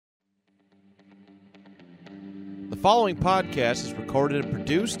following podcast is recorded and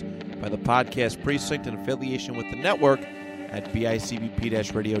produced by the Podcast Precinct in affiliation with the network at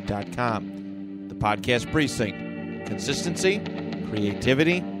bicbp-radio.com. The Podcast Precinct. Consistency,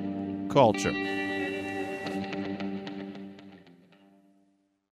 creativity, culture.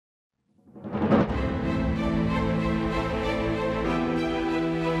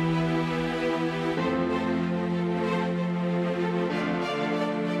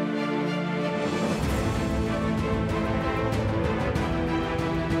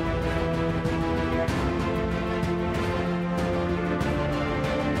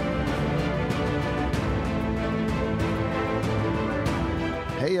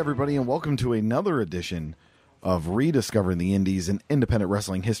 Everybody, and welcome to another edition of Rediscovering the Indies, an independent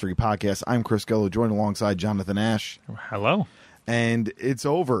wrestling history podcast. I'm Chris Gello, joined alongside Jonathan Ash. Hello. And it's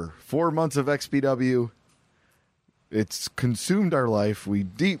over. 4 months of XPW. It's consumed our life. We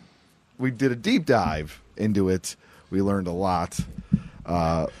did a deep dive into it. We learned a lot,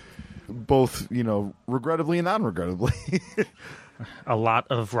 both regrettably and non-regrettably. A lot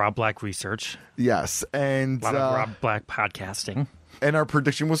of Rob Black research. Yes, and a lot of Rob Black podcasting. And our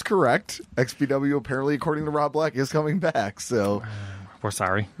prediction was correct. XPW, apparently, according to Rob Black, is coming back. So we're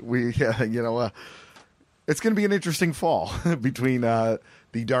sorry. It's going to be an interesting fall between the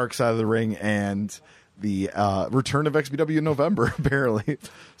dark side of the ring and the return of XPW in November, apparently.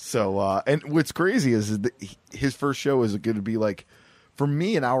 So, and what's crazy is that his first show is going to be like, for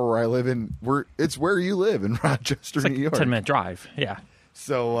me, an hour where I live in, it's where you live in Rochester, New York. 10-minute drive, yeah.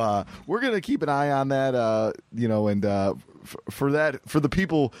 So we're going to keep an eye on that, for the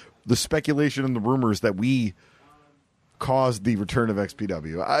people, the speculation and the rumors that we caused the return of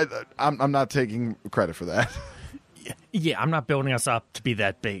XPW. I'm not taking credit for that. Yeah, I'm not building us up to be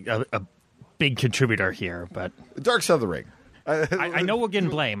that big, a big contributor here, but dark side of the ring. I know we're getting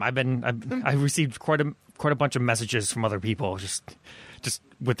blame. I've received quite a bunch of messages from other people just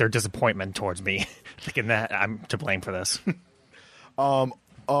with their disappointment towards me, thinking that I'm to blame for this.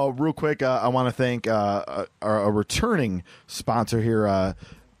 Real quick, I want to thank a returning sponsor here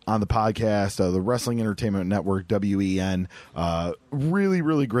on the podcast, the Wrestling Entertainment Network, WEN. Really,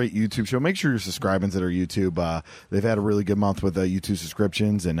 really great YouTube show. Make sure you're subscribing to their YouTube. They've had a really good month with YouTube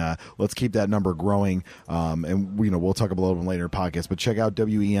subscriptions, and let's keep that number growing. And we'll talk about a little bit later in the podcast, but check out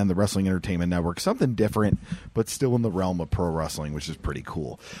WEN, the Wrestling Entertainment Network. Something different, but still in the realm of pro wrestling, which is pretty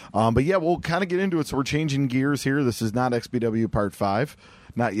cool. But yeah, we'll kind of get into it. So we're changing gears here. This is not XPW Part 5.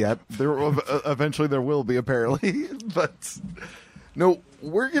 Not yet. Eventually there will be, apparently. But no,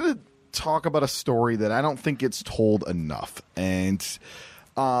 we're going to talk about a story that I don't think gets told enough. And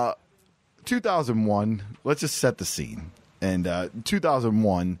 2001, let's just set the scene. And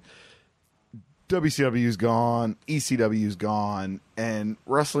 2001, WCW's gone, ECW's gone, and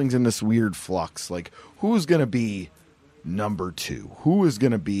wrestling's in this weird flux. Like, who's going to be number 2? Who is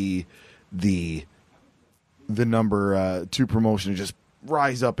going to be the number 2 promotion to just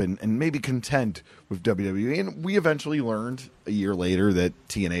rise up and maybe contend with WWE? And we eventually learned a year later that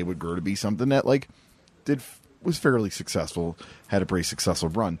TNA would grow to be something that was fairly successful, had a pretty successful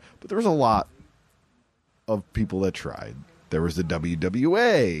run. But there was a lot of people that tried. There was the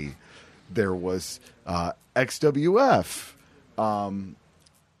WWA, there was XWF,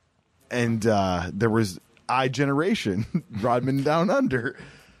 and there was iGeneration, Rodman Down Under.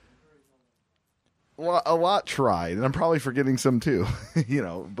 A lot tried, and I'm probably forgetting some too,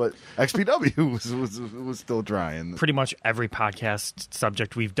 but XPW was still trying. Pretty much every podcast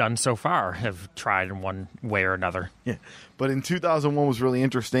subject we've done so far have tried in one way or another. Yeah, but in 2001 was really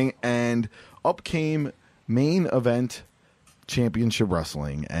interesting, and up came Main Event Championship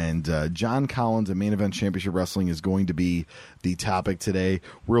Wrestling, and John Collins and Main Event Championship Wrestling is going to be the topic today.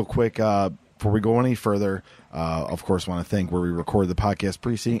 Real quick, before we go any further, of course, want to thank where we record the Podcast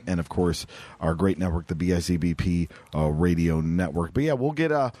Precinct, and of course our great network, the BICBP Radio Network. But yeah, we'll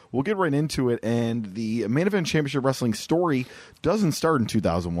get right into it. And the Main Event Championship Wrestling story doesn't start in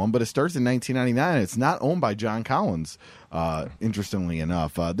 2001, but it starts in 1999. It's not owned by John Collins, interestingly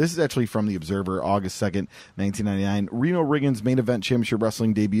enough. This is actually from the Observer, August 2nd, 1999. Reno Riggins Main Event Championship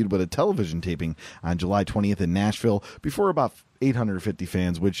Wrestling debuted with a television taping on July 20th in Nashville before about 850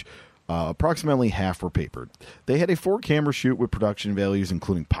 fans, which approximately half were papered. They had a 4-camera shoot with production values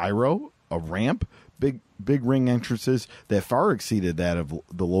including pyro, a ramp, big ring entrances that far exceeded that of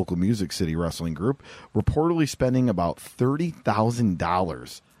the local Music City Wrestling Group, reportedly spending about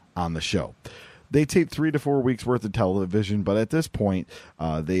 $30,000 on the show. They taped 3 to 4 weeks worth of television, but at this point,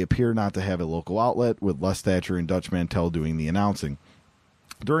 they appear not to have a local outlet, with Les Thatcher and Dutch Mantell doing the announcing.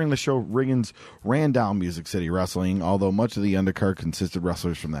 During the show, Riggins ran down Music City Wrestling, although much of the undercard consisted of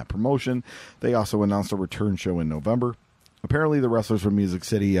wrestlers from that promotion. They also announced a return show in November. Apparently, the wrestlers from Music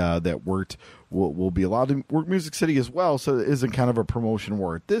City that worked will be allowed to work Music City as well, so it isn't kind of a promotion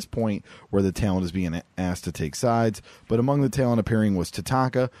war at this point where the talent is being asked to take sides. But among the talent appearing was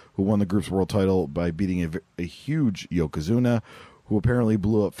Tatanka, who won the group's world title by beating a huge Yokozuna, who apparently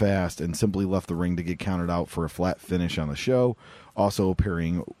blew up fast and simply left the ring to get counted out for a flat finish on the show. Also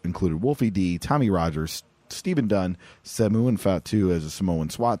appearing included Wolfie D, Tommy Rogers, Stephen Dunn, Samu and Fatu as a Samoan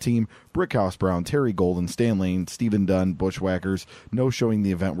SWAT team, Brickhouse Brown, Terry Golden, Stan Lane, Stephen Dunn, Bushwhackers. No showing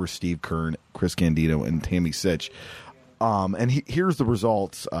the event were Steve Kern, Chris Candido, and Tammy Sitch. Here's the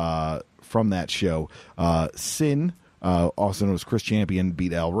results from that show. Sin, also known as Chris Champion,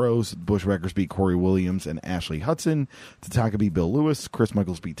 beat Al Rose. Bushwhackers beat Corey Williams and Ashley Hudson. Tatanka beat Bill Lewis. Chris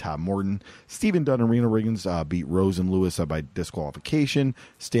Michaels beat Tom Morton. Stephen Dunn and Reno Riggins beat Rose and Lewis by disqualification.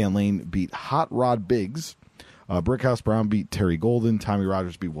 Stan Lane beat Hot Rod Biggs. Brickhouse Brown beat Terry Golden. Tommy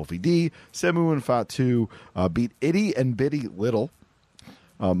Rogers beat Wolfie D. Samu and Fatu beat Itty and Bitty Little.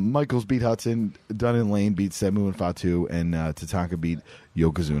 Michaels beat Hudson. Dunn and Lane beat Samu and Fatu. And Tatanka beat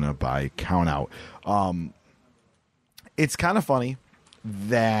Yokozuna by countout. It's kind of funny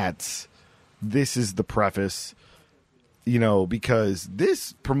that this is the preface, because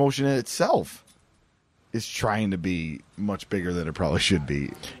this promotion in itself is trying to be much bigger than it probably should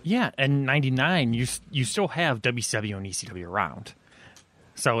be. Yeah, and 99, you still have WCW and ECW around.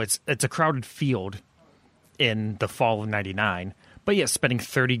 So it's a crowded field in the fall of 99. But yeah, spending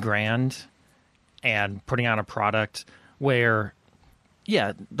 $30,000 and putting on a product where,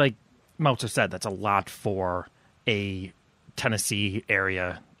 yeah, like Meltzer said, that's a lot for a Tennessee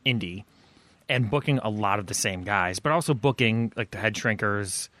area indie, and booking a lot of the same guys, but also booking like the Head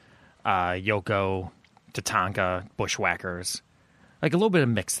Shrinkers, Yoko, Tatanka, Bushwhackers, like a little bit of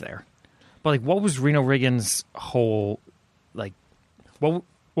mix there. But like, what was Reno Riggins' whole, like, what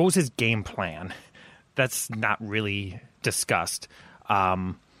was his game plan? That's not really discussed.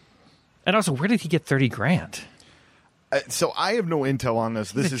 And also, where did he get $30,000? So I have no intel on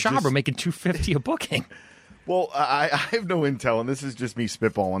this. This is jobber making $250 a booking. Well, I have no intel, and this is just me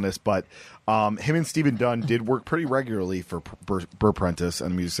spitballing this, but him and Stephen Dunn did work pretty regularly for Burt Prentice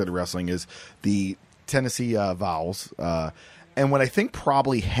and Music City Wrestling as the Tennessee Vowels. And what I think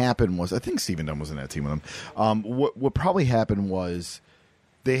probably happened was, I think Stephen Dunn was in that team with him. What probably happened was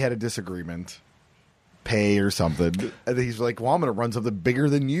they had a disagreement, pay or something, and he's like, well, I'm going to run something bigger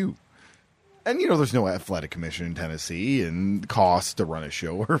than you. And, there's no athletic commission in Tennessee, and costs to run a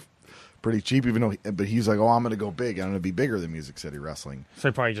show are pretty cheap, but he's like, oh, I'm going to go big. I'm going to be bigger than Music City Wrestling. So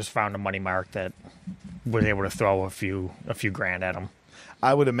he probably just found a money mark that was able to throw a few grand at him.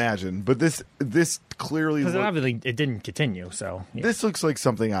 I would imagine, but this clearly because obviously it didn't continue. So yeah. This looks like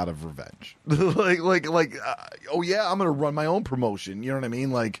something out of Revenge, oh yeah, I'm going to run my own promotion. You know what I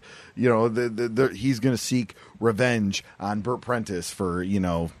mean? Like, he's going to seek revenge on Burt Prentice for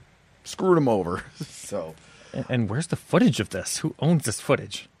screwed him over. So, and where's the footage of this? Who owns this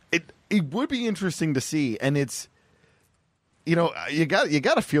footage? It would be interesting to see, and it's. You got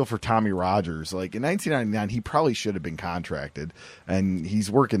to feel for Tommy Rogers. Like in 1999, he probably should have been contracted, and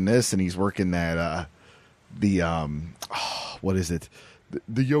he's working this, and he's working that. What is it?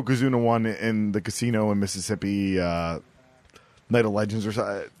 The Yokozuna one in the casino in Mississippi, Night of Legends or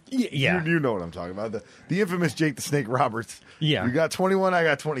something. Yeah, you know what I'm talking about. The infamous Jake the Snake Roberts. Yeah, you got 21, I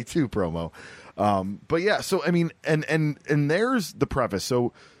got 22 promo. But yeah, so I mean, and there's the preface.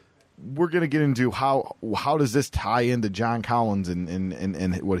 So. We're going to get into how does this tie into John Collins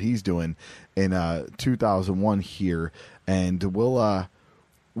and what he's doing in 2001 here, and we'll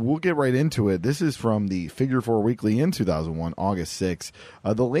get right into it. This is from the Figure 4 Weekly in 2001, August 6th.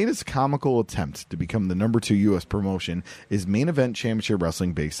 The latest comical attempt to become the number 2 U.S. promotion is Main Event Championship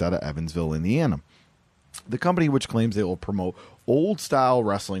Wrestling based out of Evansville, Indiana. The company, which claims they will promote old-style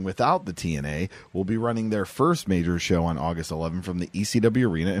wrestling without the TNA, will be running their first major show on August 11 from the ECW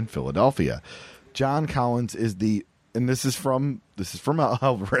Arena in Philadelphia. John Collins is and this is from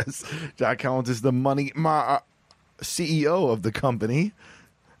Alvarez. John Collins is the CEO of the company,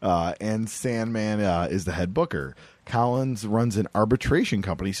 and Sandman is the head booker. Collins runs an arbitration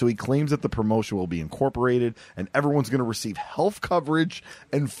company, so he claims that the promotion will be incorporated and everyone's going to receive health coverage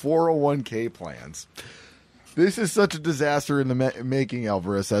and 401k plans. This is such a disaster in the making,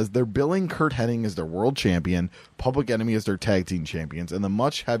 Alvarez says. They're billing Kurt Hennig as their world champion, Public Enemy as their tag team champions, and the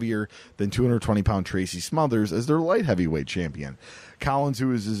much heavier than 220-pound Tracy Smothers as their light heavyweight champion. Collins,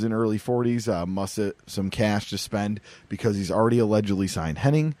 who is in early 40s, must have some cash to spend because he's already allegedly signed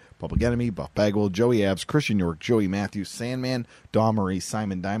Hennig, Public Enemy, Buff Bagwell, Joey Abs, Christian York, Joey Matthews, Sandman, Dawn Marie,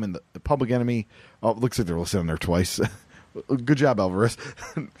 Simon Diamond, the Public Enemy. Oh, looks like they're listed on there twice. Good job, Alvarez.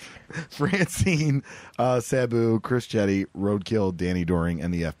 Francine, Sabu, Chris Jetty, Roadkill, Danny Doring,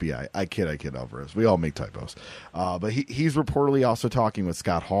 and the FBI. I kid, Alvarez. We all make typos. But he's reportedly also talking with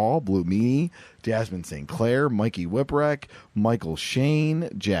Scott Hall, Blue Meanie, Jasmine St. Clair, Mikey Whipwreck, Michael Shane,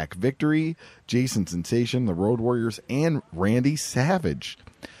 Jack Victory, Jason Sensation, the Road Warriors, and Randy Savage.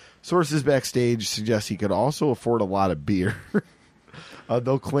 Sources backstage suggest he could also afford a lot of beer.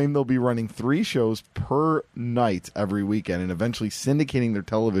 They'll claim they'll be running 3 shows per night every weekend and eventually syndicating their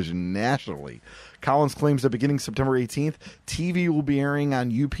television nationally. Collins claims that beginning September 18th, TV will be airing on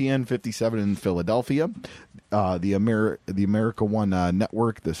UPN 57 in Philadelphia, the America One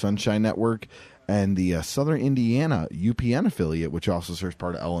Network, the Sunshine Network, and the Southern Indiana UPN affiliate, which also serves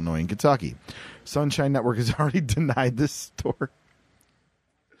part of Illinois and Kentucky. Sunshine Network has already denied this story.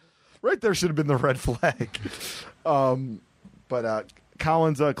 Right there should have been the red flag. But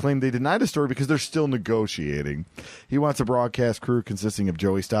Collins claimed they denied the story because they're still negotiating. He wants a broadcast crew consisting of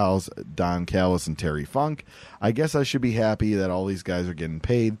Joey Styles, Don Callis, and Terry Funk. I guess I should be happy that all these guys are getting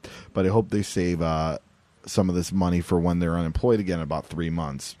paid, but I hope they save some of this money for when they're unemployed again in about 3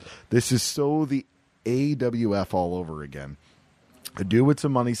 months. This is so the AWF all over again. A dude with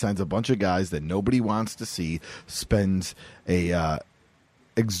some money signs a bunch of guys that nobody wants to see, spends a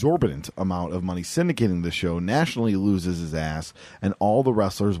exorbitant amount of money syndicating the show, nationally loses his ass, and all the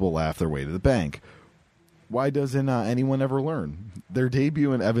wrestlers will laugh their way to the bank. Why doesn't anyone ever learn? Their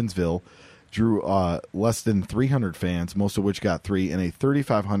debut in Evansville drew less than 300 fans, most of which got 3 in a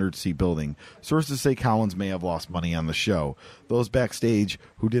 3,500-seat building. Sources say Collins may have lost money on the show. Those backstage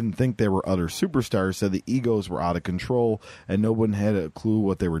who didn't think they were utter superstars said the egos were out of control and no one had a clue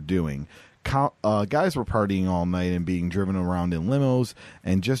what they were doing. Guys were partying all night and being driven around in limos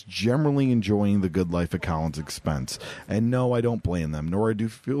and just generally enjoying the good life at Collins' expense. And no, I don't blame them, nor I do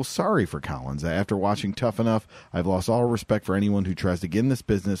feel sorry for Collins. After watching Tough Enough, I've lost all respect for anyone who tries to get in this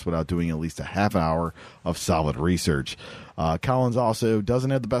business without doing at least a half hour of solid research. Collins also doesn't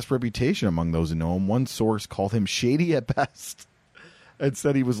have the best reputation among those who know him. One source called him shady at best and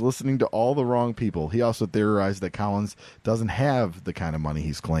said he was listening to all the wrong people. He also theorized that Collins doesn't have the kind of money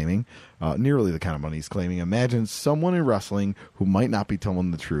he's claiming, nearly the kind of money he's claiming. Imagine someone in wrestling who might not be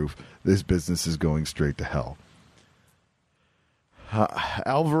telling the truth. This business is going straight to hell.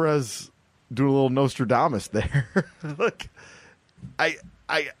 Alvarez doing a little Nostradamus there. Look, I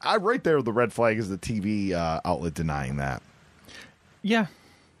right there, the red flag is the TV outlet denying that. Yeah,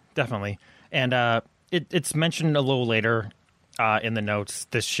 definitely. And it's mentioned a little later in the notes,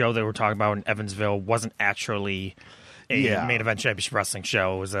 this show that we're talking about in Evansville wasn't actually a main event championship wrestling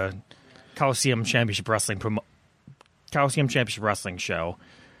show. It was a Coliseum Championship Wrestling show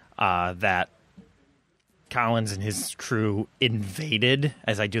that Collins and his crew invaded,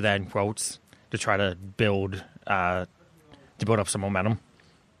 as I do that in quotes, to try to build up some momentum.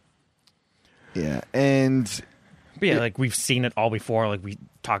 Yeah, and but yeah, like we've seen it all before. Like we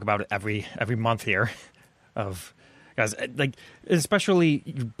talk about it every month here of. Guys, like especially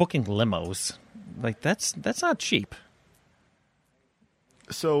booking limos, like that's not cheap.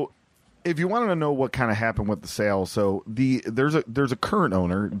 So, if you wanted to know what kind of happened with the sale, so there's a current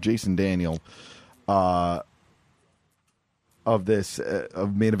owner, Jason Daniel, of this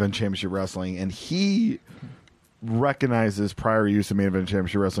of Main Event Championship Wrestling, and he recognizes prior use of Main Event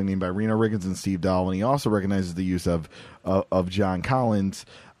Championship Wrestling named by Reno Riggins and Steve Dahl, and he also recognizes the use of John Collins.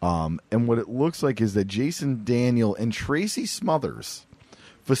 And what it looks like is that Jason Daniel and Tracy Smothers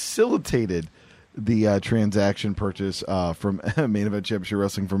facilitated the transaction purchase from Main Event Championship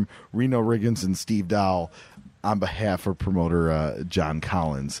Wrestling from Reno Riggins and Steve Dahl on behalf of promoter John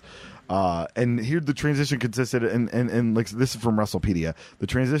Collins. And here the transition consisted, and like this is from WrestlePedia, the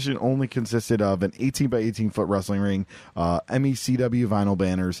transition only consisted of an 18 by 18 foot wrestling ring, MECW vinyl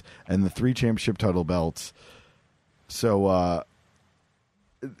banners, and the 3 championship title belts. So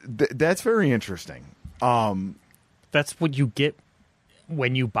that's very interesting. That's what you get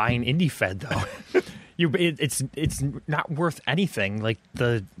when you buy an indie fed, though. It's not worth anything. Like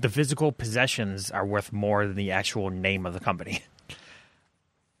the physical possessions are worth more than the actual name of the company.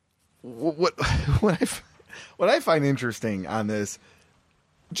 What I find interesting on this,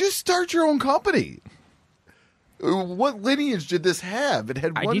 just start your own company. What lineage did this have? It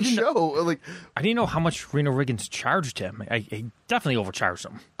had one show. Like, I didn't know how much Reno Riggins charged him. He definitely overcharged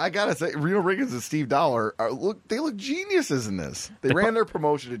him. I gotta say, Reno Riggins and Steve Dollar they look geniuses in this. They ran their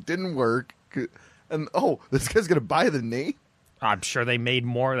promotion. It didn't work. And this guy's gonna buy the name. I'm sure they made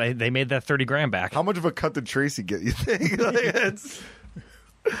more. They made that $30,000 back. How much of a cut did Tracy get? You think? Like,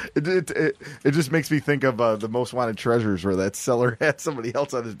 it just makes me think of the Most Wanted Treasures, where that seller had somebody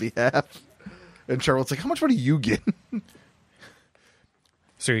else on his behalf, and Charlotte's like, "How much money you get?"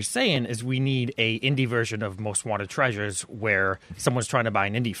 So you're saying is we need a indie version of Most Wanted Treasures where someone's trying to buy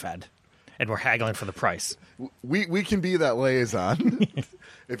an indie fed, and we're haggling for the price. We can be that liaison.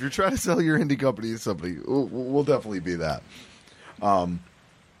 If you're trying to sell your indie company to somebody, we'll definitely be that. All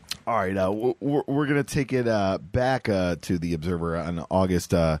right, we're going to take it back to the Observer on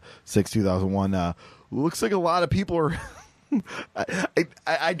August 6, 2001. Looks like a lot of people are...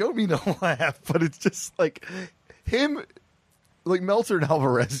 I don't mean to laugh, but it's just like him... Like Meltzer and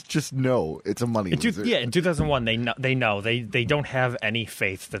Alvarez just know it's a money loser. Yeah, in 2001, they know. They don't have any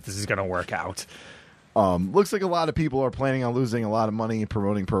faith that this is going to work out. Looks like a lot of people are planning on losing a lot of money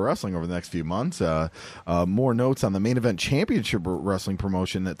promoting pro wrestling over the next few months. More notes on the Main Event Championship Wrestling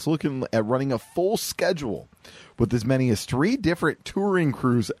promotion that's looking at running a full schedule with as many as 3 different touring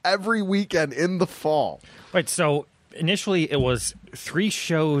crews every weekend in the fall. Right, so initially it was 3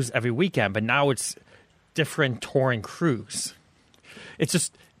 shows every weekend, but now it's different touring crews. It's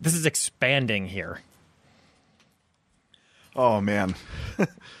just, this is expanding here. Oh, man.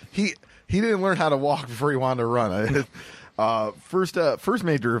 He didn't learn how to walk before he wanted to run. First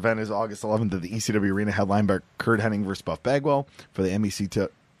major event is August 11th at the ECW Arena, headlined by Curt Hennig versus Buff Bagwell for the MEC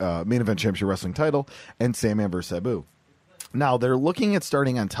Main Event Championship Wrestling title, and Sandman versus Sabu. Now, they're looking at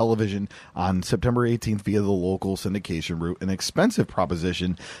starting on television on September 18th via the local syndication route, an expensive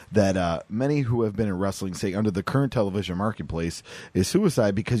proposition that many who have been in wrestling say under the current television marketplace is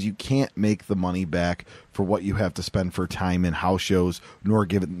suicide because you can't make the money back for what you have to spend for time in house shows, nor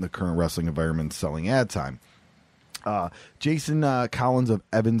given the current wrestling environment selling ad time. Jason Collins of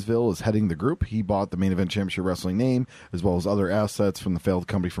Evansville is heading the group. He bought the Main Event Championship Wrestling name as well as other assets from the failed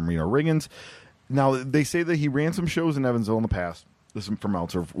company from Reno Riggins. Now, they say that he ran some shows in Evansville in the past. This is from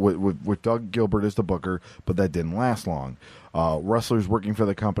Meltzer with Doug Gilbert as the booker, but that didn't last long. Wrestlers working for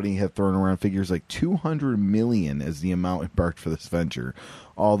the company have thrown around figures like $200 million as the amount embarked for this venture,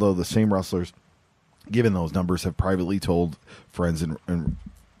 although the same wrestlers, given those numbers, have privately told friends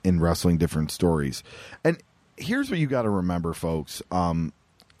in wrestling different stories. And here's what you got to remember, folks. And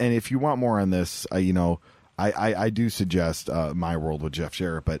if you want more on this, I do suggest My World with Jeff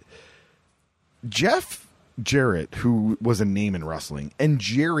Jarrett, but Jeff Jarrett, who was a name in wrestling, and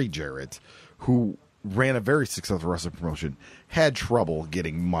Jerry Jarrett, who ran a very successful wrestling promotion, had trouble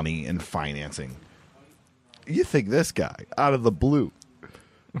getting money and financing. You think this guy, out of the blue,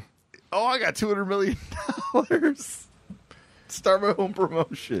 I got $200 million. Start my own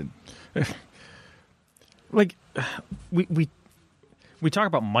promotion. Like, we talk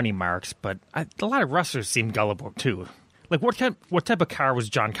about money marks, but a lot of wrestlers seem gullible too. Like, what type of car was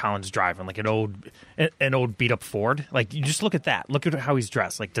John Collins driving? Like an old beat up Ford? Like, you just look at that. Look at how he's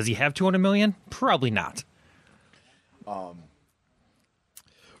dressed. Like, does he have $200 million? Probably not.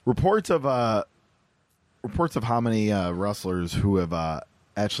 Reports of how many wrestlers who have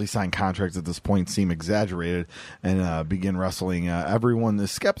actually signed contracts at this point seem exaggerated and begin wrestling. Everyone is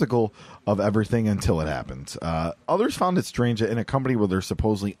skeptical of everything until it happens. Others found it strange that in a company where there's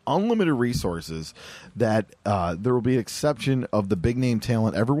supposedly unlimited resources that there will be an exception of the big name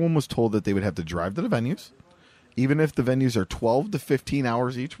talent. Everyone was told that they would have to drive to the venues, even if the venues are 12 to 15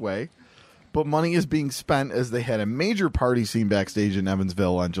 hours each way. But money is being spent as they had a major party scene backstage in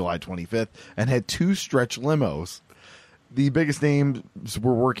Evansville on July 25th and had 2 stretch limos. The biggest names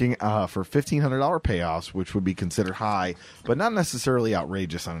were working for $1,500 payoffs, which would be considered high, but not necessarily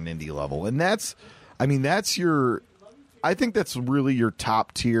outrageous on an indie level. And I think that's really your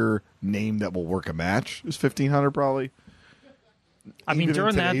top tier name that will work a match is $1,500 probably. I mean,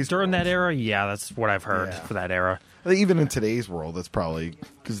 during that era, yeah, that's what I've heard for that era. I think even in today's world, that's probably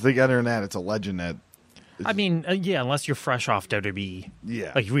because they got internet. It's a legend that. I mean, unless you're fresh off WWE,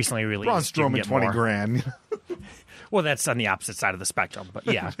 like recently released, Braun Strowman, $20,000. Well, that's on the opposite side of the spectrum, but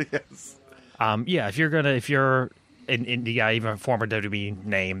yeah, yes. If you're an indie guy, even a former WWE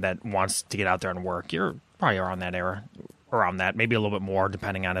name that wants to get out there and work, you're probably around that era, around that, maybe a little bit more,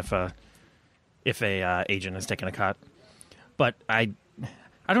 depending on if a agent is taking a cut. But I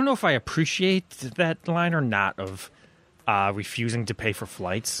don't know if I appreciate that line or not of refusing to pay for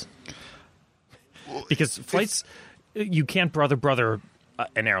flights, because flights you can't brother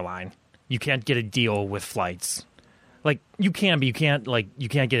an airline. You can't get a deal with flights. Like you can, but you can't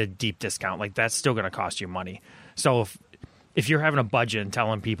get a deep discount. Like that's still going to cost you money. So if you're having a budget and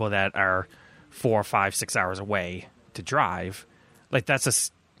telling people that are 4, 5, 6 hours away to drive, like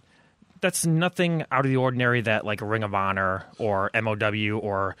that's nothing out of the ordinary that like a Ring of Honor or MOW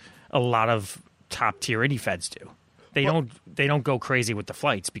or a lot of top tier indie feds do. They don't go crazy with the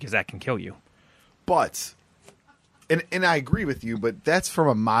flights because that can kill you. But, and I agree with you, but that's from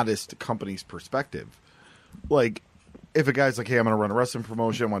a modest company's perspective. Like, if a guy's like, hey, I'm going to run a wrestling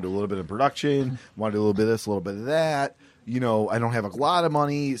promotion, I want to do a little bit of production, want to do a little bit of this, a little bit of that. You know, I don't have a lot of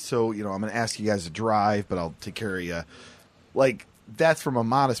money, so, you know, I'm going to ask you guys to drive, but I'll take care of you. Like, that's from a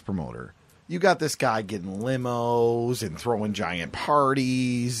modest promoter. You got this guy getting limos and throwing giant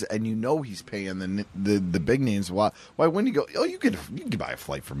parties, and you know he's paying the big names. Why wouldn't you go? Oh, you can buy a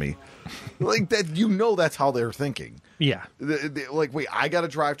flight for me, like that. You know that's how they're thinking. Yeah, like wait, I got to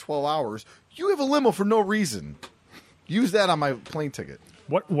drive 12 hours. You have a limo for no reason. Use that on my plane ticket.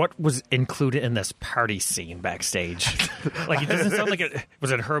 What was included in this party scene backstage? Like it doesn't sound like it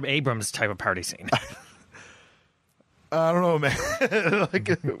was it Herb Abrams type of party scene. I don't know, man. Like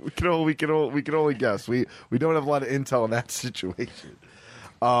we can only guess. We don't have a lot of intel in that situation.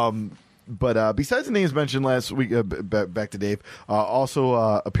 But besides the names mentioned last week, back to Dave. Also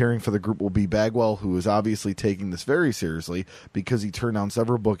appearing for the group will be Bagwell, who is obviously taking this very seriously because he turned down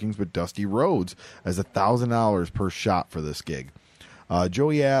several bookings with Dusty Rhodes as $1,000 per shot for this gig.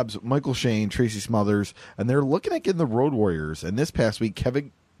 Joey Abs, Michael Shane, Tracy Smothers, and they're looking at getting the Road Warriors. And this past week,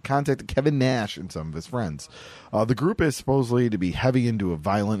 Kevin contacted Kevin Nash and some of his friends. The group is supposedly to be heavy into a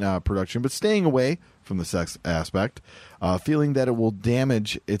violent production, but staying away from the sex aspect, feeling that it will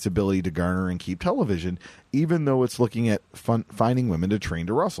damage its ability to garner and keep television, even though it's looking at finding women to train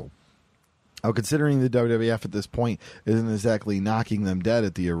to wrestle. Now, considering the WWF at this point isn't exactly knocking them dead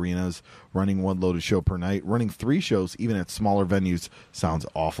at the arenas, running one loaded show per night, running 3 shows even at smaller venues sounds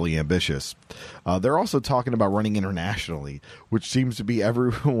awfully ambitious. They're also talking about running internationally, which seems to be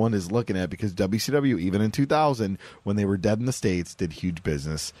everyone is looking at because WCW, even in 2000, when they were dead in the States, did huge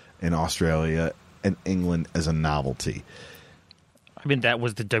business in Australia and England as a novelty. I mean, that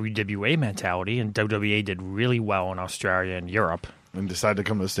was the WWA mentality, and WWA did really well in Australia and Europe. And decided to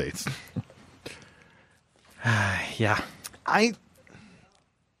come to the States. Yeah. The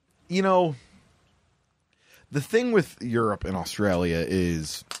thing with Europe and Australia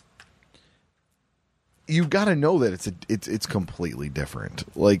is you got to know that it's completely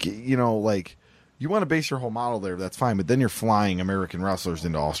different. Like, you want to base your whole model there, that's fine, but then you're flying American wrestlers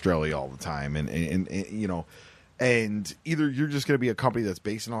into Australia all the time and either you're just going to be a company that's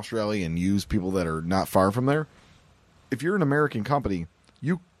based in Australia and use people that are not far from there. If you're an American company,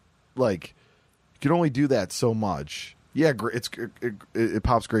 you can only do that so much. Yeah, it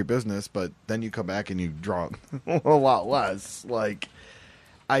pops great business, but then you come back and you draw a lot less.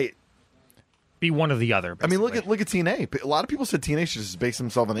 Be one or the other. Basically. I mean, look at TNA. A lot of people said TNA should just base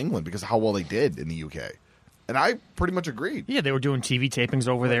themselves in England because of how well they did in the UK, and I pretty much agreed. Yeah, they were doing TV tapings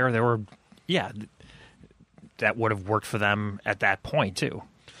over there. They were, that would have worked for them at that point too.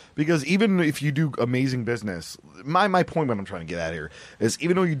 Because even if you do amazing business, my point what I'm trying to get at here is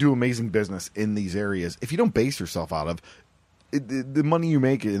even though you do amazing business in these areas, if you don't base yourself out of it, the money you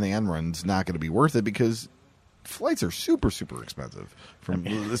make in the end run's not going to be worth it because flights are super, super expensive,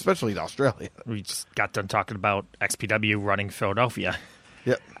 especially to Australia. We just got done talking about XPW running Philadelphia,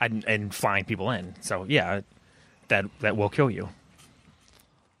 and flying people in. So yeah, that will kill you.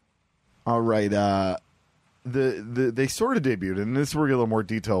 All right. They sort of debuted, and this is where we get a little more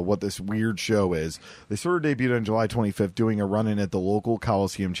detail what this weird show is. They sort of debuted on July 25th, doing a run-in at the local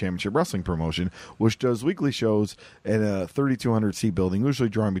Coliseum Championship Wrestling promotion, which does weekly shows in a 3,200-seat building, usually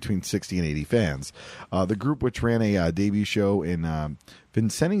drawing between 60 and 80 fans. The group, which ran a debut show in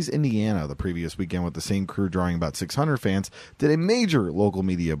Vincennes, Indiana, the previous weekend with the same crew drawing about 600 fans, did a major local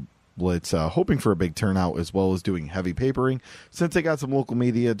media blitz, hoping for a big turnout as well as doing heavy papering. Since they got some local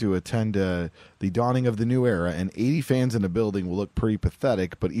media to attend the dawning of the new era, and 80 fans in the building will look pretty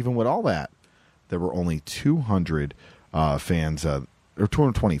pathetic, but even with all that, there were only 200 fans, or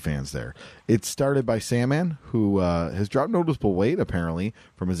 220 fans there. It started by Sandman, who has dropped noticeable weight, apparently,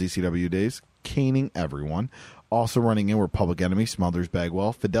 from his ECW days, caning everyone. Also running in were Public Enemy, Smothers,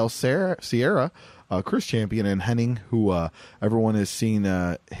 Bagwell, Fidel Sierra, Chris Champion, and Henning, who everyone has seen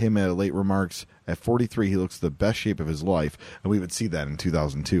him at late remarks. At 43, he looks the best shape of his life, and we would see that in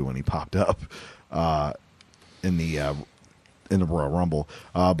 2002 when he popped up in the in the Royal Rumble.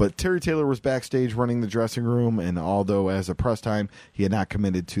 But Terry Taylor was backstage running the dressing room, and although as a press time, he had not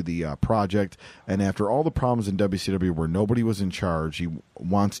committed to the project, and after all the problems in WCW where nobody was in charge, he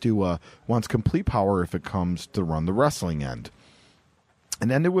wants complete power if it comes to run the wrestling end.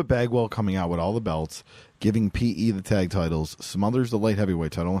 And ended with Bagwell coming out with all the belts, giving PE the tag titles, Smothers the light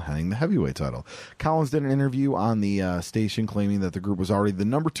heavyweight title, and Hennig the heavyweight title. Collins did an interview on the station claiming that the group was already the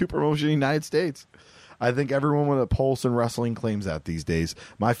number 2 promotion in the United States. I think everyone with a pulse in wrestling claims that these days.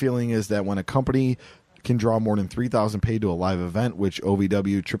 My feeling is that when a company can draw more than 3,000 paid to a live event, which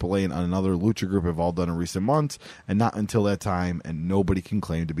OVW, AAA, and another Lucha group have all done in recent months, and not until that time, and nobody can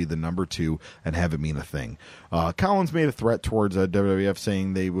claim to be the number 2 and have it mean a thing. Collins made a threat towards WWF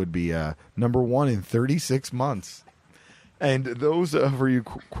saying they would be number 1 in 36 months. And those for you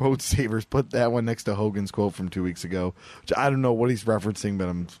quote savers, put that one next to Hogan's quote from 2 weeks ago, which I don't know what he's referencing, but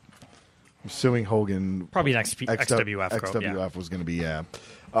I'm assuming Hogan probably an XWF quote, XWF was going to be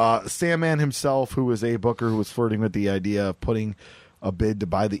Sandman himself, who was a booker who was flirting with the idea of putting a bid to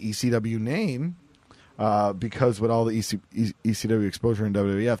buy the ECW name, because with all the ECW exposure in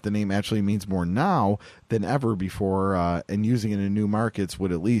WWF, the name actually means more now than ever before, and using it in new markets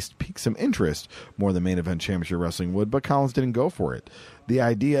would at least pique some interest more than Main Event Championship Wrestling would, but Collins didn't go for it. The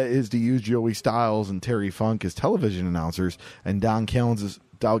idea is to use Joey Styles and Terry Funk as television announcers, and Don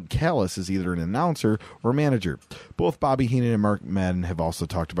Callis is either an announcer or manager. Both Bobby Heenan and Mark Madden have also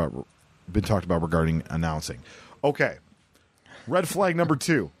been talked about regarding announcing. Okay, red flag number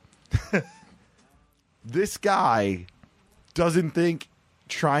 2. This guy doesn't think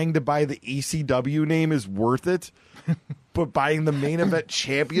trying to buy the ECW name is worth it, but buying the Main Event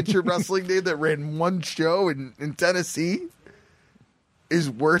Championship Wrestling name that ran one show in Tennessee is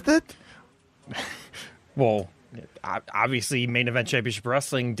worth it? Well, obviously, Main Event Championship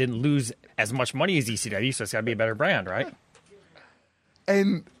Wrestling didn't lose as much money as ECW, so it's got to be a better brand, right?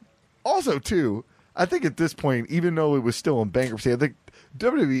 And also, too, I think at this point, even though it was still in bankruptcy, I think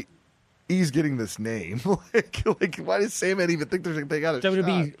WWE's getting this name. like, why does Sandman even think they got a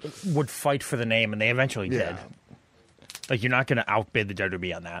WWE shot? would fight for the name, and they eventually did. Like, you're not going to outbid the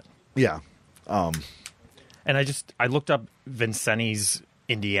WWE on that. Yeah. And I looked up Vincennes,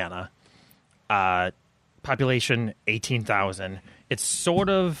 Indiana. Population 18,000. It's sort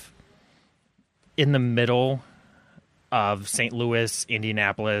of in the middle of St. Louis,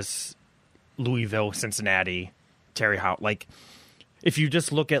 Indianapolis, Louisville, Cincinnati, Terre Haute. Like, if you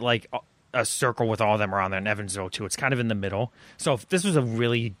just look at like a circle with all of them around there, in Evansville too, it's kind of in the middle. So if this was a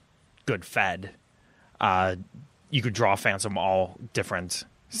really good Fed, you could draw fans from all different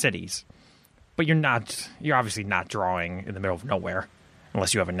cities. But you're obviously not drawing in the middle of nowhere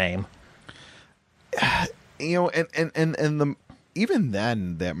unless you have a name. You know, and even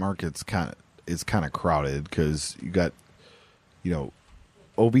then that market's kind of crowded because you got, you know,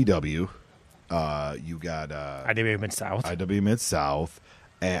 OVW, you got IW Mid-South,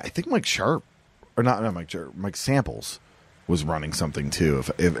 and I think Mike Sharp, or not Mike Sharp, Mike Samples was running something too,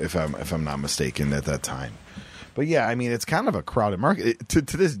 if I'm not mistaken at that time. But yeah, I mean, it's kind of a crowded market. To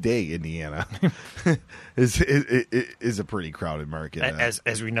this day, Indiana is a pretty crowded market.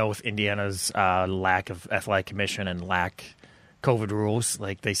 As we know, with Indiana's lack of athletic commission and lack COVID rules,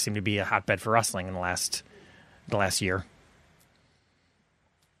 like they seem to be a hotbed for wrestling in the last year.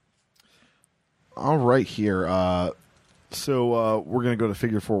 All right, here. So we're going to go to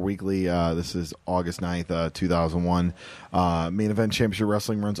Figure 4 Weekly. This is August 9th, 2001. Main Event Championship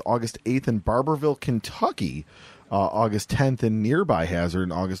Wrestling runs August 8th in Barberville, Kentucky, August 10th in nearby Hazard,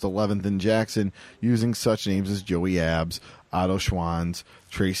 and August 11th in Jackson, using such names as Joey Abs, Otto Schwanz,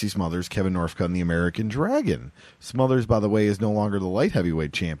 Tracy Smothers, Kevin Northcutt, and the American Dragon. Smothers, by the way, is no longer the light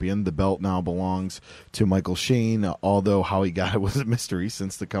heavyweight champion. The belt now belongs to Michael Shane, although how he got it was a mystery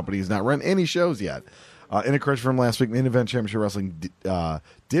since the company has not run any shows yet. In a correction from last week, Main Event Championship Wrestling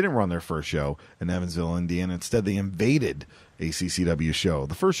didn't run their first show in Evansville, Indiana. Instead, they invaded a CCW show.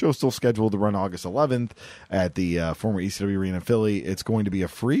 The first show is still scheduled to run August 11th at the former ECW Arena in Philly. It's going to be a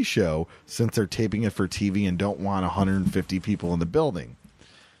free show since they're taping it for TV and don't want 150 people in the building.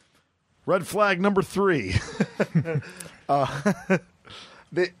 Red flag number 3.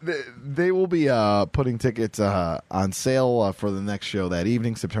 They will be putting tickets on sale for the next show that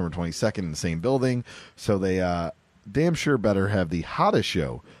evening, September 22nd, in the same building. So they damn sure better have the hottest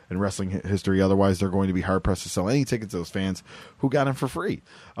show in wrestling history. Otherwise, they're going to be hard-pressed to sell any tickets to those fans who got them for free.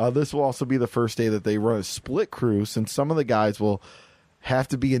 This will also be the first day that they run a split crew, since some of the guys will have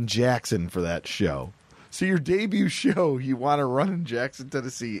to be in Jackson for that show. So your debut show, you want to run in Jackson,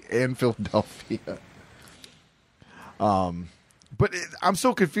 Tennessee, and Philadelphia. But I'm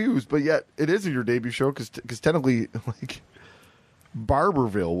so confused. But yet, it isn't your debut show because technically, like,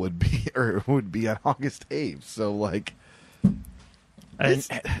 Barberville would be on August 8th. So like, this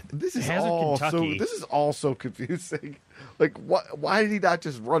is all so confusing. Like, why did he not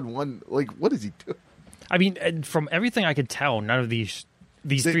just run one? Like, what is he doing? I mean, from everything I could tell, none of these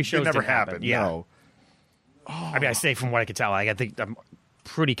three shows never didn't happen. happened. Yeah. No. I mean, I say from what I could tell, I think I'm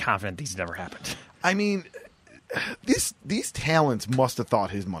pretty confident these never happened. I mean, these talents must have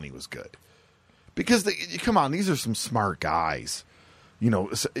thought his money was good, because come on, these are some smart guys. You know,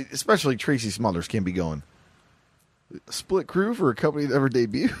 especially Tracy Smothers can't be going split crew for a company that never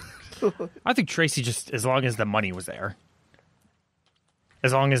debuted. I think Tracy, just as long as the money was there,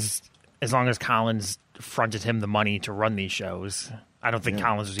 as long as Collins fronted him the money to run these shows, I don't think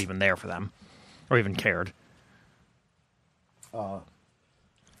Collins was even there for them or even cared.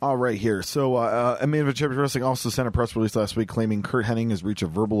 All right, here. So, Main Event Championship Wrestling also sent a press release last week claiming Curt Hennig has reached a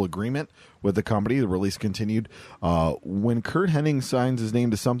verbal agreement with the company. The release continued. When Curt Hennig signs his name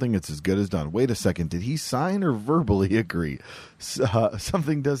to something, it's as good as done. Wait a second. Did he sign or verbally agree?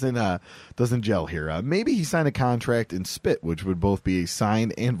 Something doesn't gel here. Maybe he signed a contract and spit, which would both be a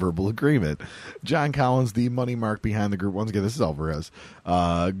signed and verbal agreement. John Collins, the money mark behind the group, once again, this is Alvarez,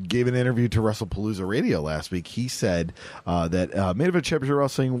 gave an interview to WrestlePalooza Radio last week. He said that Main Event Championship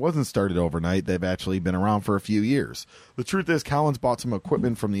Wrestling wasn't started overnight. They've actually been around for a few years. The truth is, Collins bought some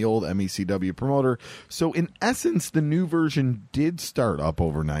equipment from the old MECW promoter, so in essence, the new version did start up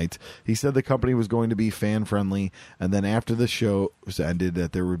overnight. He said the company was going to be fan-friendly, and then after the show ended,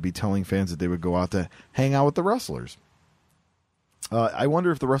 that they would be telling fans that they would go out to hang out with the wrestlers. I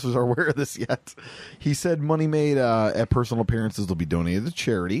wonder if the wrestlers are aware of this yet. He said money made at personal appearances will be donated to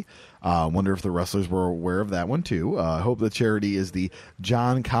charity. Wonder if the wrestlers were aware of that one, too. I hope the charity is the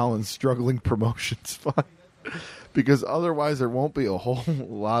John Collins Struggling Promotions Fund, because otherwise there won't be a whole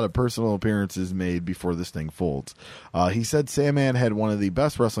lot of personal appearances made before this thing folds. He said Sandman had one of the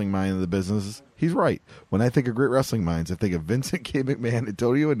best wrestling minds in the business. He's right. When I think of great wrestling minds, I think of Vincent K. McMahon,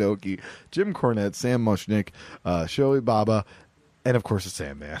 Antonio Inoki, Jim Cornette, Sam Mushnick, Shoei Baba, and of course, the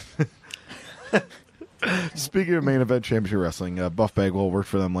Sandman. Speaking of Main Event Championship Wrestling, Buff Bagwell worked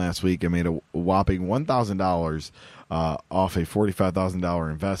for them last week and made a whopping $1,000 off a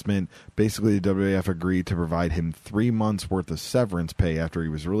 $45,000 investment. Basically, the WWF agreed to provide him 3 months' worth of severance pay after he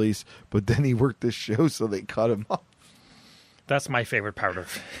was released, but then he worked this show, so they cut him off. That's my favorite part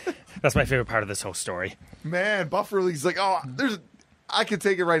of this whole story. Man, Buff released like, I can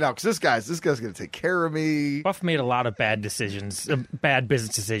take it right now because this guy's going to take care of me. Buff made a lot of bad decisions, bad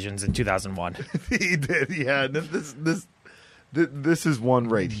business decisions in 2001. He did, yeah. This is one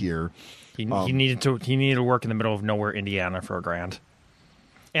right here. He needed to work in the middle of nowhere, Indiana, for $1,000,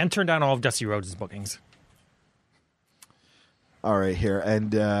 and turned down all of Dusty Rhodes' bookings. All right, here,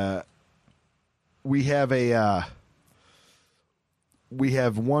 and we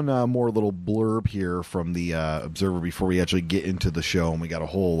have one more little blurb here from the Observer before we actually get into the show, and we got a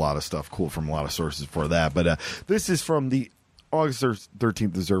whole lot of stuff cool from a lot of sources for that. But this is from the August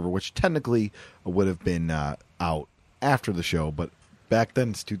 13th Observer, which technically would have been out after the show, but back then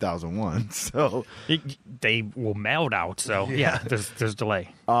it's 2001, so they were mailed out. So yeah there's delay.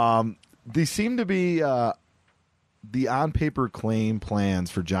 They seem to be the on-paper claim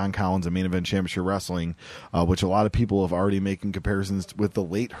plans for John Collins and Main Event Championship Wrestling, which a lot of people have already making comparisons with the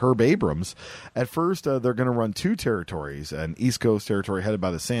late Herb Abrams. At first, they're going to run 2 territories, an East Coast territory headed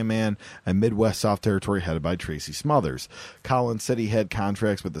by the Sandman and Midwest South territory headed by Tracy Smothers. Collins said he had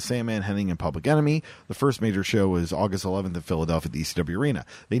contracts with the Sandman, Hennig, and Public Enemy. The first major show was August 11th in Philadelphia at the ECW Arena.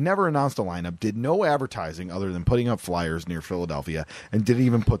 They never announced a lineup, did no advertising other than putting up flyers near Philadelphia, and didn't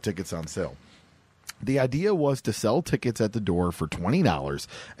even put tickets on sale. The idea was to sell tickets at the door for $20,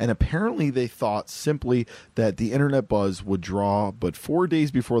 and apparently they thought simply that the internet buzz would draw, but 4 days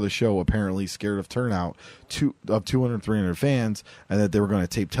before the show, apparently scared of turnout of 200, 300 fans, and that they were going to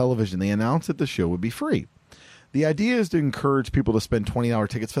tape television, they announced that the show would be free. The idea is to encourage people to spend $20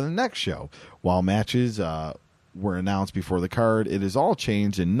 tickets for the next show. While matches were announced before the card, it has all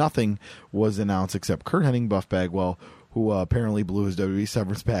changed, and nothing was announced except Curt Hennig, Buff Bagwell, who apparently blew his WWE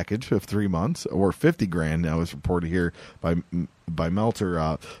severance package of 3 months, or $50,000 now is reported here by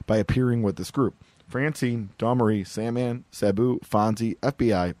Meltzer, by appearing with this group. Francine, Dawn Marie, Sandman, Sabu, Fonzie,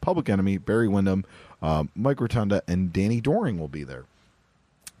 FBI, Public Enemy, Barry Windham, Mike Rotunda, and Danny Doring will be there.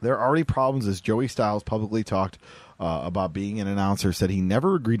 There are already problems as Joey Styles publicly talked about being an announcer, said he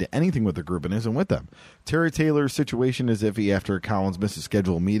never agreed to anything with the group and isn't with them. Terry Taylor's situation is iffy after Collins missed a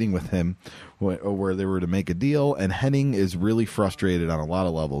scheduled meeting with him where they were to make a deal, and Henning is really frustrated on a lot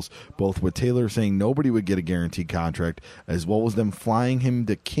of levels, both with Taylor saying nobody would get a guaranteed contract, as well as them flying him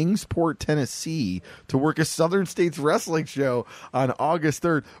to Kingsport, Tennessee to work a Southern States wrestling show on August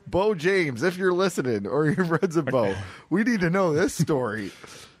 3rd. Bo James, if you're listening, or your friends of Bo, we need to know this story.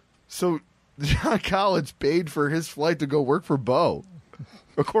 So John Collins paid for his flight to go work for Bo.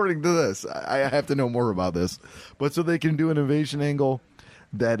 According to this, I have to know more about this. But so they can do an invasion angle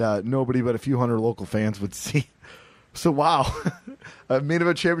that nobody but a few hundred local fans would see. So, wow. Main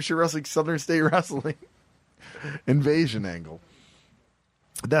Event Championship Wrestling, Southern State Wrestling. Invasion angle.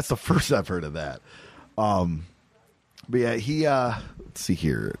 That's the first I've heard of that. But yeah, he, let's see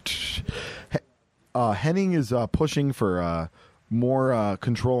here. Henning is pushing for more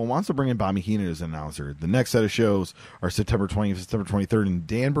control and wants to bring in Bobby Heenan as an announcer. The next set of shows are September 20th, September 23rd in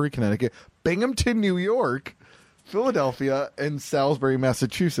Danbury, Connecticut, Binghamton, New York, Philadelphia, and Salisbury,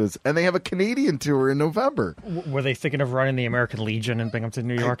 Massachusetts. And they have a Canadian tour in November. Were they thinking of running the American Legion in Binghamton,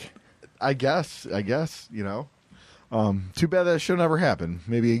 New York? I guess, you know. Too bad that show never happened.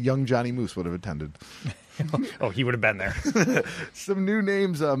 Maybe a young Johnny Moose would have attended. Oh, he would have been there. Some new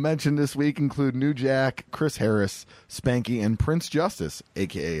names mentioned this week include New Jack, Chris Harris, Spanky, and Prince Justice,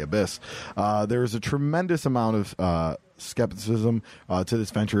 a.k.a. Abyss. There is a tremendous amount of skepticism to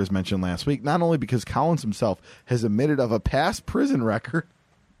this venture, as mentioned last week, not only because Collins himself has admitted of a past prison record,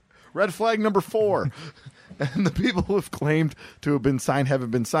 red flag number 4, and the people who have claimed to have been signed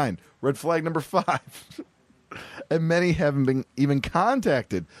haven't been signed, red flag number 5. And many haven't been even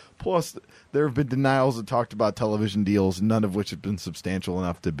contacted. Plus, there have been denials that talked about television deals, none of which have been substantial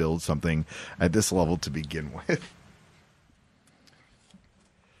enough to build something at this level to begin with.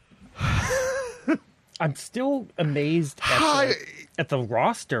 I'm still amazed at the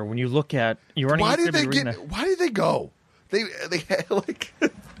roster when you look at you're running. Why did they go? They like.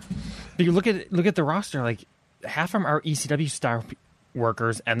 You look at the roster. Like half of them are ECW style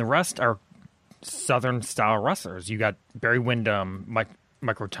workers, and the rest are Southern style wrestlers. You got Barry Windham,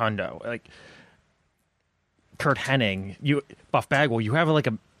 Mike Rotundo, like Kurt Hennig, Buff Bagwell. You have like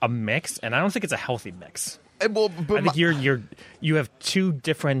a mix, and I don't think it's a healthy mix. Well, I think you have two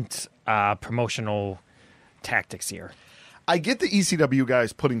different promotional tactics here. I get the ECW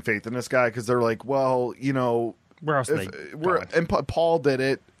guys putting faith in this guy because they're like, well, you know, where else? And Paul did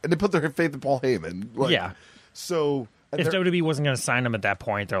it, and they put their faith in Paul Heyman. Like, yeah. So. If WWE wasn't going to sign him at that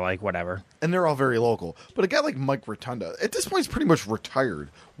point, they're like, whatever. And they're all very local. But a guy like Mike Rotunda, at this point, is pretty much retired.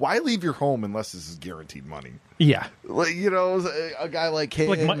 Why leave your home unless this is guaranteed money? Yeah. Like, you know, a guy like him.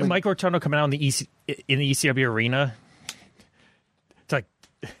 Like Mike Rotunda coming out in the ECW arena. It's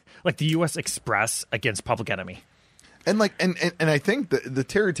like the U.S. Express against Public Enemy. And like, and I think the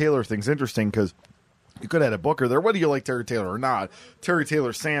Terry Taylor thing's interesting because you could have had a booker there, whether you like Terry Taylor or not. Terry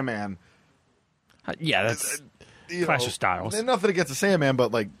Taylor, Sandman. Yeah, that's... Clash of Styles. And nothing against the Sandman,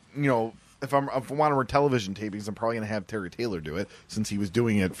 but like, you know, if I want to run television tapings, I'm probably going to have Terry Taylor do it since he was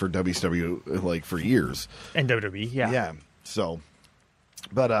doing it for WCW like for years. And WWE, yeah. Yeah. So,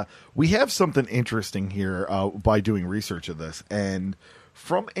 but we have something interesting here by doing research of this, and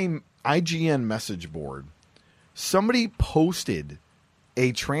from a IGN message board, somebody posted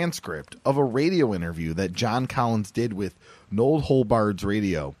a transcript of a radio interview that John Collins did with Noel Holbard's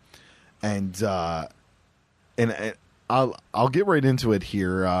Radio, and I'll get right into it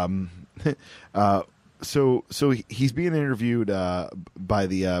here. So he's being interviewed by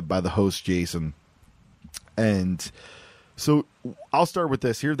the host Jason, and so I'll start with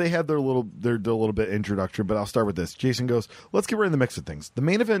this here. They had their little bit introductory, but I'll start with this. Jason goes, "Let's get right in the mix of things. The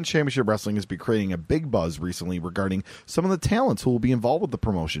Main Event Championship Wrestling has been creating a big buzz recently regarding some of the talents who will be involved with the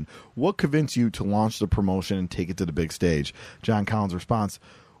promotion. What convinced you to launch the promotion and take it to the big stage?" John Collins' response: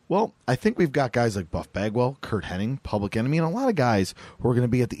 "Well, I think we've got guys like Buff Bagwell, Kurt Hennig, Public Enemy, and a lot of guys who are going to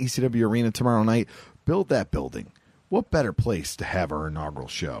be at the ECW Arena tomorrow night. Build that building. What better place to have our inaugural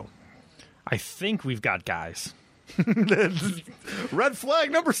show?" I think we've got guys. Red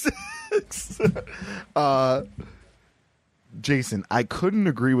flag number 6. Jason, I couldn't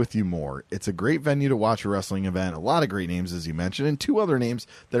agree with you more. It's a great venue to watch a wrestling event. A lot of great names, as you mentioned, and 2 other names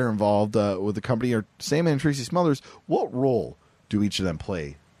that are involved with the company are Sandman and Tracy Smothers. What role do each of them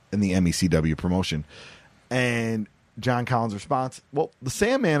play in the MECW promotion? And John Collins' response: "Well, the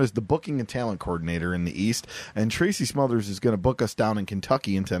Sandman is the booking and talent coordinator in the East, and Tracy Smothers is going to book us down in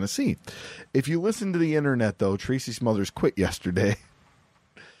Kentucky and Tennessee. If you listen to the internet, though, Tracy Smothers quit yesterday.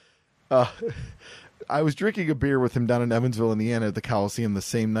 I was drinking a beer with him down in Evansville, Indiana at the Coliseum the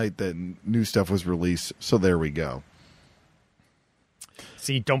same night that new stuff was released, so there we go."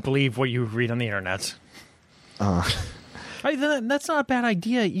 See, don't believe what you read on the internet. That's not a bad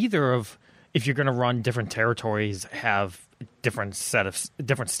idea either. Of if you're going to run different territories, have different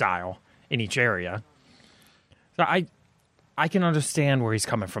style in each area. So I can understand where he's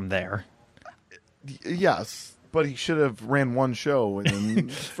coming from there. Yes, but he should have ran one show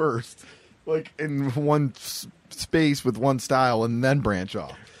and first, like in one space with one style, and then branch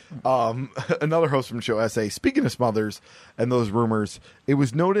off. Another host from the show, SA, speaking of Smothers and those rumors, it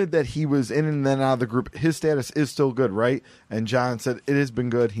was noted that he was in and then out of the group. His status is still good, right? And John said it has been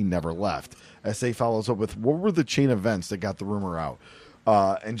good. He never left. SA follows up with, what were the chain events that got the rumor out?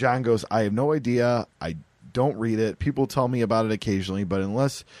 And John goes, I have no idea. I don't read it. People tell me about it occasionally, but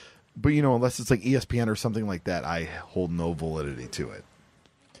unless it's like ESPN or something like that, I hold no validity to it.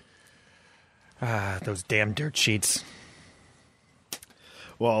 Those damn dirt sheets.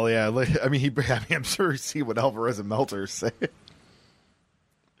 Well, yeah. I'm sure you see what Alvarez and Melter say.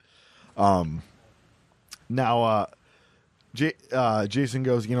 Now, Jason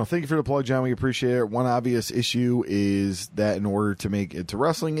goes, thank you for the plug, John. We appreciate it. One obvious issue is that in order to make it to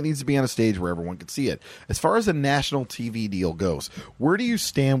wrestling, it needs to be on a stage where everyone can see it. As far as a national TV deal goes, where do you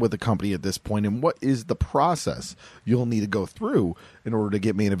stand with the company at this point, and what is the process you'll need to go through in order to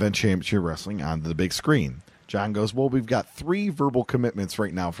get Main Event Championship Wrestling onto the big screen? John goes, well, we've got 3 verbal commitments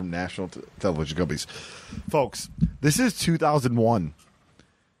right now from national television companies. Folks, this is 2001.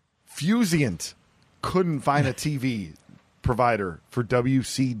 Fusient couldn't find a TV provider for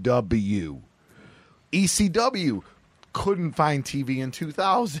WCW. ECW couldn't find TV in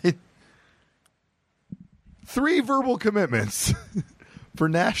 2000. 3 verbal commitments for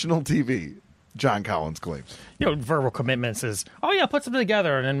national TV, John Collins claims. Verbal commitments is, put something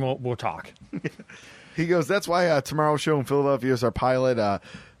together and then we'll talk. He goes, that's why tomorrow's show in Philadelphia is our pilot.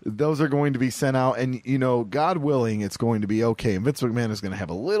 Those are going to be sent out, and, God willing, it's going to be okay. And Vince McMahon is going to have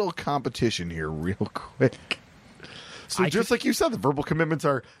a little competition here real quick. So like you said, the verbal commitments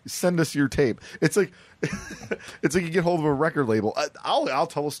are send us your tape. It's like you get hold of a record label. I'll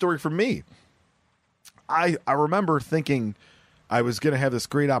tell a story from me. I remember thinking I was going to have this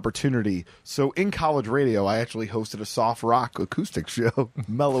great opportunity. So in college radio, I actually hosted a soft rock acoustic show,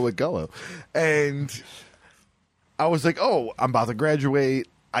 Mellow at Gullo. And I was like, I'm about to graduate.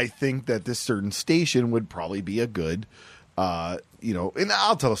 I think that this certain station would probably be a good, and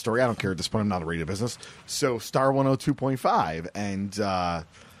I'll tell a story. I don't care at this point. I'm not a radio business. So Star 102.5 and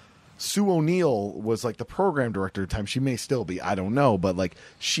Sue O'Neill was like the program director at the time. She may still be. I don't know. But like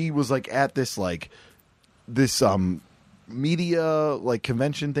she was like at this media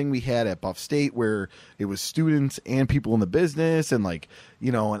convention thing we had at Buff State where it was students and people in the business and and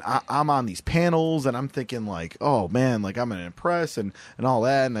I'm on these panels and I'm thinking oh man, I'm gonna impress and all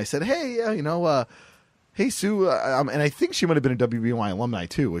that. And I said, hey, hey Sue, and I think she might have been a WBY alumni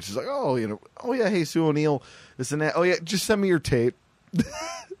too, which is hey Sue O'Neill, this and that. Oh yeah, just send me your tape.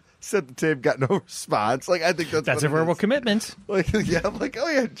 Sent the tape, got no response. I think that's a verbal commitment.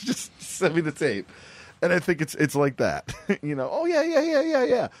 Just send me the tape. And I think it's like that.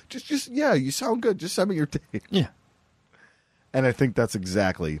 Yeah. Just you sound good. Just send me your tape. Yeah. And I think that's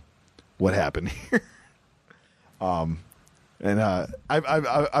exactly what happened here. I've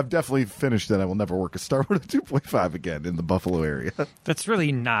definitely finished that. I will never work a Star Wars 2.5 again in the Buffalo area. That's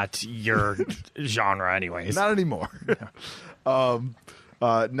really not your genre anyways. Not anymore. Now,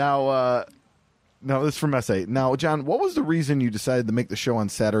 this is from SA. Now, John, what was the reason you decided to make the show on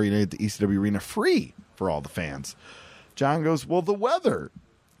Saturday night at the ECW Arena free for all the fans? John goes, well, the weather.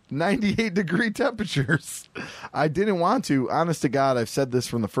 98-degree temperatures. I didn't want to. Honest to God, I've said this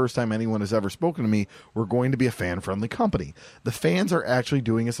from the first time anyone has ever spoken to me. We're going to be a fan-friendly company. The fans are actually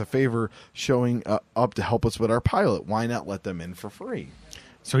doing us a favor, showing up to help us with our pilot. Why not let them in for free?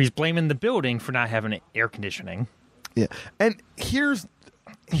 So he's blaming the building for not having air conditioning. Yeah, and here's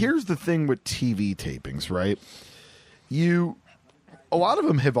the thing with TV tapings, right? A lot of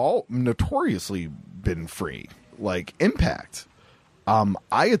them have all notoriously been free, like Impact.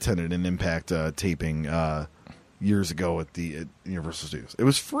 I attended an Impact taping years ago at Universal Studios. It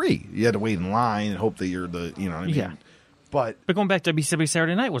was free. You had to wait in line and hope that you're the, what I mean? Yeah. But going back, WCW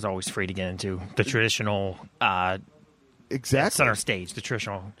Saturday Night was always free to get into the traditional exactly center stage, the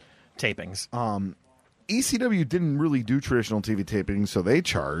traditional tapings. ECW didn't really do traditional TV tapings, so they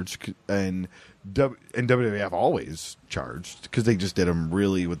charged, and WWF always charged because they just did them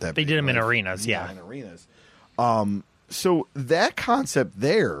really with that. They did them in arenas, in arenas. So that concept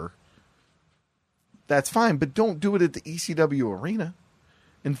there, that's fine, but don't do it at the ECW arena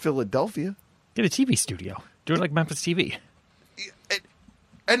in Philadelphia. Get a TV studio. Do it like Memphis TV.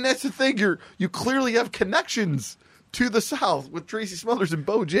 And that's the thing. You clearly have connections to the South with Tracy Smothers and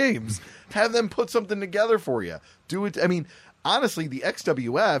Bo James. Have them put something together for you. Do it. I mean, honestly, the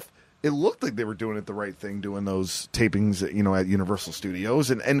XWF, it looked like they were doing it the right thing, doing those tapings, at Universal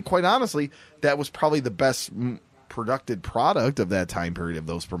Studios. And quite honestly, that was probably the best produced product of that time period of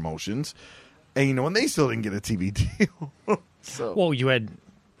those promotions. And, and they still didn't get a TV deal. So, well, you had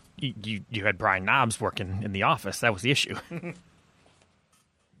Brian Knobs working in the office. That was the issue.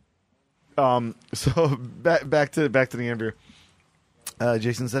 So back to the interview.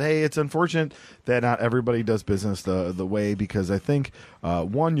 Jason said, "Hey, it's unfortunate that not everybody does business the way, because I think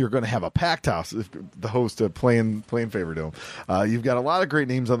one, you're going to have a packed house if the host playing favor to him. You've got a lot of great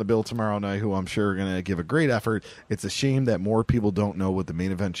names on the bill tomorrow night who I'm sure are going to give a great effort. It's a shame that more people don't know what the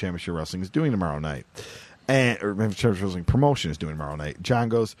Main Event Championship Wrestling is doing tomorrow night, or Main Event Championship Wrestling promotion is doing tomorrow night." John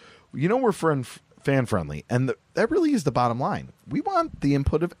goes, "We're fan friendly, and that really is the bottom line. We want the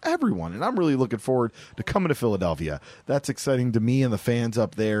input of everyone, and I'm really looking forward to coming to Philadelphia. That's exciting to me and the fans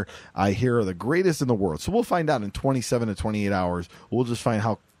up there. I hear are the greatest in the world. So we'll find out in 27 to 28 hours. We'll just find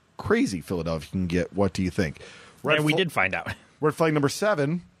how crazy Philadelphia can get. What do you think?" And we did find out. We're at flight number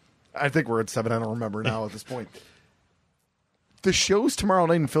 7. I think we're at 7. I don't remember now at this point. The show's tomorrow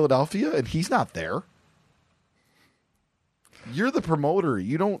night in Philadelphia, and he's not there. You're the promoter.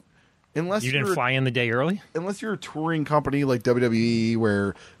 You don't. Unless you didn't fly in the day early? Unless you're a touring company like WWE,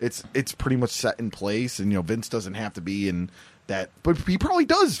 where it's pretty much set in place, and Vince doesn't have to be in that. But he probably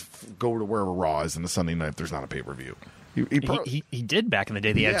does go to wherever Raw is on a Sunday night if there's not a pay-per-view. He did back in the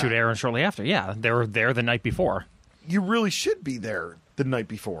day, the Attitude Era, and shortly after. Yeah, they were there the night before. You really should be there the night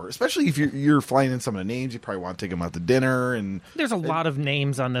before, especially if you're flying in some of the names. You probably want to take them out to dinner. And there's a lot of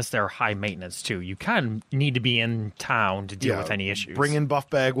names on this that are high maintenance too. You kind of need to be in town to deal with any issues. Bring in Buff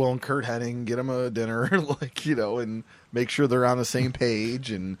Bagwell and Kurt Hennig, get them a dinner, and make sure they're on the same page.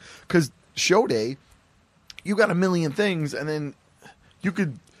 And because show day, you got a million things, and then you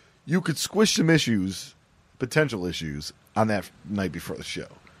could squish some potential issues on that night before the show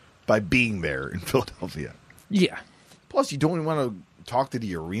by being there in Philadelphia. Yeah. Plus, you don't even want to talk to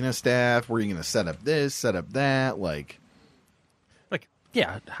the arena staff. Where are you going to set up this, set up that?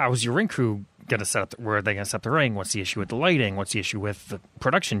 How's your ring crew going to set up? Where are they going to set up the ring? What's the issue with the lighting? What's the issue with the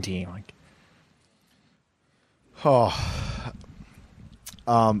production team? So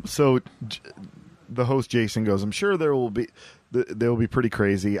the host Jason goes, "I'm sure they will be pretty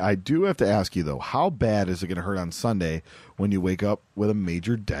crazy. I do have to ask you though, how bad is it going to hurt on Sunday when you wake up with a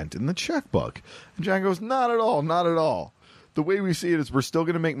major dent in the checkbook?" And John goes, "Not at all, not at all. The way we see it is we're still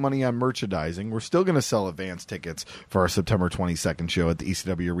going to make money on merchandising. We're still going to sell advance tickets for our September 22nd show at the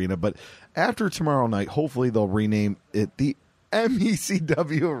ECW Arena. But after tomorrow night, hopefully they'll rename it the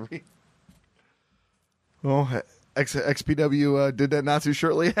MECW Arena." Well, XPW did that not too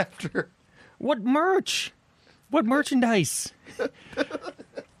shortly after. What merch? What merchandise?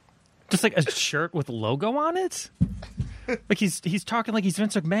 Just like a shirt with a logo on it? Like he's talking like he's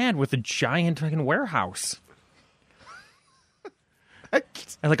Vince McMahon with a giant fucking warehouse.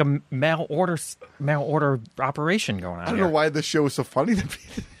 And like a mail order operation going on. I don't know why this show is so funny to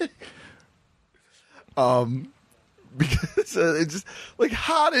me. Because it's just like,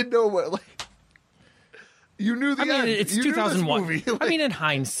 how did no one you knew the end. It's you 2001. Movie. In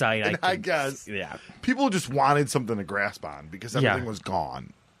hindsight, I guess. Yeah. People just wanted something to grasp on because everything was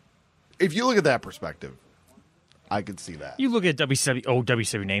gone. If you look at that perspective, I could see that. You look at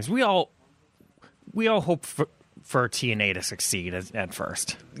WCW names. We all hope for TNA to succeed at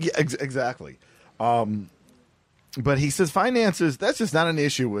first. Yeah, exactly. But he says finances, that's just not an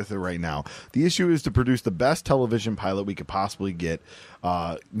issue with it right now. The issue is to produce the best television pilot we could possibly get.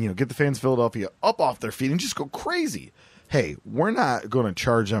 Get the fans of Philadelphia up off their feet and just go crazy. Hey, we're not going to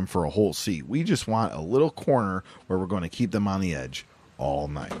charge them for a whole seat. We just want a little corner where we're going to keep them on the edge all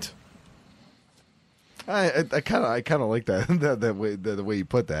night. I kind of like that the way you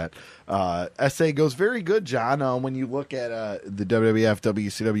put that. SA goes, very good, John. When you look at the WWF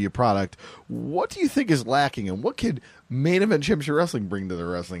WCW product, what do you think is lacking, and what could Main Event Championship Wrestling bring to the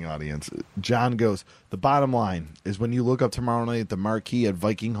wrestling audience? John goes, the bottom line is when you look up tomorrow night at the marquee at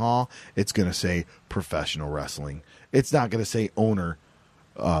Viking Hall, it's going to say professional wrestling. It's not going to say owner,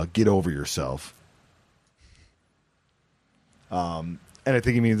 get over yourself. And I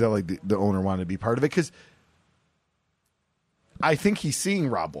think he means that the owner wanted to be part of it, because I think he's seeing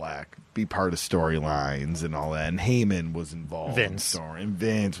Rob Black be part of storylines and all that. And Heyman was involved in the story, and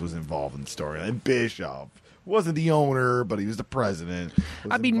Vince was involved in the story, and Bischoff wasn't the owner, but he was the president.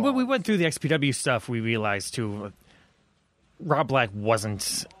 When we went through the XPW stuff, we realized too, Rob Black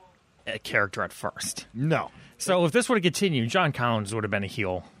wasn't a character at first. No. So if this would have continued, John Collins would have been a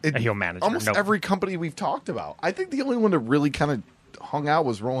heel manager. Almost every company we've talked about. I think the only one that really kind of hung out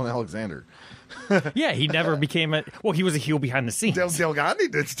was Roland Alexander. Yeah, he never became he was a heel behind the scenes. Del Gandhi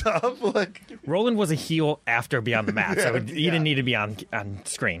did stuff. Roland was a heel after Beyond the Mat, so he didn't need to be on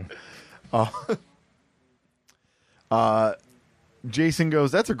screen. Jason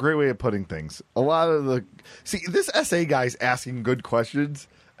goes, that's a great way of putting things. A lot of this SA guy's asking good questions.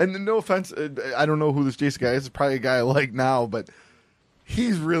 And no offense, I don't know who this Jason guy is. It's probably a guy I like now, but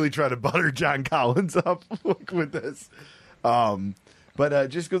he's really trying to butter John Collins up with this. But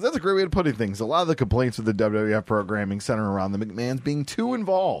just goes, that's a great way of putting things. A lot of the complaints with the WWF programming center around the McMahons being too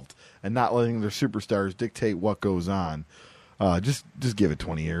involved and not letting their superstars dictate what goes on. Just give it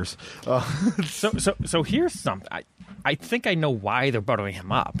 20 years. So here's something. I think I know why they're buttering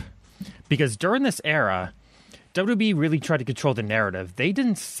him up. Because during this era, WB really tried to control the narrative. They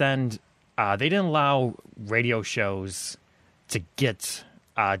didn't allow radio shows to get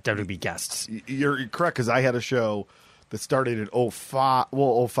WB guests. You're correct, because I had a show that started in 05,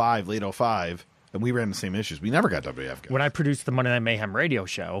 late 05, and we ran the same issues. We never got WWF guests. When I produced the Monday Night Mayhem radio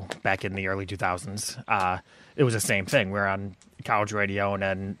show back in the early 2000s, it was the same thing. We were on college radio and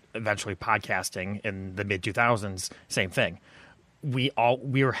then eventually podcasting in the mid-2000s, same thing. We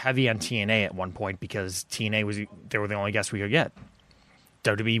were heavy on TNA at one point because they were the only guests we could get.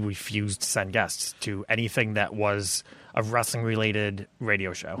 WWE refused to send guests to anything that was a wrestling-related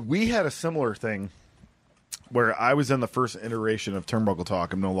radio show. We had a similar thing where I was in the first iteration of Turnbuckle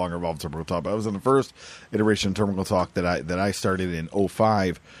Talk. I'm no longer involved in Turnbuckle Talk, but I was in the first iteration of Turnbuckle Talk that I started in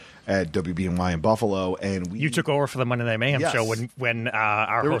 05 at WBNY in Buffalo, and you took over for the Monday Night Mayhem show when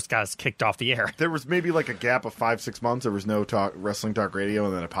our host got us kicked off the air. There was maybe like a gap of 5-6 months. There was no wrestling talk radio,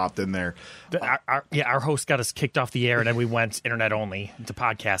 and then it popped in there. Our host got us kicked off the air, and then we went internet only to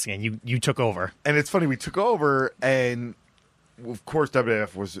podcasting, and you took over. And it's funny, we took over, and of course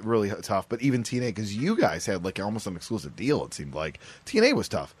WWF was really tough, but even TNA, because you guys had like almost an exclusive deal. It seemed like TNA was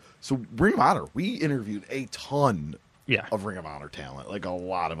tough. So Ring of Honor, we interviewed a ton. Of Ring of Honor talent, like a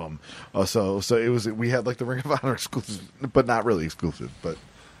lot of them. So it was, we had like the Ring of Honor exclusive, but not really exclusive, but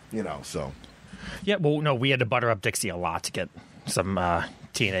so. Yeah, well, no, we had to butter up Dixie a lot to get some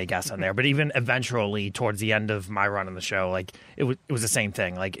TNA guests on there. But even eventually, towards the end of my run on the show, like it was the same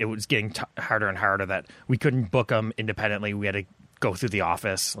thing. Like it was getting harder and harder that we couldn't book them independently. We had to go through the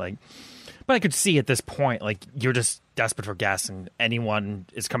office, like. But I could see at this point, like you're just desperate for guests, and anyone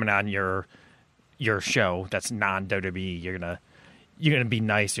is coming on your show that's non-WWE, you're gonna be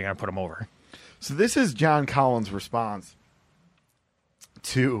nice. You're gonna put them over. So this is John Collins' response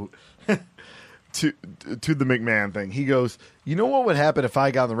to the McMahon thing. He goes, "You know what would happen if I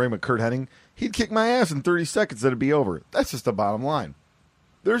got in the ring with Curt Hennig? He'd kick my ass in 30 seconds. It'd be over. That's just the bottom line.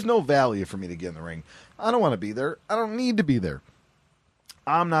 There's no value for me to get in the ring. I don't want to be there. I don't need to be there.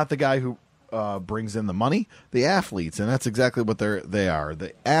 I'm not the guy who brings in the money, the athletes, and that's exactly what they are.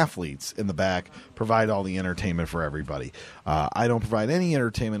 The athletes in the back provide all the entertainment for everybody. I don't provide any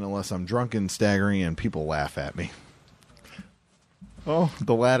entertainment unless I'm drunk and staggering and people laugh at me." Oh,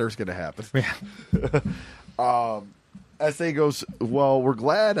 the latter's going to happen. Yeah. SA goes, "Well, we're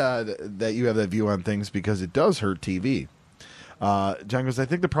glad that you have that view on things because it does hurt TV." John goes, "I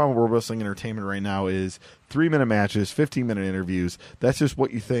think the problem with wrestling entertainment right now is 3-minute matches, 15-minute interviews. That's just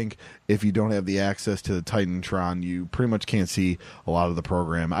what you think if you don't have the access to the Titantron. You pretty much can't see a lot of the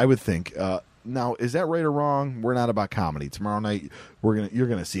program, I would think. Now, is that right or wrong? We're not about comedy. Tomorrow night, you're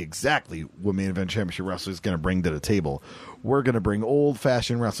gonna see exactly what Main Event Championship Wrestling is gonna bring to the table. We're gonna bring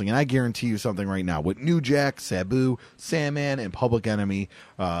old-fashioned wrestling, and I guarantee you something right now. With New Jack, Sabu, Sandman, and Public Enemy,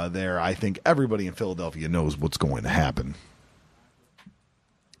 I think everybody in Philadelphia knows what's going to happen."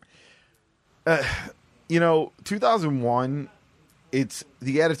 2001, it's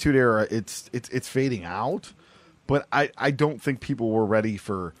the Attitude Era. It's fading out, but I don't think people were ready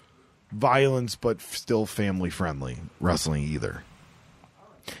for violence, but still family friendly wrestling either.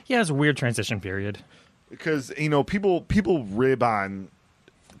 Yeah, it's a weird transition period because people rib on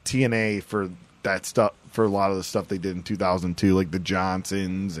TNA for that stuff, for a lot of the stuff they did in 2002, like the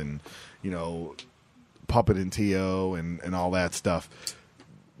Johnsons and Puppet and T.O. and all that stuff,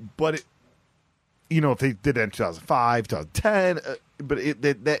 but if they did it in 2005, 2010, but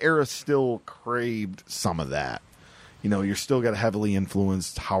that era still craved some of that. You're still got a heavily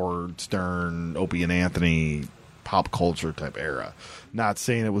influenced Howard Stern, Opie and Anthony, pop culture type era. Not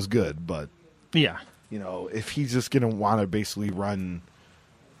saying it was good, but yeah, if he's just going to want to basically run,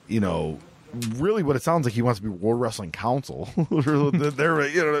 really what it sounds like he wants to be World Wrestling Council, they're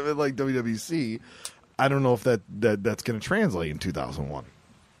like WWC. I don't know if that's going to translate in 2001.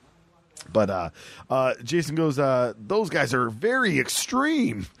 But Jason goes, those guys are very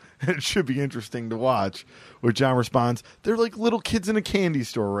extreme. It should be interesting to watch. Where John responds, they're like little kids in a candy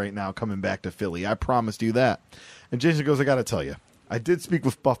store right now coming back to Philly. I promised you that. And Jason goes, I got to tell you, I did speak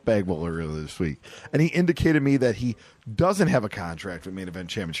with Buff Bagwell earlier this week, and he indicated to me that he doesn't have a contract with Main Event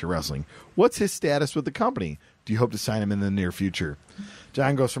Championship Wrestling. What's his status with the company? Do you hope to sign him in the near future?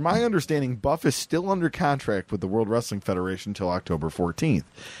 John goes, from my understanding, Buff is still under contract with the World Wrestling Federation until October 14th.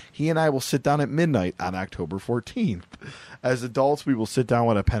 He and I will sit down at midnight on October 14th. As adults, we will sit down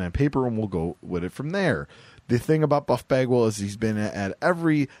with a pen and paper, and we'll go with it from there. The thing about Buff Bagwell is he's been at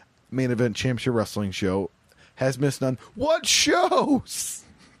every Main Event Championship Wrestling show, has missed none. What shows?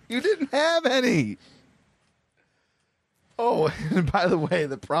 You didn't have any. Oh, and by the way,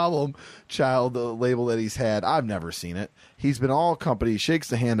 the problem child label that he's had, I've never seen it. He's been all company, shakes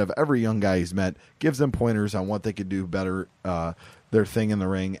the hand of every young guy he's met, gives them pointers on what they could do better, their thing in the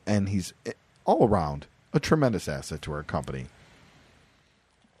ring, and he's all around a tremendous asset to our company.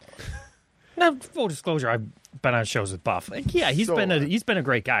 Now, full disclosure, I've been on shows with Buff. Like, yeah, he's been a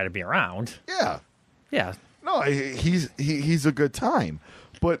great guy to be around. Yeah. Yeah. No, he's a good time,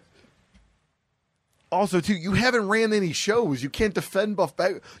 but also too, you haven't ran any shows. You can't defend Buff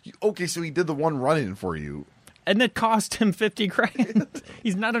Bagwell. Okay, so he did the one run-in for you, and it cost him $50,000.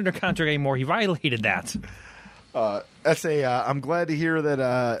 He's not under contract anymore. He violated that. I'm glad to hear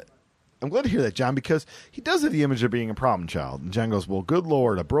that. I'm glad to hear that, John, because he does have the image of being a problem child. And John goes, well, good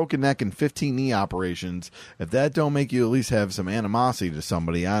Lord, a broken neck and 15 knee operations. If that don't make you at least have some animosity to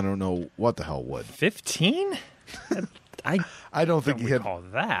somebody, I don't know what the hell would. 15? I don't think he had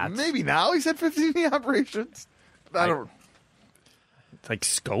that. Maybe now he's had 15 knee operations. I don't. Like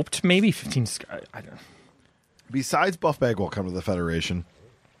scoped, maybe 15. I don't. Besides Buff Bagwell coming to the Federation,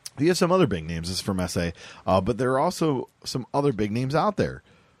 he has some other big names. This is from SA, but there are also some other big names out there.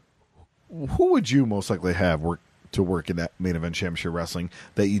 Who would you most likely have work in that Main Event Championship Wrestling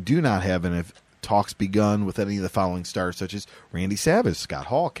that you do not have, and if talks begun with any of the following stars, such as Randy Savage, Scott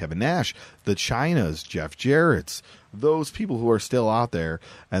Hall, Kevin Nash, the Chynas, Jeff Jarrett's, those people who are still out there,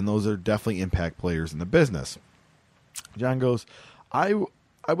 and those are definitely impact players in the business. John goes, I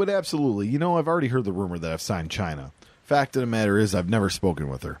would absolutely. You know, I've already heard the rumor that I've signed Chyna. Fact of the matter is, I've never spoken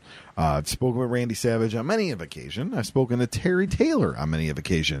with her. I've spoken with Randy Savage on many of occasion. I've spoken to Terry Taylor on many of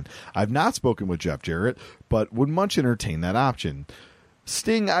occasion. I've not spoken with Jeff Jarrett, but would much entertain that option.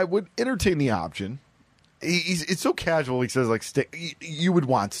 Sting, I would entertain the option. It's so casual. He says, like, Sting, you would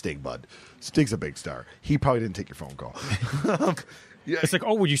want Sting, bud. Sting's a big star. He probably didn't take your phone call. Yeah. It's like,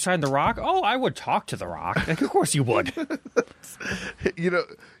 oh, would you sign The Rock? Oh, I would talk to The Rock. Like, of course you would. You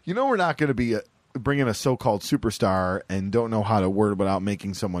know, we're not going to be bring in a so-called superstar and don't know how to word without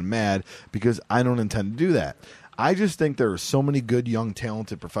making someone mad, because I don't intend to do that. I just think there are so many good, young,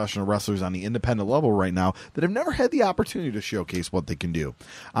 talented professional wrestlers on the independent level right now that have never had the opportunity to showcase what they can do.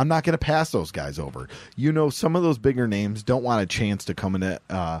 I'm not going to pass those guys over. You know, some of those bigger names don't want a chance to come into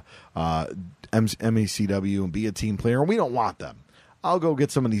MECW and be a team player, and we don't want them. I'll go get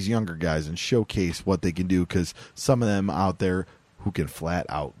some of these younger guys and showcase what they can do, because some of them out there who can flat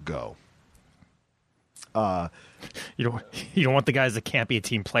out go. You don't want the guys that can't be a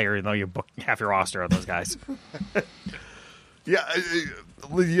team player, even though you book half your roster of those guys. Yeah,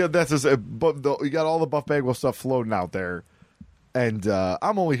 that's just. But you got all the Buff Bagwell stuff floating out there, and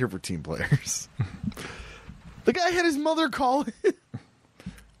I'm only here for team players. The guy had his mother call in,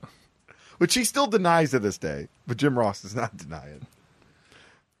 which he still denies to this day, but Jim Ross does not deny it.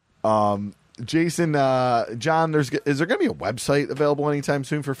 Jason, John, is there going to be a website available anytime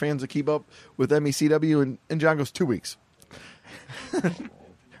soon for fans to keep up with MECW? And John goes, 2 weeks.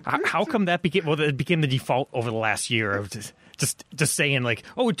 How come that became the default over the last year of just saying, like,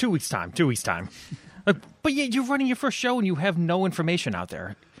 oh, 2 weeks time. Like, but yeah, you're running your first show and you have no information out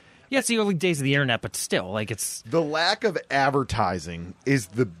there. Yeah, it's the early days of the internet, but still, like, it's the lack of advertising is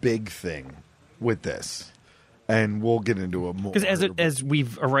the big thing with this. And we'll get into it more. Because as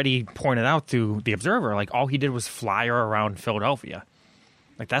we've already pointed out through The Observer, like, all he did was flyer around Philadelphia.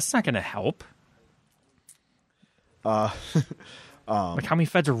 Like, that's not going to help. Like, how many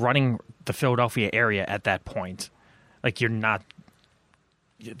feds are running the Philadelphia area at that point? Like, you're not...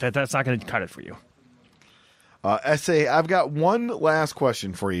 That's not going to cut it for you. SA, I've got one last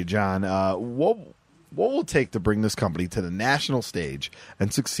question for you, John. What will it take to bring this company to the national stage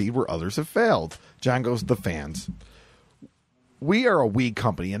and succeed where others have failed? John goes, the fans. we are a we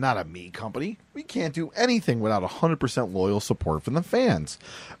company and not a me company. We can't do anything without 100% loyal support from the fans.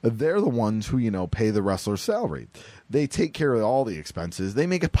 They're the ones who, pay the wrestler's salary. They take care of all the expenses. They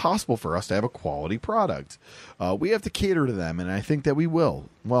make it possible for us to have a quality product. We have to cater to them, and I think that we will.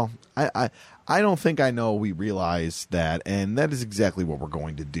 Well, I don't think I know we realize that, and that is exactly what we're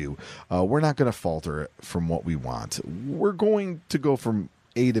going to do. We're not going to falter from what we want. We're going to go from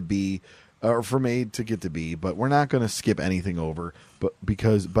A to B, or from A to get to B, but we're not going to skip anything over,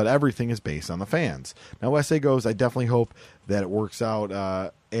 but everything is based on the fans. Now, SA goes, I definitely hope that it works out,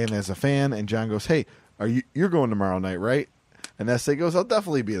 and as a fan, and John goes, hey, you're going tomorrow night, right? And SA goes, I'll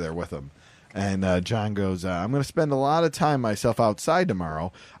definitely be there with him. And John goes, I'm going to spend a lot of time myself outside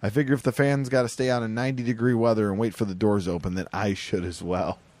tomorrow. I figure if the fans got to stay out in 90-degree weather and wait for the doors open, then I should as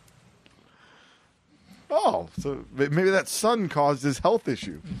well. Oh, so maybe that sun caused his health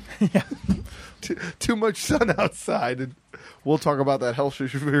issue. Yeah. Too much sun outside. And we'll talk about that health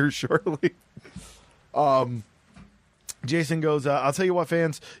issue very shortly. Jason goes, I'll tell you what,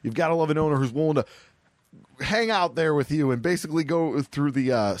 fans, you've got to love an owner who's willing to hang out there with you and basically go through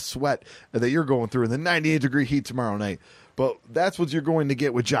the sweat that you're going through in the 98-degree heat tomorrow night. But that's what you're going to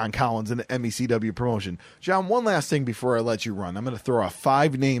get with John Collins and the MECW promotion. John, one last thing before I let you run. I'm going to throw out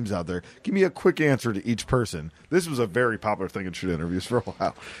 5 names out there. Give me a quick answer to each person. This was a very popular thing in shoot interviews for a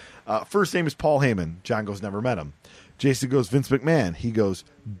while. First name is Paul Heyman. John goes, never met him. Jason goes, Vince McMahon. He goes,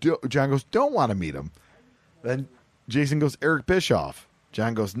 John goes, don't want to meet him. Then Jason goes, Eric Bischoff.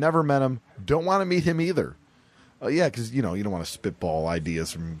 John goes, never met him. Don't want to meet him either. Yeah, because, you don't want to spitball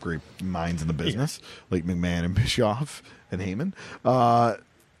ideas from great minds in the business, like McMahon and Bischoff and Heyman.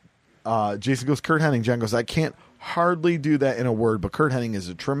 Jason goes, Kurt Hennig. John goes, I can't hardly do that in a word, but Kurt Hennig is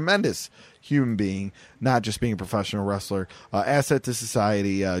a tremendous human being, not just being a professional wrestler, asset to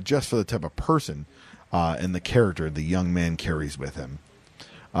society, just for the type of person and the character the young man carries with him.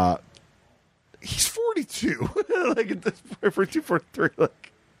 He's 42. Like at this point, for 243,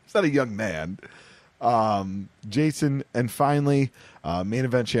 like he's not a young man. Jason, and finally, main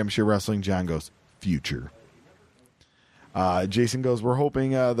event championship wrestling. John goes, future. Jason goes, we're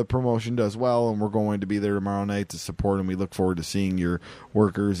hoping the promotion does well, and we're going to be there tomorrow night to support, and we look forward to seeing your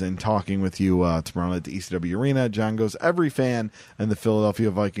workers and talking with you tomorrow night at the ECW Arena. John goes, every fan in the Philadelphia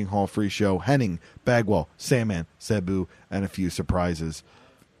Viking Hall free show, Hennig, Bagwell, Sandman, Sabu, and a few surprises.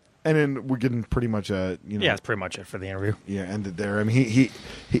 And then we're getting pretty much yeah, that's pretty much it for the interview. Yeah, ended there. I mean,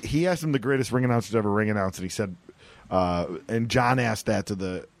 he asked him the greatest ring announcer to ever ring announce, and he said, and John asked that to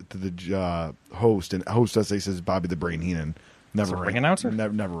the host, and host SA says Bobby the Brain Heenan. Never ring announcer.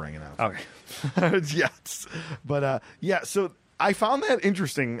 Never ring announcer. Okay. Yes, but yeah. So I found that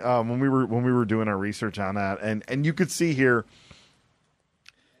interesting when we were doing our research on that, and you could see here.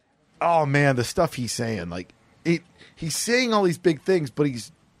 Oh man, the stuff he's saying, like he's saying all these big things, but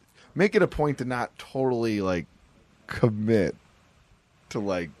he's make it a point to not totally like commit to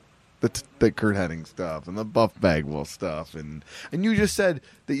like the Kurt Hennig stuff and the Buff Bagwell stuff, and you just said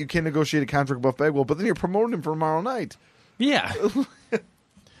that you can't negotiate a contract with Buff Bagwell, but then you're promoting him for tomorrow night. Yeah,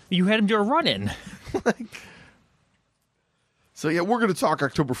 you had him do a run-in. So yeah, we're going to talk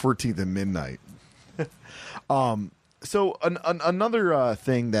October 14th at midnight. So another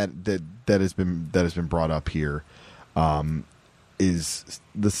thing that has been brought up here. Is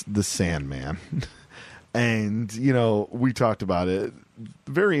the Sandman. And, we talked about it.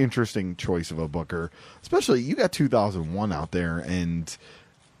 Very interesting choice of a booker. Especially, you got 2001 out there, and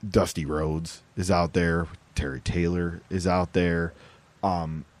Dusty Rhodes is out there. Terry Taylor is out there.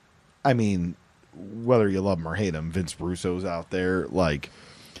 I mean, whether you love him or hate him, Vince Russo's out there. Like,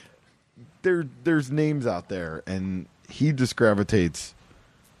 there's names out there, and he just gravitates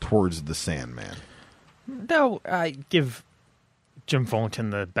towards the Sandman. No, I give Jim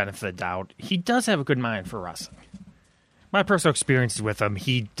Fullington the benefit of the doubt. He does have a good mind for wrestling. My personal experiences with him,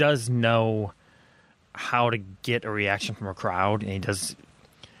 he does know how to get a reaction from a crowd, and he does.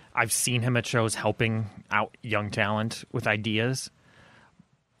 I've seen him at shows helping out young talent with ideas,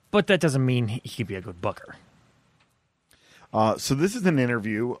 but that doesn't mean he can be a good booker. So this is an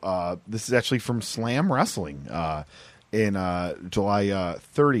interview. This is actually from Slam Wrestling in July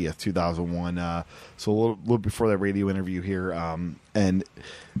 30th, 2001. So a little before that radio interview here, and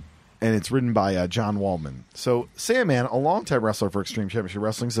it's written by John Waldman. So Sandman, a longtime wrestler for Extreme Championship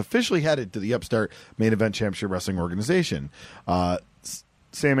Wrestling, is officially headed to the upstart Main Event Championship Wrestling organization.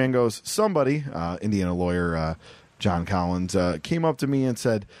 Sandman goes, somebody, Indiana lawyer John Collins, came up to me and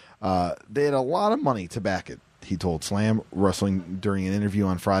said they had a lot of money to back it. He told Slam Wrestling during an interview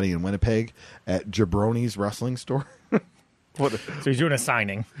on Friday in Winnipeg at Jabroni's Wrestling Store. What So he's doing a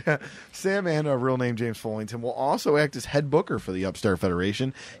signing. Sandman, real name James Fullington, will also act as head booker for the Upstart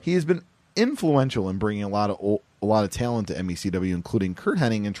Federation. He has been influential in bringing a lot of talent to MECW, including Kurt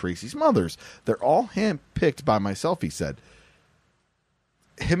Hennig and Tracy Smothers. They're all handpicked by myself, he said.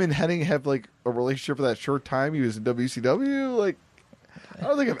 Him and Hennig have like a relationship for that short time he was in WCW. Like, I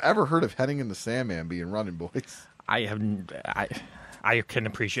don't think I've ever heard of Hennig and the Sandman being running boys. I can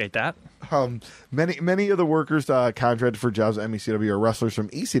appreciate that. Many of the workers contracted for jobs at MECW are wrestlers from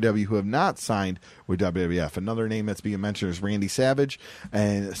ECW who have not signed with WWF. Another name that's being mentioned is Randy Savage.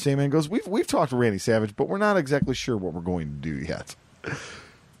 And Sandman goes, we've talked to Randy Savage, but we're not exactly sure what we're going to do yet.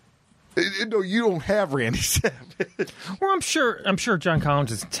 No, you don't have Randy Savage. Well, I'm sure John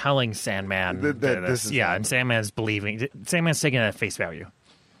Collins is telling Sandman that this is and Sandman's taking it at face value.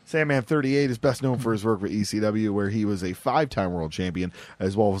 Sandman 38 is best known for his work with ECW, where he was a 5-time world champion,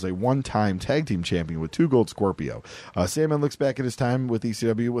 as well as a 1-time tag team champion with 2 Gold Scorpio. Sandman looks back at his time with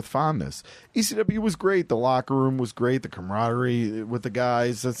ECW with fondness. ECW was great. The locker room was great. The camaraderie with the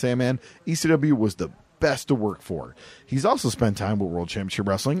guys at Sandman. ECW was the best to work for. He's also spent time with World Championship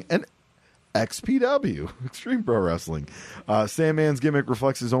Wrestling and XPW, Extreme Pro Wrestling. Sandman's gimmick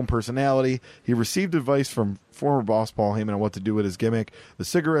reflects his own personality. He received advice from former boss Paul Heyman on what to do with his gimmick. The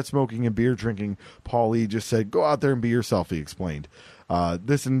cigarette smoking and beer drinking Paul Lee just said, go out there and be yourself, he explained.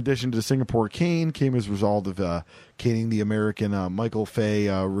 This, in addition to Singapore cane, came as a result of caning the American Michael Fay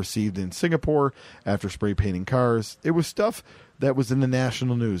received in Singapore after spray painting cars. It was stuff that was in the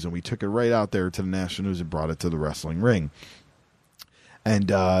national news, and we took it right out there to the national news and brought it to the wrestling ring. And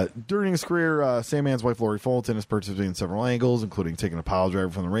during his career, Sandman's wife, Lori Fulton, has participated in several angles, including taking a pile driver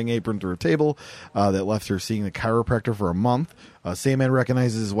from the ring apron through a table that left her seeing the chiropractor for a month. Sandman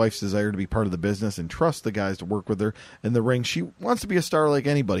recognizes his wife's desire to be part of the business and trusts the guys to work with her in the ring. She wants to be a star like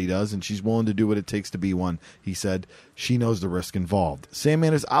anybody does, and she's willing to do what it takes to be one, he said. She knows the risk involved.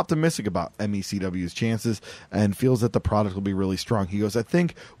 Sandman is optimistic about MECW's chances and feels that the product will be really strong. He goes, I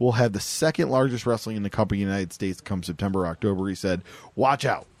think we'll have the second largest wrestling in the company in the United States come September, October. He said, watch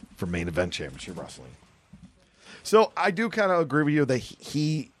out for Main Event Championship Wrestling. So I do kind of agree with you that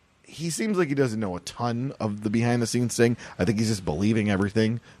he seems like he doesn't know a ton of the behind-the-scenes thing. I think he's just believing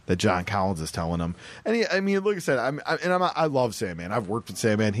everything that John Collins is telling him. And like I said, I love Sandman. I've worked with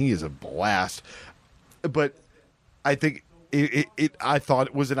Sandman. He is a blast. But I think I thought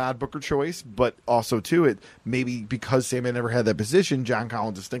it was an odd booker choice, but also too, it maybe because Sandman never had that position, John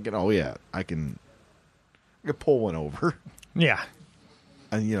Collins is thinking, oh yeah, I can pull one over. Yeah,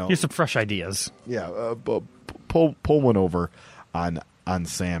 and here's some fresh ideas. Yeah, pull one over on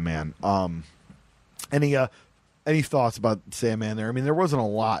Sandman. Any thoughts about Sandman there? I mean, there wasn't a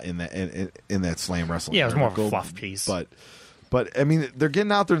lot in that Slam Wrestling. Yeah, it was more of a fluff piece. But I mean, they're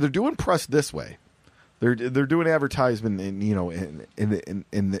getting out there. They're doing press this way. They're doing advertisement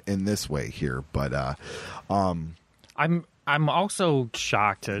in this way here. But I'm also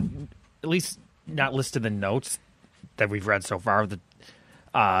shocked to at least not listed in the notes that we've read so far that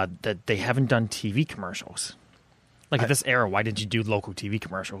they haven't done TV commercials. Like at this era, why did you do local TV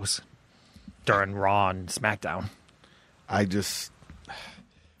commercials during Raw and SmackDown? I just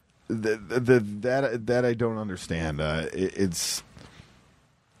that I don't understand. It's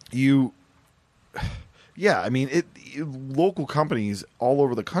you. Yeah, I mean, local companies all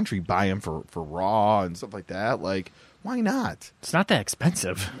over the country buy them for Raw and stuff like that. Like, why not? It's not that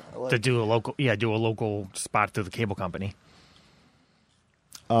expensive to do a local spot through the cable company.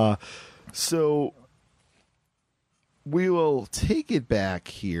 So we will take it back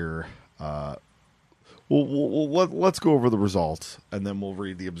here. Let's go over the results, and then we'll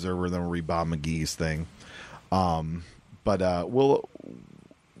read the Observer, and then we'll read Bob McGee's thing. But we'll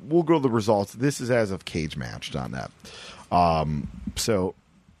go to the results. This is as of Cage Matched on that. So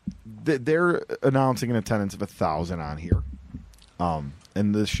they're announcing an attendance of 1,000 on here.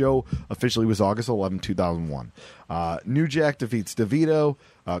 And the show officially was August 11, 2001. New Jack defeats DeVito.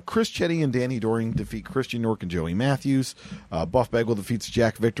 Chris Chetty and Danny Doring defeat Christian York and Joey Matthews. Buff Bagwell defeats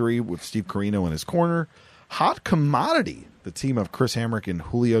Jack Victory with Steve Corino in his corner. Hot Commodity, the team of Chris Hamrick and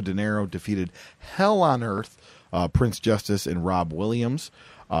Julio De Niro, defeated Hell on Earth, Prince Justice and Rob Williams.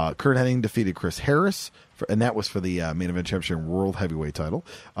 Kurt Hennig defeated Chris Harris, and that was for the Main Event Championship World Heavyweight title.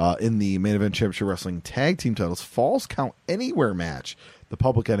 In the Main Event Championship Wrestling Tag Team titles, Falls Count Anywhere match, the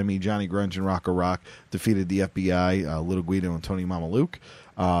Public Enemy, Johnny Grunge and Rocco Rock, defeated the FBI, Little Guido and Tony Mamaluke.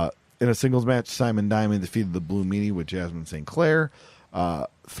 In a singles match, Simon Diamond defeated the Blue Meanie with Jasmine St. Clair.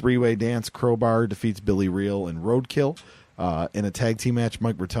 Three-way dance, Crowbar defeats Billy Reel and Roadkill. In a tag team match,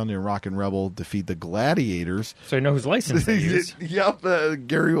 Mike Rotunda and Rockin' Rebel defeat the Gladiators. So you know whose license they use. Yep,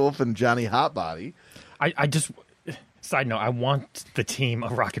 Gary Wolf and Johnny Hotbody. I just Side note, I want the team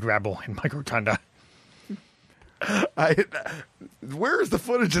of Rocket Rebel and Mike Rotunda. Where is the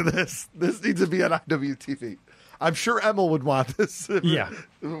footage of this? This needs to be on IWTV. I'm sure Emil would want this. Yeah.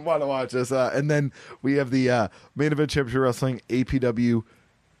 Want to watch this. And then we have the main event championship wrestling APW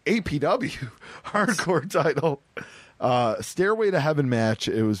hardcore title. Stairway to Heaven match.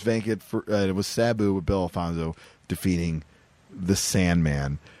 It was vacant for it was Sabu with Bill Alfonso defeating the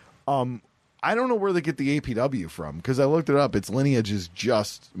Sandman. I don't know where they get the APW from because I looked it up. Its lineage is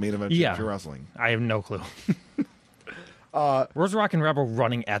just main event championship wrestling. I have no clue. Where's Rockin' Rebel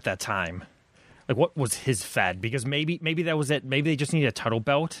running at that time? Like, what was his fed? Because maybe that was it. Maybe they just need a title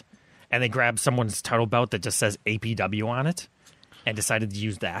belt, and they grabbed someone's title belt that just says APW on it, and decided to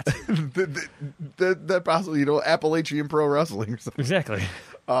use that. that possibly, Appalachian Pro Wrestling or something. Exactly.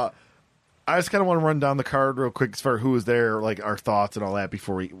 I just kind of want to run down the card real quick as far as who was there, like our thoughts and all that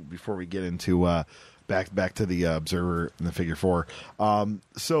before we get into back to the Observer and the Figure 4.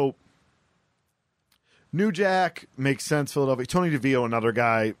 So New Jack makes sense. Philadelphia. Tony DeVio, another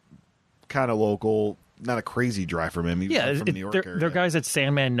guy, kind of local, not a crazy drive from him. He was from New York area. They're guys that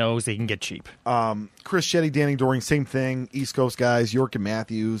Sandman knows they can get cheap. Chris Shetty, Danny Doring, same thing. East Coast guys, York and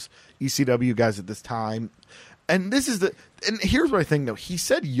Matthews, ECW guys at this time. And here's what I think, though. He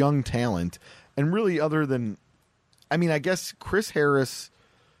said young talent, and really other than, I guess Chris Harris,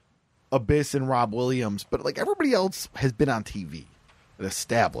 Abyss, and Rob Williams, but like everybody else has been on TV and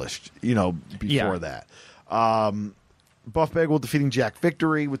established, before that. Buff Bagwell defeating Jack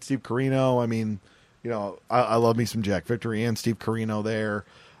Victory with Steve Corino. I love me some Jack Victory and Steve Corino there.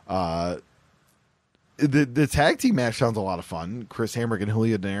 The tag team match sounds a lot of fun. Chris Hamrick and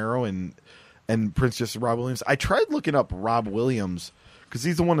Julio De Niro and Prince Justice Rob Williams. I tried looking up Rob Williams because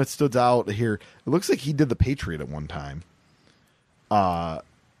he's the one that stood out here. It looks like he did the Patriot at one time.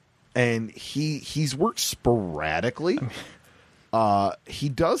 And he's worked sporadically. He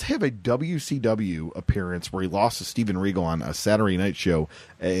does have a WCW appearance where he lost to Steven Regal on a Saturday night show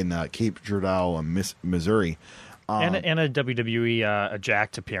in Cape Girardeau, Missouri. And a WWE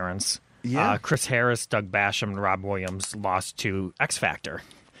Jacked appearance. Yeah. Chris Harris, Doug Basham, and Rob Williams lost to X Factor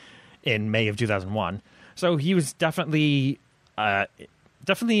in May of 2001. So he was definitely an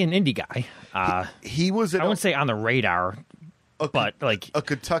indie guy. He was. I wouldn't say on the radar, but like a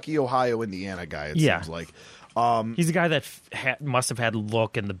Kentucky, Ohio, Indiana guy. It seems like. He's a guy that must have had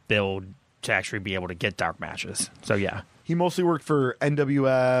look in the build to actually be able to get dark matches. So yeah, he mostly worked for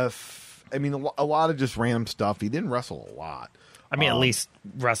NWF. A lot of just random stuff. He didn't wrestle a lot. at least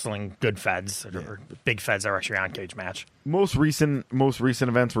wrestling good feds or big feds that are actually on Cage Match. Most recent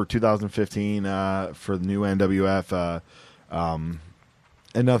events were 2015 for the new NWF, and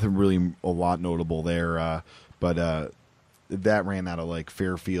nothing really a lot notable there. But that ran out of like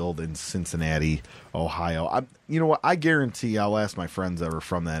Fairfield and Cincinnati, Ohio. You know what? I guarantee I'll ask my friends that were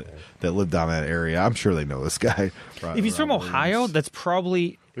from that live down that area. I'm sure they know this guy. If he's from Ohio, that's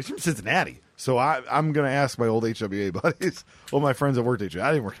probably he's from Cincinnati. So I'm going to ask my old HWA buddies, all my friends that worked at HWA.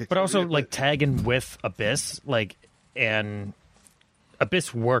 I didn't work at HWA. But also, like, tagging with Abyss, and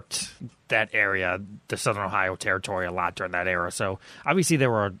Abyss worked that area, the Southern Ohio territory, a lot during that era. So, obviously,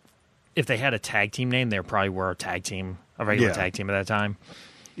 if they had a tag team name, they probably were a regular tag team at that time.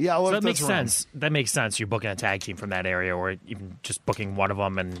 Yeah, well, so that makes sense. That makes sense. You're booking a tag team from that area, or even just booking one of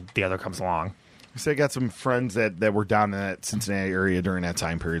them and the other comes along. So I got some friends that were down in that Cincinnati area during that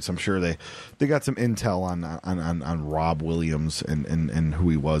time period, so I'm sure they got some intel on Rob Williams and who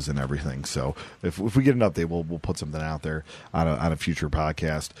he was and everything. So if we get an update, we'll put something out there on a future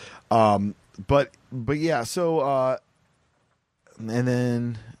podcast. But yeah, so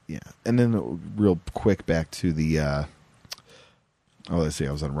and then real quick back to the. Let's see.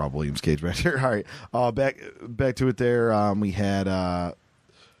 I was on Rob Williams' Cage Match here. All right, back to it. There, we had.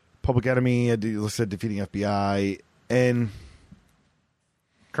 Public Enemy, let's say, defeating FBI, and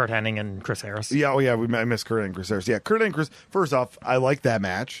Kurt Hennig and Chris Harris. Yeah, I missed Kurt Hennig and Chris Harris. Yeah, Kurt Hennig and Chris. First off, I like that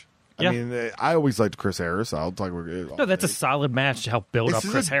match. I always liked Chris Harris. I'll talk about. No, that's a solid match to help build up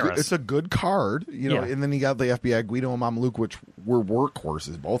Chris Harris. It's a good card, And then you got the FBI Guido and Mamaluke, which were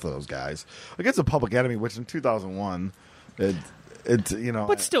workhorses, both of those guys against a Public Enemy, which in 2001. It's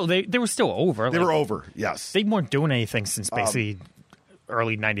but still, they were still over. They were over. Yes, they weren't doing anything since basically.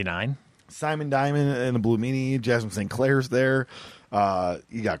 Early 99. Simon Diamond and the Blue Meanie, Jasmine St. Clair's there.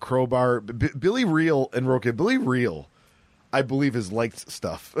 You got Crowbar. Billy Reel and Roca. Billy Reel, I believe, has liked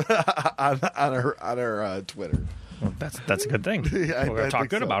stuff on her Twitter. Well, that's a good thing. We're going to talk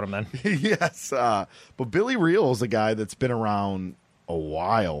good about him then. Yes. But Billy Reel is a guy that's been around a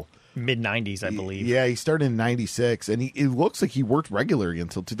while. Mid-90s, I believe. Yeah, he started in 96, and it looks like he worked regularly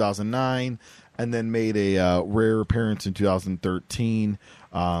until 2009. and then made a rare appearance in 2013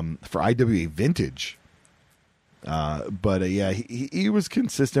 for IWA Vintage. But yeah, he was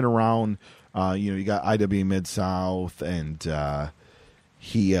consistent around. You got IWA Mid-South, and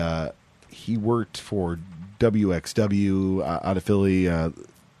he worked for WXW out of Philly,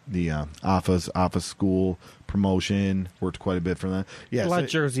 the Office School promotion. Worked quite a bit for that. Yeah, a lot of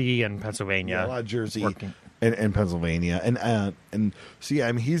Jersey and Pennsylvania. Yeah, a lot of Jersey working. and Pennsylvania, and so yeah,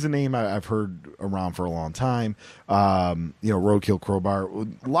 I mean, he's a name I've heard around for a long time. Roadkill, Crowbar,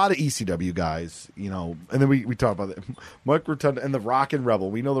 a lot of ECW guys. And then we talk about it. Mike Rotunda and the Rockin' Rebel.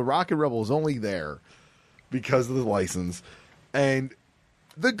 We know the Rockin' Rebel is only there because of the license, and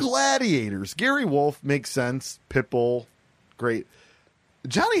the Gladiators. Gary Wolf makes sense. Pitbull, great.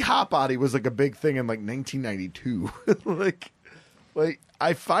 Johnny Hotbody was like a big thing in like 1992. like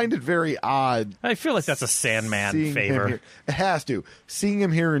I find it very odd. I feel like that's a Sandman favor. It has to. Seeing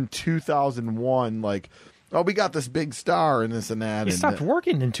him here in 2001, like, oh, we got this big star and this and that. He stopped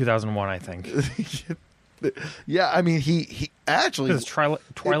working in 2001, I think. Yeah, I mean, he actually... This is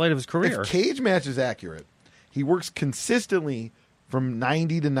twilight of his career. If Cage Match is accurate, he works consistently from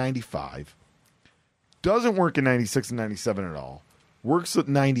 90 to 95. Doesn't work in 96 and 97 at all. Works at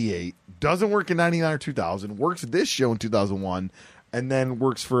 98. Doesn't work in 99 or 2000. Works at this show in 2001. And then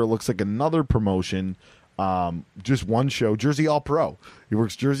works for, it looks like, another promotion. Just one show. Jersey All Pro. He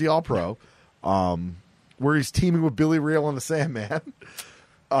works Jersey All Pro. Where he's teaming with Billy Real and the Sandman.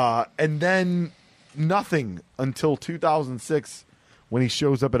 And then nothing until 2006 when he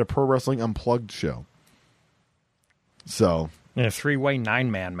shows up at a Pro Wrestling Unplugged show. So. In a 3-way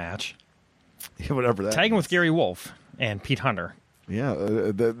 9-man match. Yeah, whatever that Tagging means. with Gary Wolf and Pete Hunter. Yeah,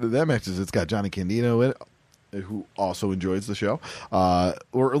 that match it's got Johnny Candido in it, who also enjoys the show,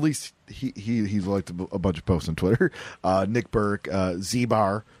 or at least he's liked a bunch of posts on Twitter. Nick Burke,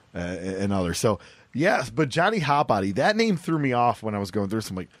 Z-Bar, and others. So yes, but Johnny Hotbody, that name threw me off when I was going through.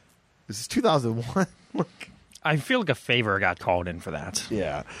 So I'm like, this is 2001. I feel like a favor got called in for that.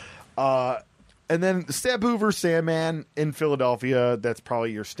 Yeah. And then Sabu vs. Sandman in Philadelphia. That's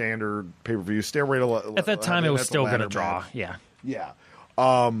probably your standard pay-per-view. At that time, it was still going to draw. Yeah. Yeah.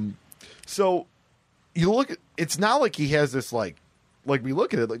 So you look at, it's not like he has this like we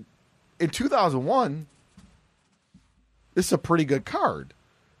look at it like in 2001, this is a pretty good card.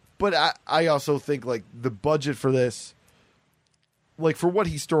 But I also think like the budget for this, like for what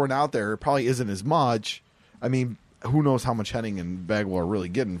he's throwing out there, it probably isn't as much. I mean, who knows how much Henning and Bagwell are really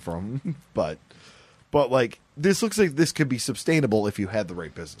getting from him, but like this looks like this could be sustainable if you had the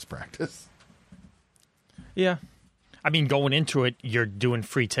right business practice. Yeah. I mean, going into it, you're doing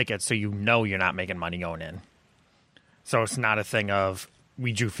free tickets, so you know you're not making money going in. So it's not a thing of,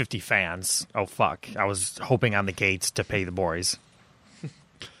 we drew 50 fans. Oh, fuck. I was hoping on the gates to pay the boys.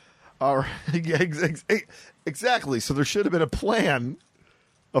 All right. Yeah, exactly. So there should have been a plan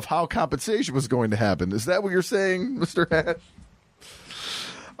of how compensation was going to happen. Is that what you're saying, Mr. Hash?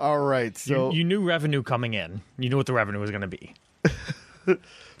 All right. So you knew revenue coming in. You knew what the revenue was going to be.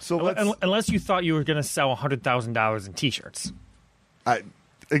 So unless you thought you were going to sell $100,000 in T-shirts.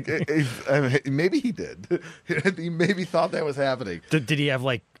 Maybe he did. He maybe thought that was happening. Did he have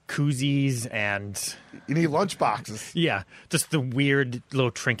like koozies and? You need lunch boxes. Yeah, just the weird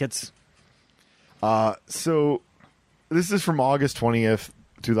little trinkets. So this is from August 20th,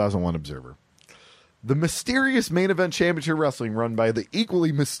 2001 Observer. The mysterious main event championship wrestling run by the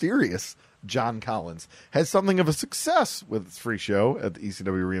equally mysterious John Collins has something of a success with its free show at the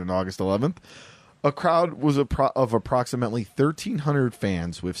ECW Arena on August 11th. A crowd was of approximately 1,300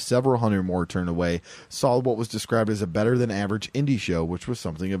 fans, with several hundred more turned away, saw what was described as a better-than-average indie show, which was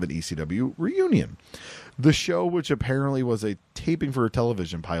something of an ECW reunion. The show, which apparently was a taping for a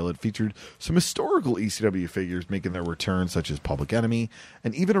television pilot, featured some historical ECW figures making their return, such as Public Enemy,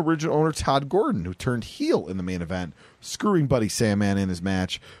 and even original owner Todd Gordon, who turned heel in the main event, screwing Buddy Sandman in his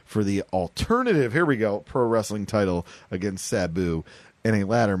match for the alternative, here we go, pro wrestling title against Sabu. In a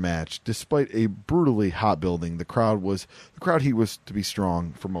ladder match, despite a brutally hot building, the crowd heat was to be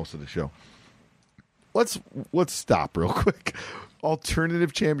strong for most of the show. Let's stop real quick.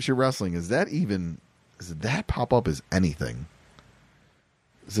 Alternative Championship Wrestling, does that pop up as anything?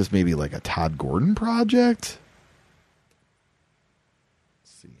 Is this maybe like a Todd Gordon project?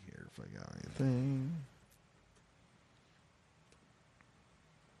 Let's see here if I got anything.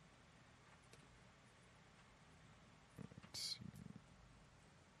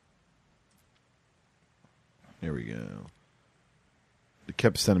 There we go. It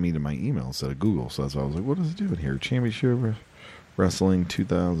kept sending me to my email instead of Google, so that's why I was like, what is it doing here? Championship Wrestling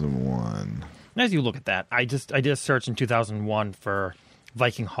 2001. As you look at that, I did a search in 2001 for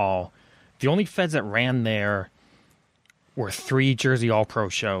Viking Hall The only feds that ran there were 3 Jersey All-Pro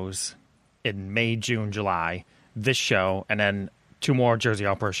shows in May, June, July, this show, and then 2 more Jersey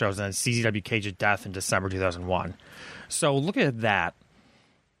All-Pro shows, and then CZW Cage of Death in December 2001. So looking at that,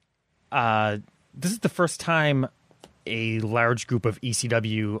 this is the first time a large group of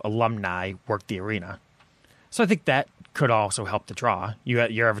ECW alumni worked the arena. So I think that could also help the draw.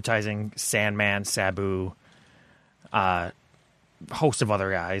 You're advertising Sandman, Sabu, host of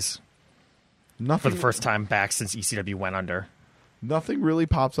other guys for the first time back since ECW went under. Nothing really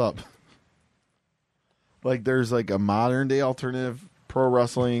pops up. Like, there's like a modern day alternative pro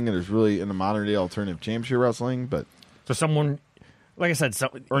wrestling, and there's really in a modern day alternative championship wrestling, but so someone, like I said,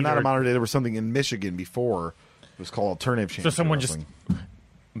 not a modern day. There was something in Michigan before. It was called alternative championship. So someone wrestling.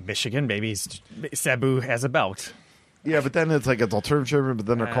 Michigan, maybe Sabu has a belt. Yeah, but then it's like it's alternative championship, but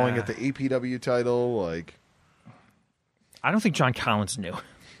then they're calling it the APW title. Like, I don't think John Collins knew.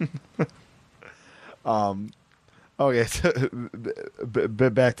 Okay, so,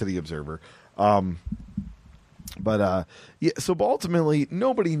 back to the Observer. But ultimately,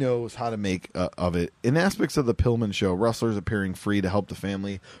 nobody knows how to make of it. In aspects of the Pillman show, wrestlers appearing free to help the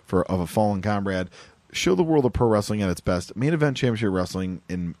family of a fallen comrade show the world of pro wrestling at its best. Main event championship wrestling,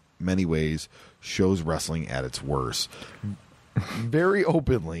 in many ways, shows wrestling at its worst. Very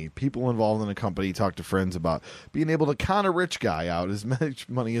openly, people involved in a company talk to friends about being able to con a rich guy out as much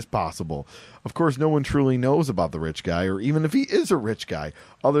money as possible. Of course, no one truly knows about the rich guy, or even if he is a rich guy,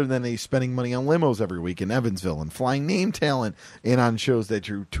 other than he's spending money on limos every week in Evansville and flying name talent in on shows that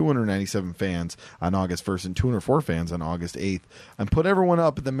drew 297 fans on August 1st and 204 fans on August 8th, and put everyone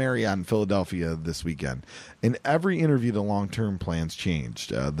up at the Marriott in Philadelphia this weekend. In every interview, the long-term plans changed.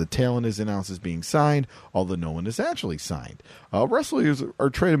 The talent is announced as being signed, although no one is actually signed. Wrestlers are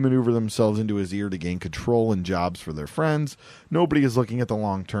trying to maneuver themselves into his ear to gain control and jobs for their friends. Nobody is looking at the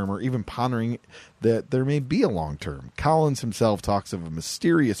long term or even pondering that there may be a long term. Collins himself talks of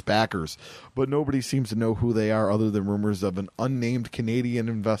mysterious backers, but nobody seems to know who they are other than rumors of an unnamed Canadian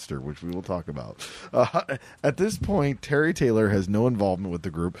investor, which we will talk about. At this point, Terry Taylor has no involvement with the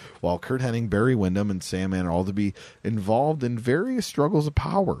group, while Kurt Hennig, Barry Windham, and Sandman are all to be involved in various struggles of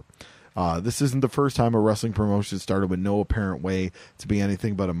power. This isn't the first time a wrestling promotion started with no apparent way to be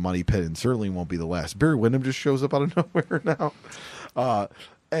anything but a money pit, and certainly won't be the last. Barry Windham just shows up out of nowhere now.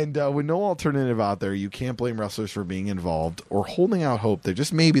 And with no alternative out there, you can't blame wrestlers for being involved or holding out hope that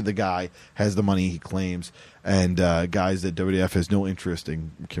just maybe the guy has the money he claims, and guys that WWF has no interest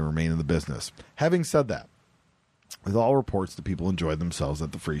in can remain in the business. Having said that, with all reports, the people enjoyed themselves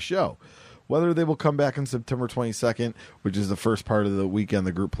at the free show. Whether they will come back on September 22nd, which is the first part of the weekend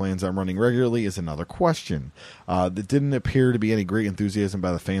the group plans on running regularly, is another question. There didn't appear to be any great enthusiasm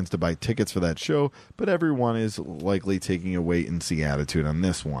by the fans to buy tickets for that show, but everyone is likely taking a wait-and-see attitude on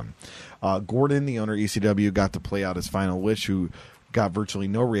this one. Gordon, the owner of ECW, got to play out his final wish, who got virtually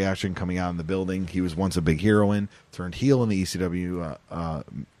no reaction coming out in the building. He was once a big heroine, turned heel in the ECW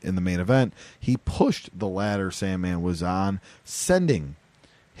in the main event. He pushed the ladder Sandman was on, sending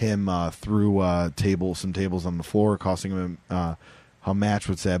him through some tables on the floor, costing him a match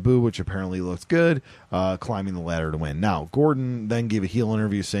with Sabu, which apparently looks good, climbing the ladder to win. Now, Gordon then gave a heel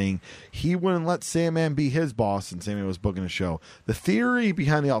interview saying he wouldn't let Sandman be his boss, and Sandman was booking a show. The theory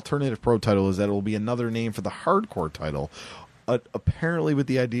behind the alternative pro title is that it will be another name for the hardcore title, apparently with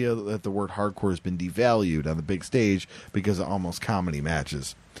the idea that the word hardcore has been devalued on the big stage because of almost comedy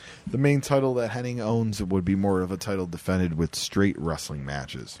matches. The main title that Hennig owns would be more of a title defended with straight wrestling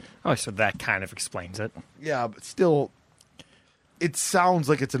matches. Oh, so that kind of explains it. Yeah, but still, it sounds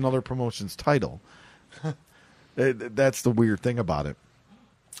like it's another promotion's title. That's the weird thing about it.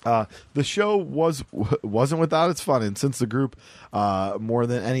 The show wasn't without its fun, and since the group, more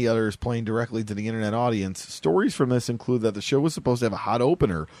than any other, is playing directly to the internet audience, stories from this include that the show was supposed to have a hot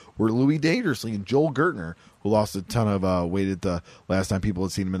opener where Louis Dangerously and Joel Gertner, who lost a ton of weight at the last time people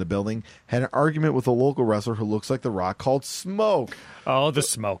had seen him in the building, had an argument with a local wrestler who looks like The Rock called Smoke. Oh, the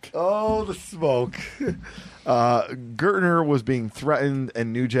Smoke. Oh, the Smoke. Gertner was being threatened,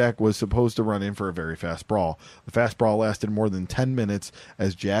 and New Jack was supposed to run in for a very fast brawl. The fast brawl lasted more than 10 minutes,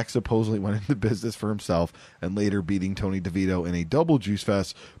 as Jack supposedly went into business for himself and later beating Tony DeVito in a double juice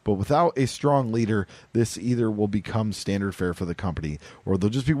fest. But without a strong leader, this either will become standard fare for the company, or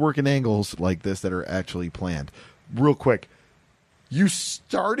they'll just be working angles like this that are actually planned. Real quick, you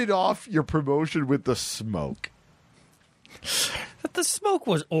started off your promotion with the Smoke. But the Smoke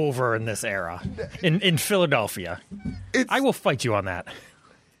was over in this era, in Philadelphia. I will fight you on that.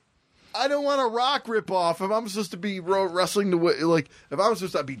 I don't want a Rock ripoff. If I'm supposed to be wrestling the way, like, if I was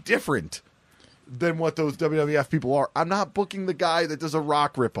supposed to be different, than what those WWF people are. I'm not booking the guy that does a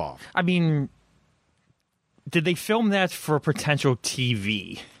Rock ripoff. I mean, did they film that for potential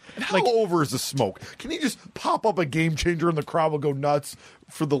TV? How over is the Smoke? Can he just pop up a Game Changer and the crowd will go nuts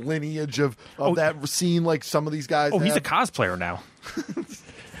for the lineage of that scene like some of these guys have? He's a cosplayer now.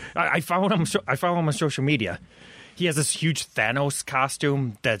 I follow him. I follow him on social media. He has this huge Thanos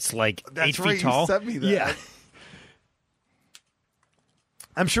costume that's like 8 feet tall. You sent me that. Yeah.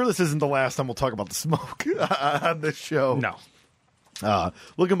 I'm sure this isn't the last time we'll talk about the Smoke on this show. No.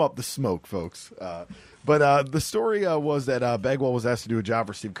 Look him up, the Smoke, folks. But the story was that Bagwell was asked to do a job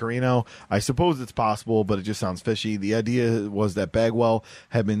for Steve Corino. I suppose it's possible, but it just sounds fishy. The idea was that Bagwell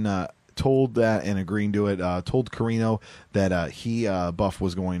had been told that and agreeing to it, told Corino that Buff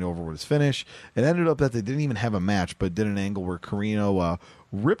was going over with his finish. It ended up that they didn't even have a match, but did an angle where Corino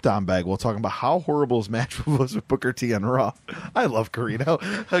ripped on Bagwell, talking about how horrible his match was with Booker T on Raw. I love Corino.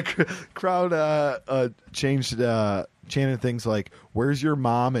 Crowd chanted things like, "Where's your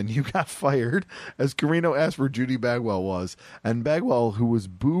mom?" and "You got fired," as Corino asked where Judy Bagwell was. And Bagwell, who was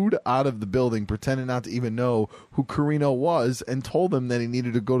booed out of the building, pretended not to even know who Corino was and told him that he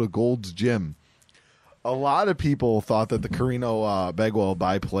needed to go to Gold's Gym. A lot of people thought that the Corino Bagwell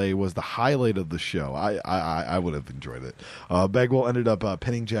byplay was the highlight of the show. I would have enjoyed it. Bagwell ended up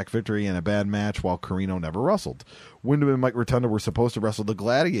pinning Jack Victory in a bad match while Corino never wrestled. Wyndham and Mike Rotunda were supposed to wrestle the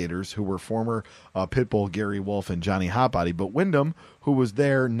Gladiators, who were former Pitbull, Gary Wolf, and Johnny Hotbody, but Wyndham, who was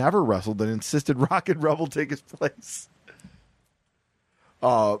there, never wrestled and insisted Rock and Rebel take his place.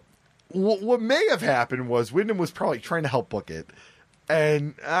 What may have happened was Wyndham was probably trying to help book it.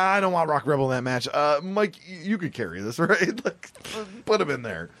 And I don't want Rock Rebel in that match. Mike, you could carry this, right? Like, put him in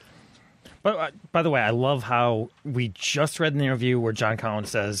there. But by the way, I love how we just read an interview where John Collins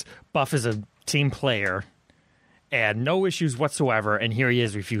says Buff is a team player and no issues whatsoever, and here he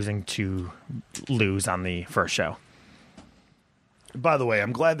is refusing to lose on the first show. By the way,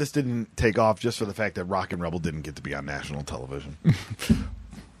 I'm glad this didn't take off just for the fact that Rock and Rebel didn't get to be on national television.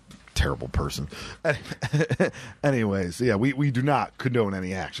 Terrible person. Anyways, yeah, we do not condone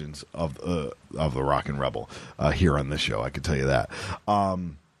any actions of the Rock and Rebel here on this show. I can tell you that.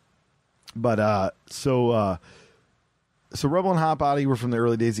 So Rebel and Hotbody were from the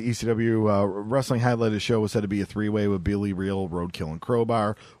early days of ECW. Wrestling highlighted show was said to be a three-way with Billy Real, Roadkill, and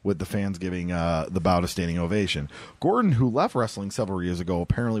Crowbar, with the fans giving the bout a standing ovation. Gordon, who left wrestling several years ago,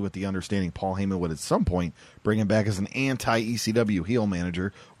 apparently with the understanding Paul Heyman would at some point bring him back as an anti-ECW heel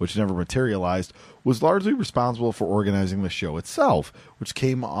manager, which never materialized, was largely responsible for organizing the show itself, which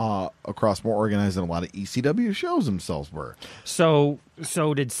came across more organized than a lot of ECW shows themselves were. So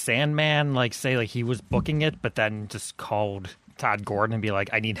did Sandman say he was booking it, but then just called Todd Gordon and be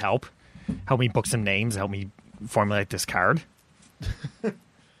like, "I need help. Help me book some names. Help me formulate this card."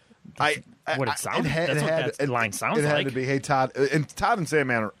 That's what that line sounds like. It had to be, "Hey Todd," and Todd and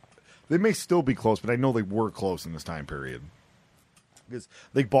Sandman they may still be close, but I know they were close in this time period. Because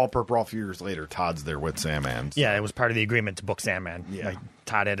Ballpark Brawl a few years later, Todd's there with Sandman. So. Yeah, it was part of the agreement to book Sandman. Yeah.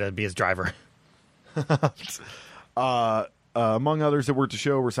 Todd had to be his driver. Among others that worked the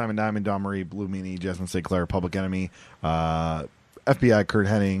show were Simon Diamond, Don Marie, Blue Meanie, Jasmine St. Clair, Public Enemy, FBI, Kurt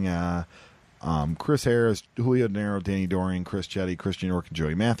Hennig, Chris Harris, Julio De Niro, Danny Dorian, Chris Chetty, Christian York, and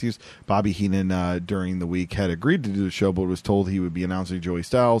Joey Matthews. Bobby Heenan, during the week, had agreed to do the show, but was told he would be announcing Joey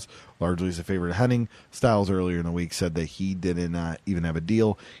Styles, largely as a favorite of Hennig. Styles, earlier in the week, said that he didn't even have a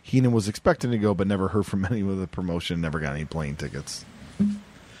deal. Heenan was expecting to go, but never heard from anyone with the promotion, never got any plane tickets.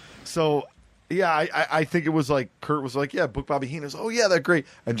 So, yeah, I think it was Kurt was like, yeah, book Bobby Heenan. Oh, yeah, that's great.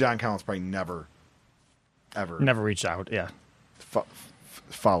 And John Collins probably never reached out, yeah.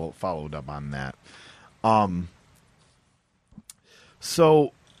 Followed up on that.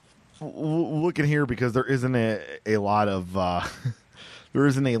 So looking here, because there isn't a lot of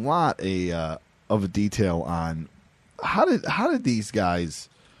of detail on how did these guys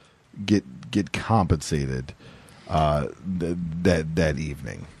get compensated that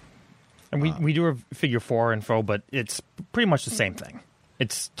evening. And we do have Figure 4 info, but it's pretty much the same thing.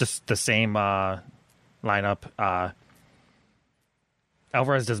 It's just the same lineup.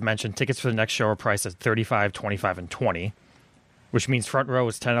 Alvarez does mention tickets for the next show are priced at $35, $25, and $20, which means front row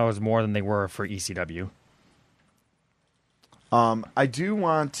is $10 more than they were for ECW. I do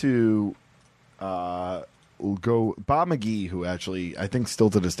want to go Bob McGee, who actually I think still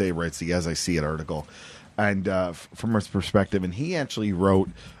to this day writes the As I See It article, and from his perspective, and he actually wrote.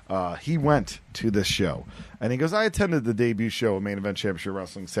 He went to this show, and he goes, I attended the debut show of Main Event Championship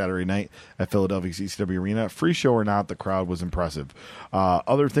Wrestling Saturday night at Philadelphia's ECW Arena. Free show or not, the crowd was impressive.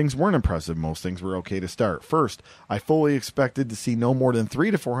 Other things weren't impressive. Most things were okay to start. First, I fully expected to see no more than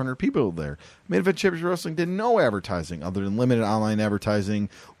 300 to 400 people there. Main Event Championship Wrestling did no advertising other than limited online advertising,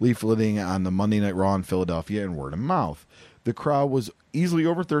 leafleting on the Monday Night Raw in Philadelphia, and word of mouth. The crowd was easily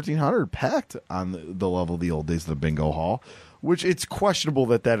over 1,300, packed on the level of the old days of the Bingo Hall, which it's questionable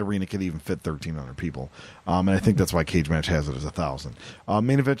that arena could even fit 1,300 people. And I think that's why Cage Match has it as 1,000.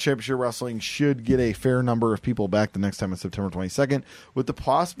 Main Event Championship Wrestling should get a fair number of people back the next time on September 22nd, with the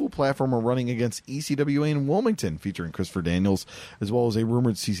possible platform of running against ECWA in Wilmington, featuring Christopher Daniels, as well as a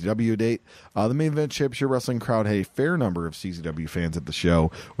rumored CCW date. The Main Event Championship Wrestling crowd had a fair number of CCW fans at the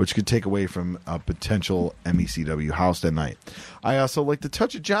show, which could take away from a potential MECW house that night. I also like to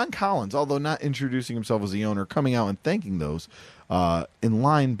touch at John Collins, although not introducing himself as the owner, coming out and thanking those in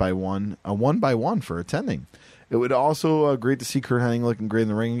line by one by one for attending. It would also great to see Curt Hennig looking great in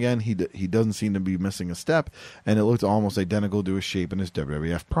the ring again. He doesn't seem to be missing a step, and it looked almost identical to his shape in his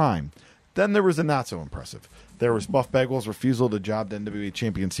WWF prime. Then there was a not so impressive. There was Buff Bagwell's refusal to job the NWA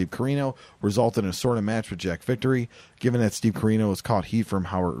champion Steve Corino, resulted in a sort of match with Jack Victory. Given that Steve Corino has caught heat from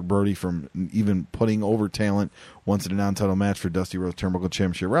Howard Brody from even putting over talent once in a non-title match for Dusty Rhodes Turnbuckle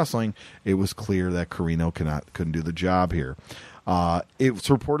Championship Wrestling, it was clear that Corino couldn't do the job here. It's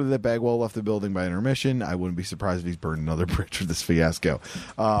reported that Bagwell left the building by intermission. I wouldn't be surprised if he's burned another bridge for this fiasco.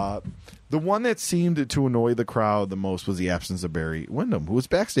 The one that seemed to annoy the crowd the most was the absence of Barry Windham, who was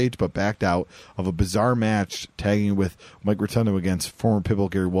backstage but backed out of a bizarre match tagging with Mike Rotundo against former Pitbull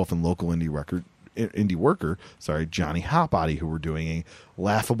Gary Wolf and local indie worker, Johnny Hotbody, who were doing a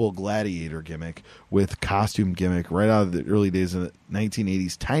laughable gladiator gimmick with costume gimmick right out of the early days of the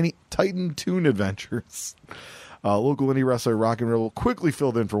 1980s Titan Toon Adventures. Local indie wrestler Rock and Rebel quickly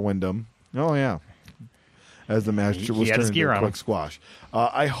filled in for Wyndham. Oh, yeah. As the match was turned into a quick squash.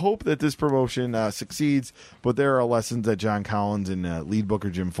 I hope that this promotion succeeds, but there are lessons that John Collins and lead booker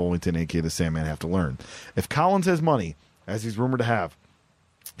Jim Fullington, a.k.a. the Sandman, have to learn. If Collins has money, as he's rumored to have,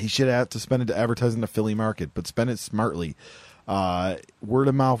 he should have to spend it to advertise in the Philly market, but spend it smartly. Word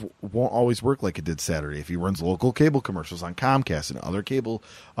of mouth won't always work like it did Saturday. If he runs local cable commercials on Comcast and other cable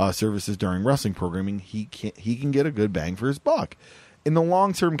services during wrestling programming, he can get a good bang for his buck. In the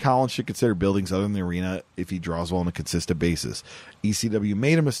long term, Collins should consider buildings other than the arena if he draws well on a consistent basis. ECW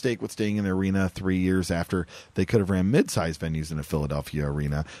made a mistake with staying in the arena 3 years after they could have ran mid-sized venues in a Philadelphia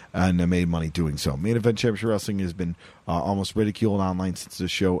arena and made money doing so. Main Event Championship Wrestling has been almost ridiculed online since the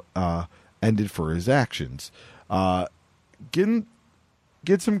show ended for his actions.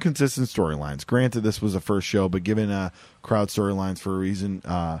 Get some consistent storylines. Granted, this was the first show, but given crowd storylines for a reason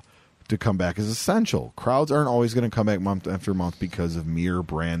to come back is essential. Crowds aren't always going to come back month after month because of mere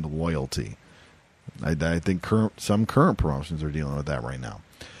brand loyalty. I think some current promotions are dealing with that right now.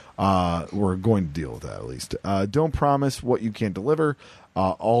 We're going to deal with that at least. Don't promise what you can't deliver.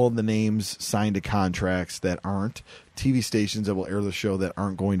 All of the names signed to contracts that aren't. TV stations that will air the show that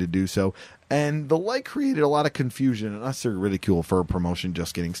aren't going to do so. And the like created a lot of confusion and unnecessary ridicule for a promotion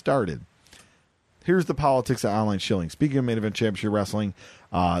just getting started. Here's the politics of online shilling. Speaking of Main Event Championship Wrestling,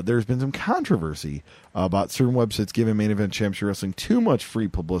 there's been some controversy about certain websites giving Main Event Championship Wrestling too much free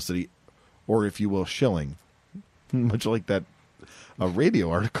publicity, or if you will, shilling. Much like that radio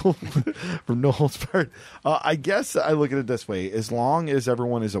article from No Holds Barred. I guess I look at it this way. As long as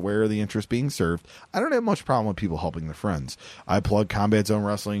everyone is aware of the interest being served, I don't have much problem with people helping their friends. I plug Combat Zone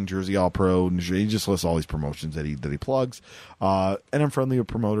Wrestling, Jersey All Pro, and he just lists all these promotions that he plugs. And I'm friendly with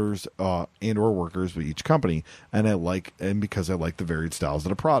promoters and or workers with each company, and because I like the varied styles of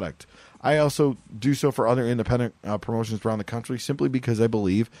the product. I also do so for other independent promotions around the country simply because I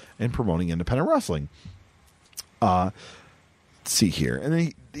believe in promoting independent wrestling. See here, and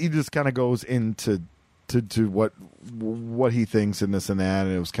then he just kind of goes into what he thinks and this and that,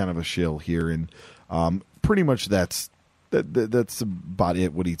 and it was kind of a shill here, and pretty much that's about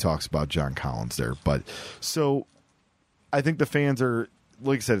it. What he talks about John Collins there, but so I think the fans are,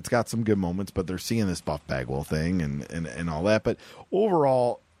 like I said, it's got some good moments, but they're seeing this Buff Bagwell thing and all that, but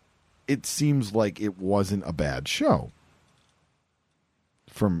overall, it seems like it wasn't a bad show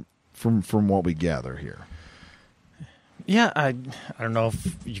from what we gather here. Yeah, I don't know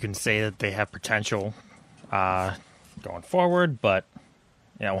if you can say that they have potential going forward, but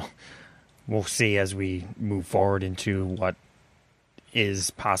we'll see as we move forward into what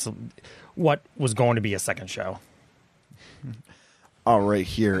is possible, what was going to be a second show. All right,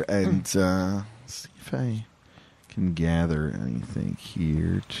 here, and let's see if I can gather anything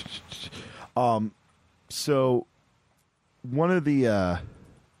here. So one of the let's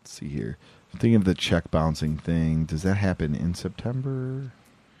see here. I'm thinking of the check bouncing thing. Does that happen in September?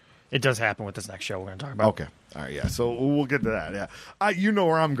 It does happen with this next show we're going to talk about. Okay. All right, yeah. So we'll get to that. Yeah. You know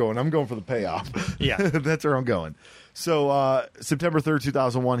where I'm going. I'm going for the payoff. Yeah. That's where I'm going. So September 3rd,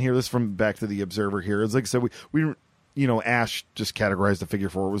 2001 here. This is from back to the Observer here. It's like I said, we Ash just categorized the figure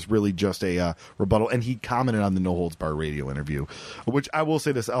 4. It was really just a rebuttal, and he commented on the No Holds Barred radio interview, which I will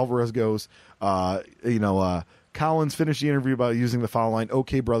say this. Alvarez goes, Collins finished the interview by using the foul line,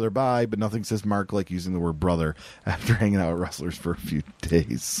 "Okay, brother, bye," but nothing says Mark like using the word brother after hanging out with wrestlers for a few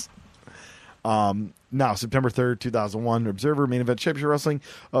days. Now, September 3rd, 2001, Observer Main Event Championship Wrestling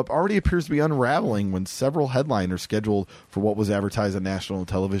already appears to be unraveling when several headliners scheduled for what was advertised on national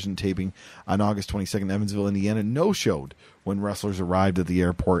television taping on August 22nd, Evansville, Indiana, no-showed when wrestlers arrived at the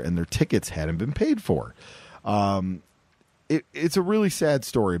airport and their tickets hadn't been paid for. It's a really sad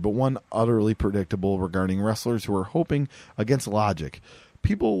story, but one utterly predictable regarding wrestlers who are hoping against logic.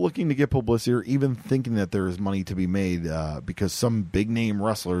 People looking to get publicity or even thinking that there is money to be made because some big-name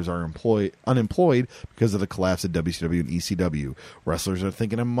wrestlers are unemployed because of the collapse of WCW and ECW. Wrestlers are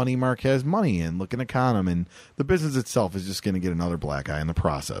thinking a money mark has money and looking to con them, and the business itself is just going to get another black eye in the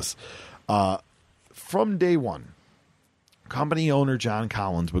process. From day one, company owner John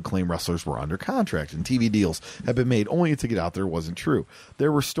Collins would claim wrestlers were under contract and TV deals had been made, only to get out there wasn't true.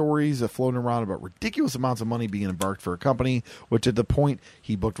 There were stories floating around about ridiculous amounts of money being embarked for a company, which at the point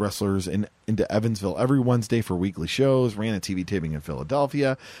he booked wrestlers into Evansville every Wednesday for weekly shows, ran a TV taping in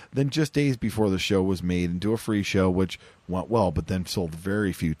Philadelphia, then just days before the show was made into a free show, which went well, but then sold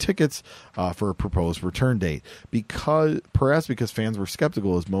very few tickets for a proposed return date. Perhaps because fans were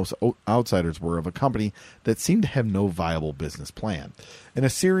skeptical, as most outsiders were, of a company that seemed to have no viable business plan. In a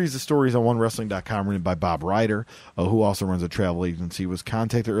series of stories on OneWrestling.com written by Bob Ryder, who also runs a travel agency, was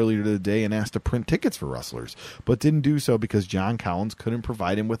contacted earlier today and asked to print tickets for wrestlers, but didn't do so because John Collins couldn't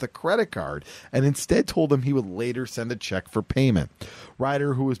provide him with a credit card and instead told him he would later send a check for payment.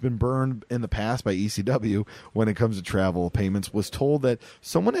 Ryder, who has been burned in the past by ECW when it comes to travel payments, was told that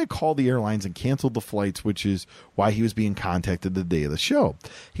someone had called the airlines and canceled the flights, which is why he was being contacted the day of the show.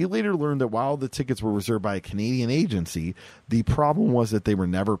 He later learned that while the tickets were reserved by a Canadian agency, the problem was that they were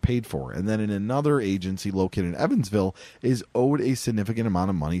never paid for, and then in another agency located in Evansville is owed a significant amount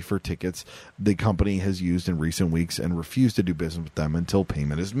of money for tickets the company has used in recent weeks and refused to do business with them until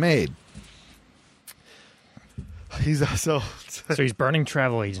payment is made. So he's burning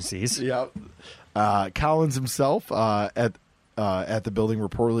travel agencies. Yeah. Collins himself at the building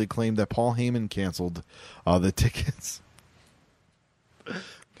reportedly claimed that Paul Heyman canceled the tickets.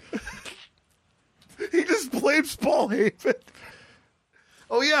 He just blames Paul Heyman.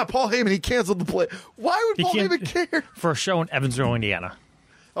 Oh yeah, Paul Heyman. He canceled the play. Why would Paul Heyman care for a show in Evansville, Indiana?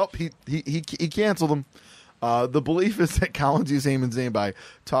 Oh, he canceled them. The belief is that Collins used Heyman's name by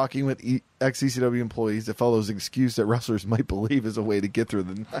talking with ex-ECW employees to follow his excuse that wrestlers might believe is a way to get through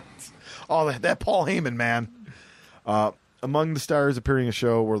the nights. Oh, that Paul Heyman, man. Among the stars appearing in a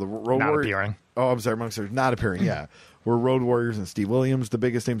show were the Road Warriors. Appearing. Oh, I'm sorry, among the stars not appearing, yeah. Were Road Warriors and Steve Williams. The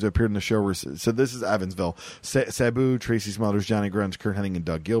biggest names that appeared in the show were, so this is Evansville, Sabu, Tracy Smothers, Johnny Grunge, Kurt Hennig, and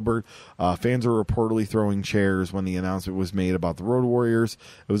Doug Gilbert. Fans were reportedly throwing chairs when the announcement was made about the Road Warriors.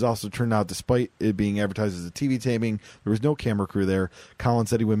 It was also turned out, despite it being advertised as a TV taping, there was no camera crew there.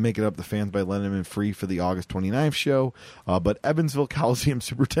 Collins said he would make it up to fans by letting them in free for the August 29th show, but Evansville Coliseum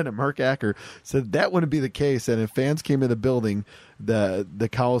Superintendent Mark Acker said that wouldn't be the case, and if fans came in the building, the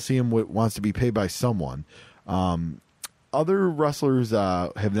Coliseum wants to be paid by someone. Other wrestlers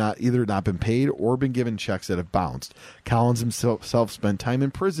have not been paid or been given checks that have bounced. Collins himself spent time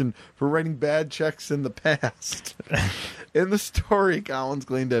in prison for writing bad checks in the past. In the story, Collins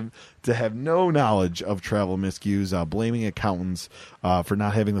claimed to have no knowledge of travel miscues, blaming accountants for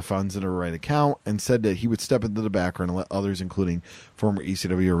not having the funds in the right account, and said that he would step into the background and let others, including former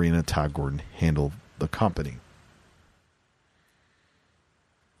ECW Arena Todd Gordon, handle the company.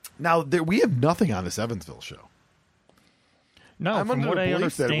 Now, we have nothing on this Evansville show. No, I'm from what I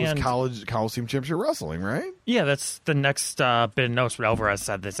understand, it was Coliseum Championship Wrestling, right? Yeah, that's the next bit of notes. What Alvarez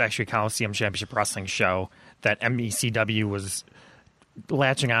said, that's actually a Coliseum Championship Wrestling show that MECW was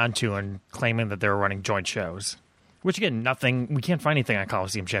latching onto and claiming that they were running joint shows. Which again, nothing. We can't find anything on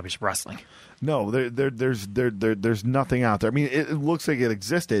Coliseum Championship Wrestling. No, there's nothing out there. I mean, it looks like it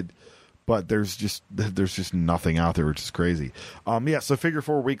existed, But there's just nothing out there, which is crazy. So Figure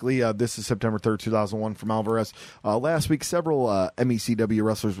 4 Weekly, this is September 3rd, 2001 from Alvarez. Last week, several MECW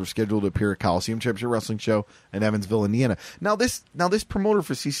wrestlers were scheduled to appear at Coliseum Championship Wrestling Show in Evansville, Indiana. Now this promoter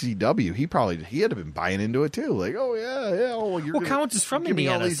for CCW, he had to been buying into it too. Like, oh yeah, well, Collins is from give me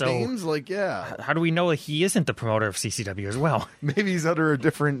Indiana, all these so names, like, yeah. How do we know that he isn't the promoter of CCW as well? Maybe he's under a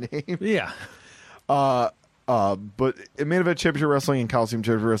different name. Yeah. But in Main Event Championship Wrestling and Coliseum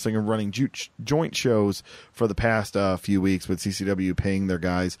Championship Wrestling are running joint shows for the past few weeks, with CCW paying their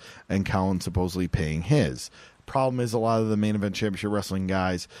guys and Collins supposedly paying his. Problem is, a lot of the Main Event Championship Wrestling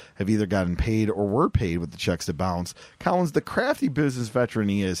guys have either gotten paid or were paid with the checks to bounce. Collins, the crafty business veteran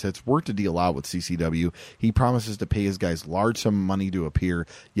he is, has worked a deal out with CCW. He promises to pay his guys large sum of money to appear,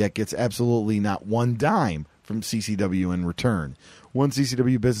 yet gets absolutely not one dime from CCW in return. One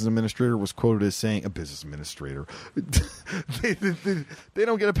CCW business administrator was quoted as saying, a business administrator, they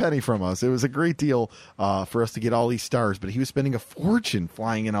don't get a penny from us. It was a great deal for us to get all these stars, but he was spending a fortune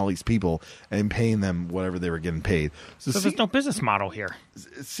flying in all these people and paying them whatever they were getting paid. So there's no business model here.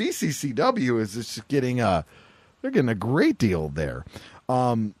 CCCW is just getting they're getting a great deal there.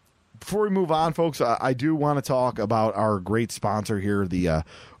 Before we move on, folks, I do want to talk about our great sponsor here, the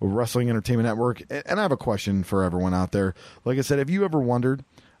Wrestling Entertainment Network. And I have a question for everyone out there. Like I said, have you ever wondered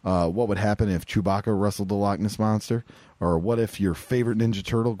what would happen if Chewbacca wrestled the Loch Ness Monster? Or what if your favorite Ninja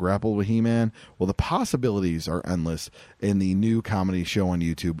Turtle grappled with He-Man? Well, the possibilities are endless in the new comedy show on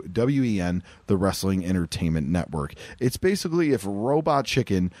YouTube, WEN, the Wrestling Entertainment Network. It's basically if Robot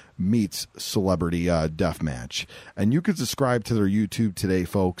Chicken meets Celebrity Deathmatch. And you can subscribe to their YouTube today,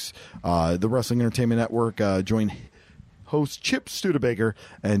 folks. The Wrestling Entertainment Network join host Chip Studebaker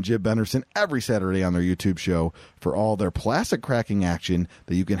and Jib Benderson every Saturday on their YouTube show for all their plastic cracking action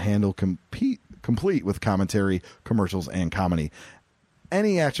that you can handle complete with commentary, commercials, and comedy.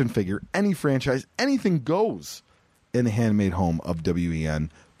 Any action figure, any franchise, anything goes in the handmade home of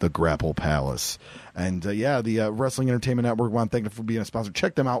WEN, the Grapple Palace. And the Wrestling Entertainment Network, want to thank them for being a sponsor.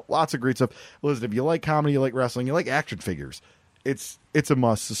 Check them out. Lots of great stuff. Listen, if you like comedy, you like wrestling, you like action figures, it's a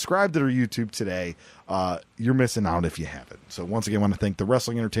must. Subscribe to their YouTube today. You're missing out if you haven't. So once again, I want to thank the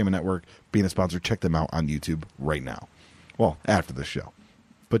Wrestling Entertainment Network being a sponsor. Check them out on YouTube right now. Well, after the show,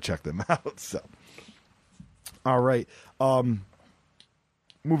 but check them out. So, all right.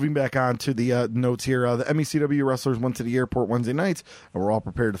 Moving back on to the notes here, the MECW wrestlers went to the airport Wednesday nights and were all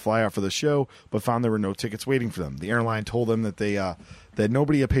prepared to fly out for the show, but found there were no tickets waiting for them. The airline told them that that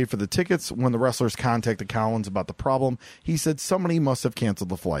nobody had paid for the tickets. When the wrestlers contacted Collins about the problem, he said somebody must have canceled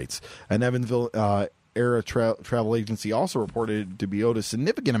the flights. An Evansville Era travel agency also reported to be owed a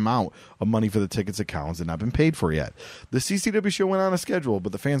significant amount of money for the tickets that Collins had not been paid for yet. The CCW show went on a schedule,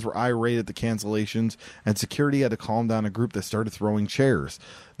 but the fans were irate at the cancellations, and security had to calm down a group that started throwing chairs.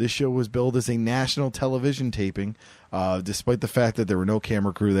 This show was billed as a national television taping, despite the fact that there were no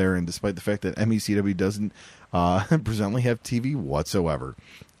camera crew there, and despite the fact that MECW doesn't presently have TV whatsoever.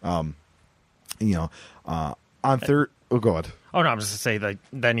 On third... Oh, go ahead. Oh, no, I'm just going to say that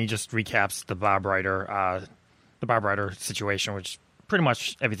then he just recaps the Bob Ryder situation, which pretty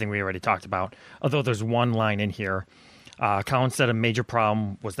much everything we already talked about. Although there's one line in here. Collins said a major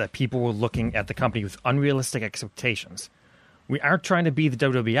problem was that people were looking at the company with unrealistic expectations. We aren't trying to be the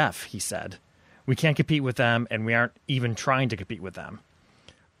WWF, he said. We can't compete with them, and we aren't even trying to compete with them.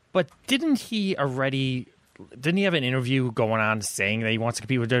 But didn't he have an interview going on saying that he wants to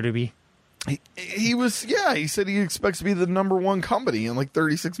compete with WWE? He said he expects to be the number one company in like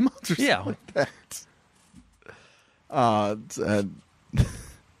 36 months or something like that.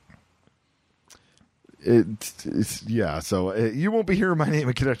 So you won't be hearing my name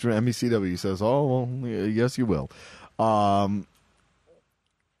in connection with MECW. He says, oh, well, yes, you will. Alvarez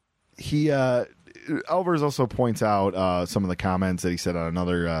also points out some of the comments that he said on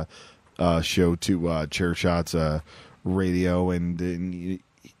another show to Chair Shots Radio, and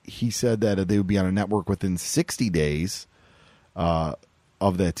he said that they would be on a network within 60 days of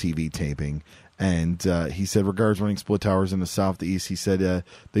that TV taping. And he said, regards running split towers in the Southeast, he said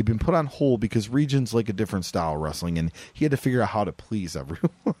they've been put on hold because regions like a different style of wrestling, and he had to figure out how to please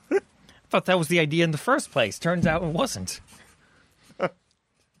everyone. I thought that was the idea in the first place. Turns out it wasn't.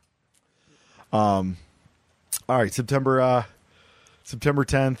 All right, September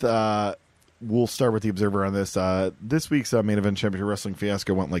 10th. We'll start with the Observer on this. This week's Main Event Championship Wrestling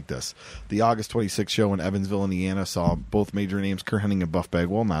fiasco went like this. The August 26th show in Evansville, Indiana, saw both major names, Kurt Hennig and Buff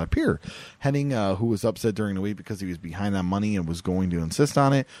Bagwell, not appear. Hennig, who was upset during the week because he was behind on money and was going to insist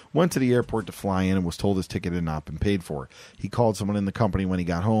on it, went to the airport to fly in and was told his ticket had not been paid for. He called someone in the company when he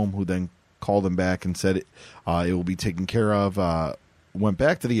got home, who then called him back and said it will be taken care of. went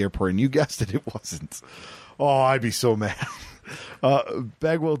back to the airport, and you guessed it wasn't. Oh, I'd be so mad.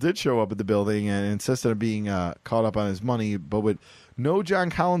 Bagwell did show up at the building and insisted on being caught up on his money, but with no John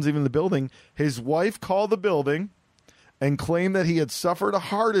Collins even in the building, his wife called the building and claimed that he had suffered a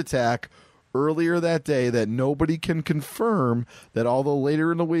heart attack earlier that day, that nobody can confirm, that although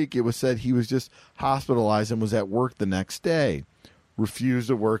later in the week it was said he was just hospitalized and was at work the next day. Refused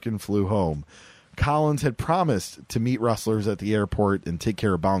to work and flew home. Collins had promised to meet wrestlers at the airport and take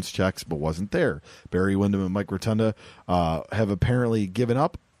care of bounce checks, but wasn't there. Barry Windham and Mike Rotunda have apparently given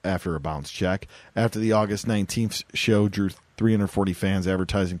up after a bounce check. After the August 19th show drew 340 fans,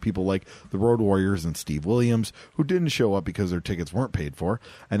 advertising people like the Road Warriors and Steve Williams, who didn't show up because their tickets weren't paid for,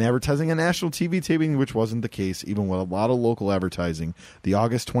 and advertising a national TV taping, which wasn't the case. Even with a lot of local advertising, the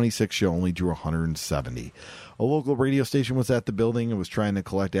August 26th show only drew 170. A local radio station was at the building and was trying to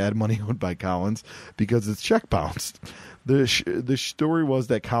collect ad money owed by Collins because its check bounced. The story was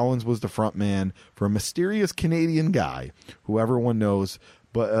that Collins was the front man for a mysterious Canadian guy who everyone knows,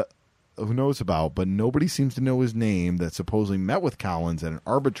 but who knows about, but nobody seems to know his name, that supposedly met with Collins at an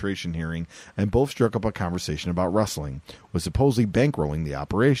arbitration hearing and both struck up a conversation about wrestling, was supposedly bankrolling the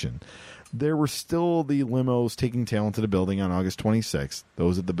operation. There were still the limos taking talent to the building on August 26th.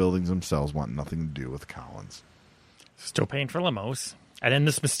 Those at the buildings themselves want nothing to do with Collins. Still paying for limos. And then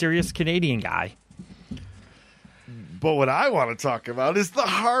this mysterious Canadian guy. But what I want to talk about is the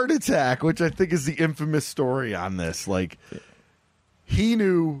heart attack, which I think is the infamous story on this. Like, he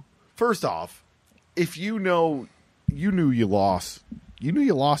knew, first off, if you knew you lost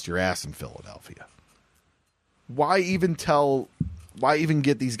your ass in Philadelphia. Why even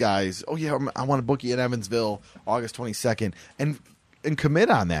get these guys, oh yeah, I want to book you in Evansville August 22nd and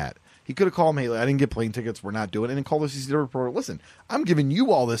commit on that? He could have called me, hey, I didn't get plane tickets, we're not doing it, and then call the CCW reporter, listen, I'm giving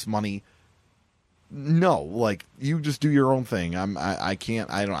you all this money. No, like, you just do your own thing. I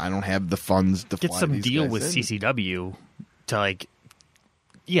can't, I don't have the funds to get fly some these deal guys with in. CCW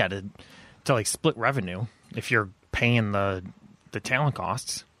to split revenue if you're paying the talent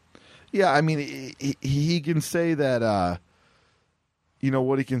costs. Yeah, I mean, he can say that,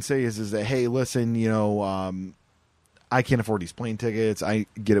 what he can say is that, hey, listen, I can't afford these plane tickets. I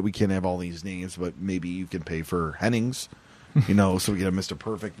get it. We can't have all these names, but maybe you can pay for Hennings, so we get a Mr.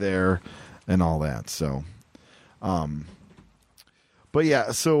 Perfect there and all that. So, but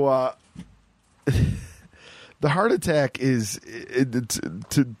yeah, so, the heart attack is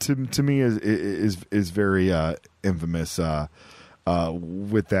to me is very infamous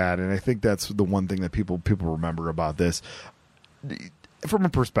with that, and I think that's the one thing that people remember about this. From a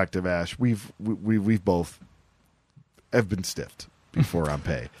perspective, Ash, we've both have been stiffed before on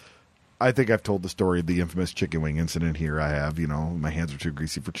pay. I think I've told the story of the infamous chicken wing incident here. I have, my hands are too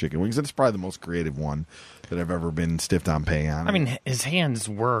greasy for chicken wings. And it's probably the most creative one that I've ever been stiffed on pay on. I mean, his hands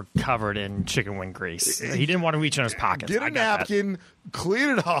were covered in chicken wing grease. He didn't want to reach in his pockets. Get a napkin, clean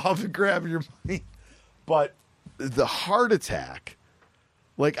it off, and grab your money. But the heart attack,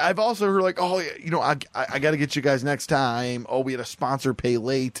 like, I've also heard, like, oh, I got to get you guys next time. Oh, we had a sponsor pay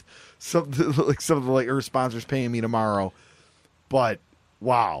late. Something like her sponsor's paying me tomorrow. But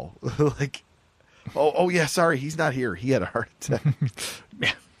wow, like, oh yeah, sorry, he's not here. He had a heart attack.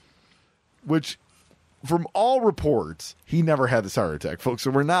 Yeah. Which, from all reports, he never had this heart attack, folks.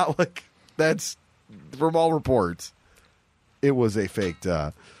 So we're not like, that's, from all reports, it was a faked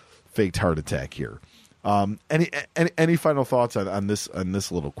heart attack here. Any final thoughts on this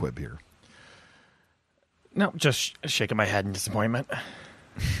little quib here? No, just shaking my head in disappointment.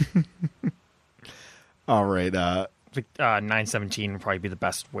 All right. 917 would probably be the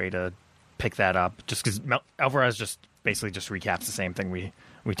best way to pick that up, just because Alvarez just basically just recaps the same thing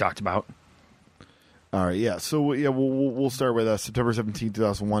we talked about. All right, yeah. So yeah, we'll start with September 17,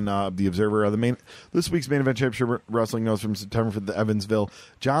 2001. The Observer. This week's main event championship wrestling notes from September for the Evansville.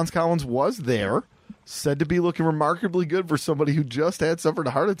 John Collins was there, said to be looking remarkably good for somebody who just had suffered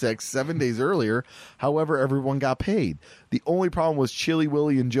a heart attack 7 days earlier. However, everyone got paid. The only problem was Chili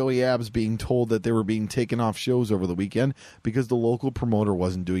Willie and Joey Abs being told that they were being taken off shows over the weekend because the local promoter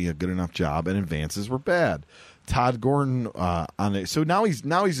wasn't doing a good enough job and advances were bad. Todd Gordon on it. So now he's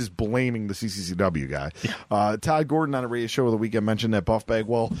just blaming the CCCW guy. Yeah. Todd Gordon on a radio show over the weekend mentioned that Buff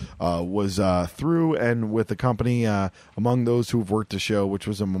Bagwell was through and with the company among those who've worked the show, which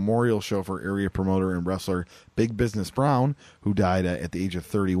was a memorial show for area promoter and wrestler Big Business Brown, who died at the age of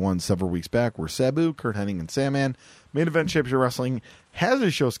 31 several weeks back, were Sabu, Kurt Hennig, and Sandman. Main Event Championship Wrestling has a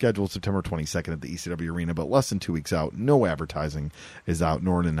show scheduled September 22nd at the ECW Arena, but less than 2 weeks out. No advertising is out,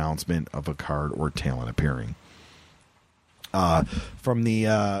 nor an announcement of a card or talent appearing. From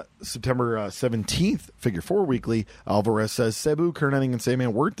the September 17th Figure 4 Weekly, Alvarez says Sabu, Kurt Hennig, and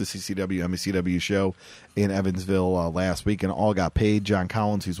Sandman worked the CCW MECW show in Evansville last week and all got paid. John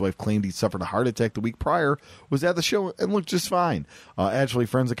Collins, whose wife claimed he suffered a heart attack the week prior, was at the show and looked just fine. Actually,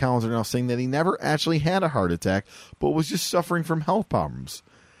 friends of Collins are now saying that he never actually had a heart attack, but was just suffering from health problems.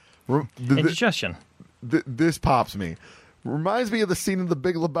 Indigestion. This pops me. Reminds me of the scene in The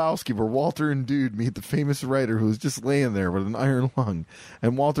Big Lebowski where Walter and Dude meet the famous writer who's just laying there with an iron lung.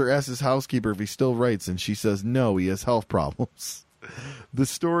 And Walter asks his housekeeper if he still writes, and she says no, he has health problems. The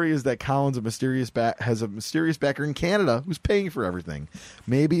story is that Collins has a mysterious backer in Canada who's paying for everything.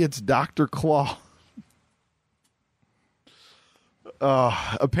 Maybe it's Dr. Claw.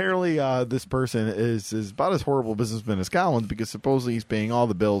 Apparently, this person is about as horrible a businessman as Collins because supposedly he's paying all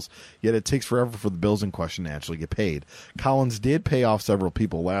the bills, yet it takes forever for the bills in question to actually get paid. Collins did pay off several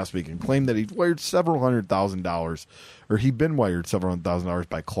people last week and claimed that he'd wired several $100,000, or he'd been wired several $100,000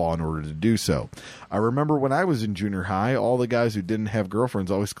 by Claw in order to do so. I remember when I was in junior high, all the guys who didn't have girlfriends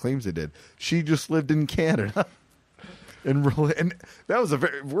always claimed they did. She just lived in Canada. And that was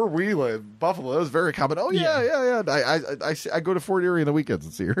where we live, Buffalo. That was very common. Oh yeah. I go to Fort Erie on the weekends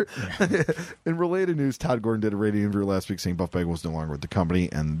and see her. Yeah. In related news, Todd Gordon did a radio interview last week saying Buff Bagwell was no longer with the company,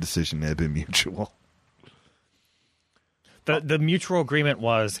 and the decision had been mutual. The mutual agreement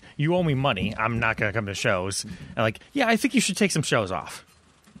was, you owe me money. I'm not going to come to shows. And I think you should take some shows off.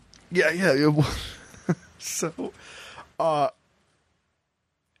 Yeah. So,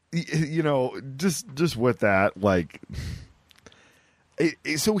 just with that,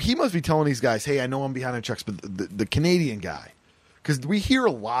 so he must be telling these guys, hey, I know I'm behind on checks, but the Canadian guy, because we hear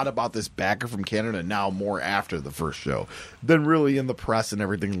a lot about this backer from Canada now more after the first show than really in the press and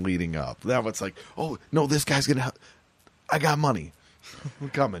everything leading up. That was like, oh, no, this guy's going to, I got money. I'm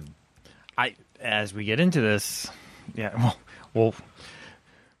coming. As we get into this, we'll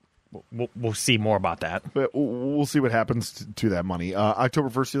see more about that. But we'll see what happens to that money. October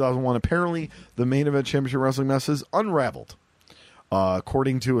 1st, 2001, apparently the main event championship wrestling mess is unraveled.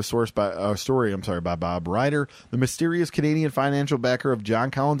 According to a story by Bob Ryder, the mysterious Canadian financial backer of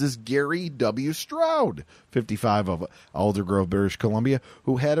John Collins is Gary W. Stroud, 55, of Aldergrove, British Columbia,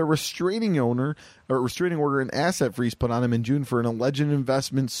 who had a restraining order and asset freeze put on him in June for an alleged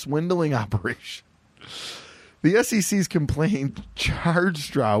investment swindling operation. The SEC's complaint charged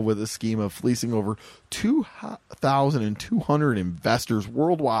Stroud with a scheme of fleecing over 2,200 investors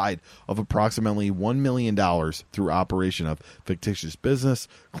worldwide of approximately $1 million through operation of fictitious business,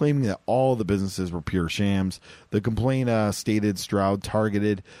 claiming that all the businesses were pure shams. The complaint stated Stroud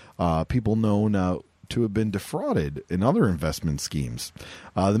targeted people known to have been defrauded in other investment schemes.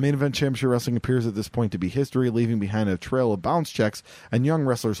 The main event championship wrestling appears at this point to be history, leaving behind a trail of bounce checks and young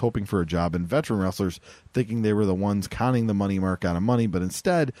wrestlers hoping for a job and veteran wrestlers thinking they were the ones conning the money mark out of money, but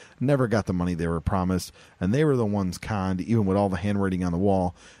instead never got the money they were promised, and they were the ones conned, even with all the handwriting on the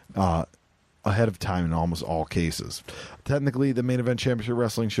wall ahead of time in almost all cases. Technically, the main event championship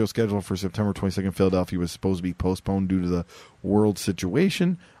wrestling show scheduled for September 22nd in Philadelphia was supposed to be postponed due to the world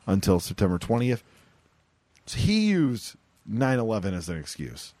situation until September 20th. So he used 9/11 as an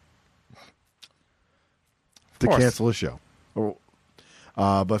excuse to cancel a show.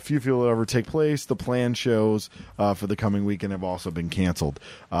 But few feel will ever take place. The planned shows for the coming weekend have also been canceled.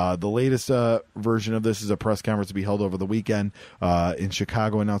 The latest version of this is a press conference to be held over the weekend in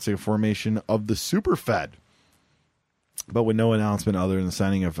Chicago announcing a formation of the Super Fed, but with no announcement other than the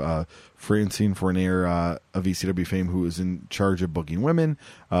signing of Francine Fournier of ECW fame, who is in charge of booking women.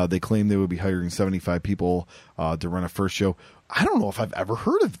 They claim they would be hiring 75 people to run a first show. I don't know if I've ever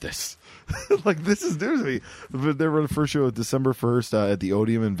heard of this. This is news to me. But they run the first show December 1st at the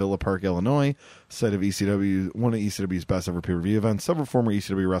Odeum in Villa Park, Illinois, site of one of ECW's best ever pay-per-view events. Several former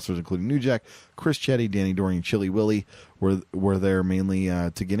ECW wrestlers, including New Jack, Chris Chetty, Danny Doring, and Chili Willie, were there mainly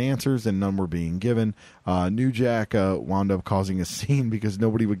to get answers, and none were being given. New Jack wound up causing a scene because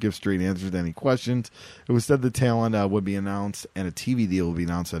nobody would give straight answers to any questions. It was said the talent would be announced, and a TV deal would be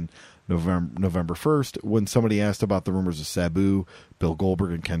announced on November 1st. When somebody asked about the rumors of Sabu, Bill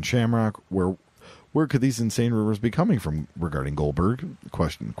Goldberg, and Ken Shamrock, where could these insane rumors be coming from regarding Goldberg?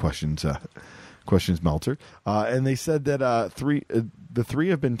 Questions Meltzer, and they said that the three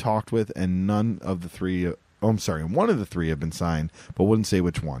have been talked with, and one of the three have been signed, but wouldn't say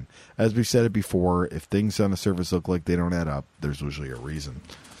which one. As we've said it before, if things on the surface look like they don't add up, there's usually a reason.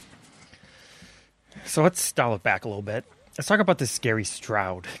 So let's dial it back a little bit. Let's talk about this Gary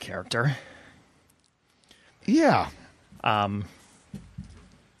Stroud character. Yeah.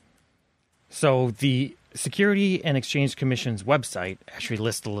 So the Security and Exchange Commission's website actually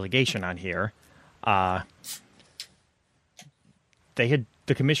lists the litigation on here.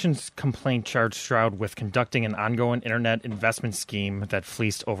 the commission's complaint charged Stroud with conducting an ongoing internet investment scheme that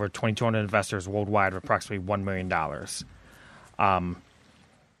fleeced over 2,200 investors worldwide of approximately $1 million.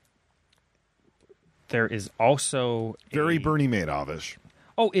 There is also Very Bernie Madoff-ish.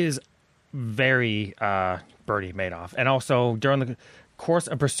 is very Bernie Madoff. And also, during the course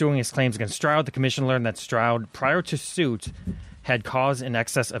of pursuing his claims against Stroud, the commission learned that Stroud, prior to suit, had caused in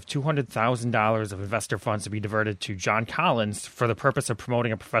excess of $200,000 of investor funds to be diverted to John Collins for the purpose of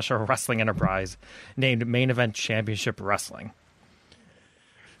promoting a professional wrestling enterprise named Main Event Championship Wrestling.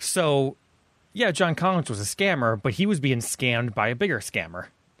 So, yeah, John Collins was a scammer, but he was being scammed by a bigger scammer.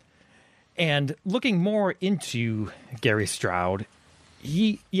 And looking more into Gary Stroud,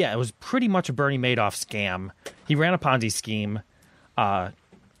 it was pretty much a Bernie Madoff scam. He ran a Ponzi scheme.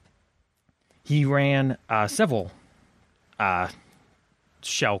 He ran several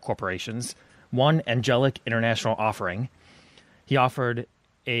shell corporations. One, Angelic International Offering. He offered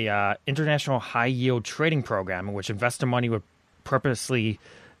a international high-yield trading program in which investor money would purposely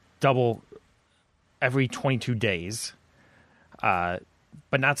double every 22 days,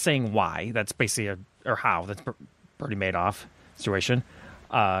 but not saying why. That's basically or how. That's Bernie Madoff situation.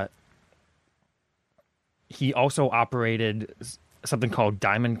 He also operated something called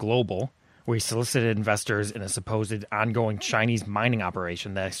Diamond Global, where he solicited investors in a supposed ongoing Chinese mining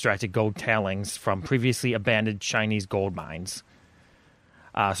operation that extracted gold tailings from previously abandoned Chinese gold mines.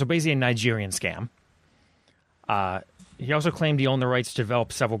 So basically a Nigerian scam. He also claimed he owned the rights to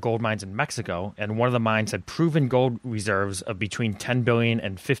develop several gold mines in Mexico, and one of the mines had proven gold reserves of between $10 billion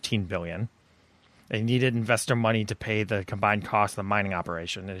and $15 billion. And he needed investor money to pay the combined cost of the mining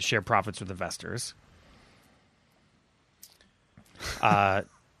operation and to share profits with investors. Yeah.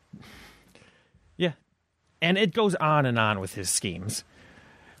 And it goes on with his schemes.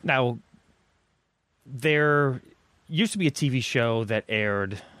 Now, there used to be a TV show that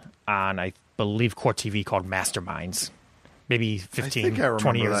aired on, I believe, Court TV called Masterminds. Maybe 15,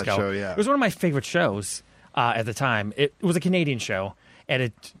 20 years ago. Show, yeah. It was one of my favorite shows at the time. It was a Canadian show, and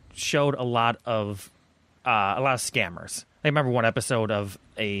it showed a lot of scammers. I remember one episode of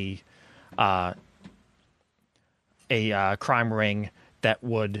a crime ring that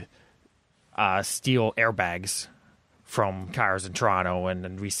would steal airbags from cars in Toronto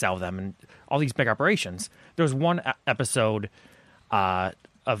and resell them, and all these big operations. There was one episode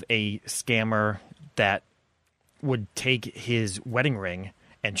of a scammer that would take his wedding ring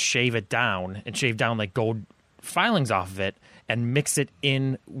and shave down like gold filings off of it and mix it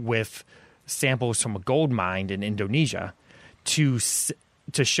in with samples from a gold mine in Indonesia to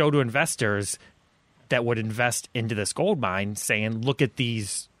show to investors that would invest into this gold mine, saying, look at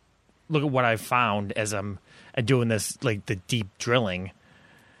what I've found as I'm doing this, like the deep drilling.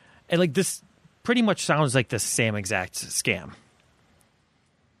 And like this pretty much sounds like the same exact scam.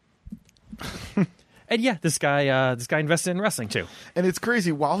 And yeah, this guy invested in wrestling too. And it's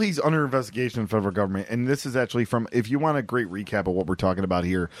crazy. While he's under investigation in the federal government, and this is actually from, if you want a great recap of what we're talking about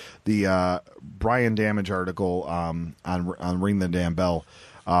here, the Brian Damage article on Ring the Damn Bell,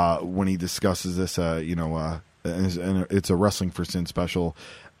 when he discusses this, and it's a Wrestling for Sin special.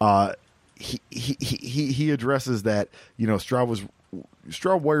 He addresses that, Stroud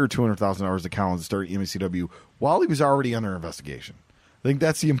wired $200,000 to Collins to start MCW while he was already under investigation. I think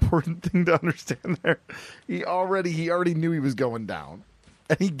that's the important thing to understand there. He already knew he was going down,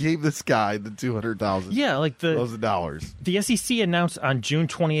 and he gave this guy the $200,000. Yeah, like dollars. The SEC announced on June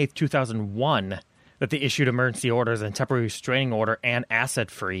 28th, 2001, that they issued emergency orders and temporary restraining order and asset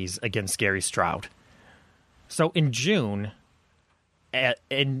freeze against Gary Stroud. So in June, as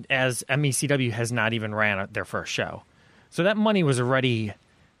MECW has not even ran their first show, so that money was already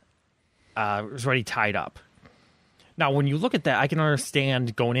tied up. Now, when you look at that, I can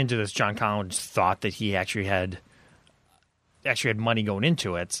understand going into this, John Collins thought that he actually had money going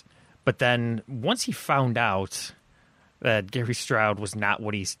into it. But then once he found out that Gary Stroud was not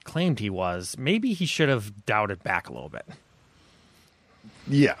what he claimed he was, maybe he should have doubted back a little bit.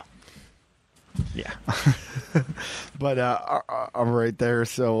 Yeah. Yeah. But I'm right there.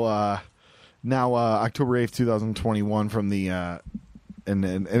 So now October 8th, 2021 from the...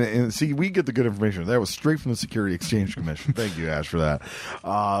 And see, we get the good information. That was straight from the Security Exchange Commission. Thank you, Ash, for that.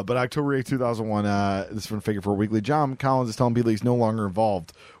 But October 8th, 2001, this is from Figure 4 Weekly. John Collins is telling people he's no longer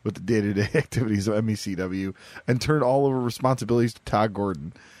involved with the day-to-day activities of MECW and turned all over responsibilities to Todd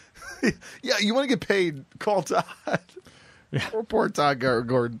Gordon. Yeah, you want to get paid? Call Todd. Yeah. Poor Todd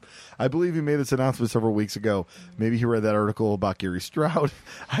Gordon. I believe he made this announcement several weeks ago. Maybe he read that article about Gary Stroud.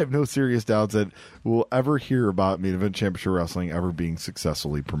 I have no serious doubts that we'll ever hear about Main Event Championship Wrestling ever being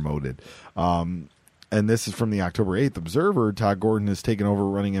successfully promoted. And this is from the October 8th Observer. Todd Gordon has taken over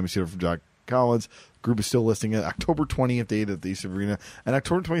running NBC from John Collins. Group is still listing it. October 20th date at the East Arena, and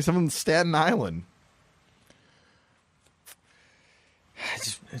October 27th Staten Island.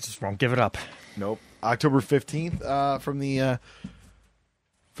 I just won't give it up. Nope. October 15th from the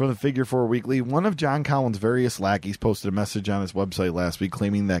Figure 4 Weekly. One of John Collins' various lackeys posted a message on his website last week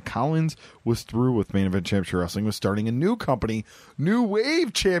claiming that Collins was through with Main Event Championship Wrestling, was starting a new company, New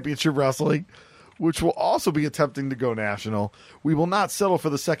Wave Championship Wrestling, which will also be attempting to go national. We will not settle for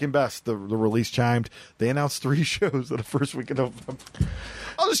the second best, the release chimed. They announced 3 shows in the first week of November.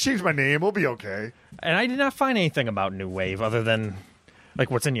 I'll just change my name. We'll be okay. And I did not find anything about New Wave other than like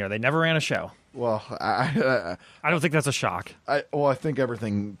what's in here. They never ran a show. Well, I don't think that's a shock. I think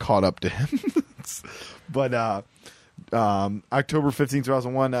everything caught up to him. But October 15th,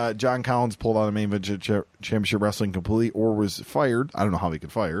 2001, John Collins pulled out of Main Event Championship Wrestling completely, or was fired. I don't know how he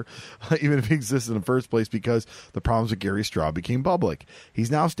could fire, even if he existed in the first place, because the problems with Gary Straw became public. He's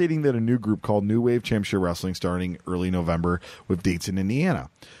now stating that a new group called New Wave Championship Wrestling starting early November with dates in Indiana.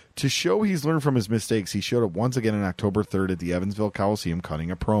 To show he's learned from his mistakes, he showed up once again on October 3rd at the Evansville Coliseum cutting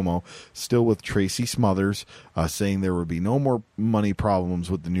a promo, still with Tracy Smothers, saying there would be no more money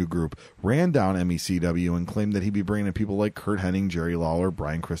problems with the new group, ran down MECW, and claimed that he'd be bringing in people like Kurt Hennig, Jerry Lawler,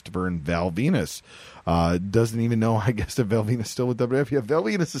 Brian Christopher, and Val Venus. Doesn't even know, I guess, that Val Venus is still with WWF. Yeah, Val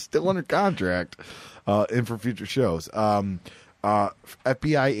Venus is still under contract and for future shows.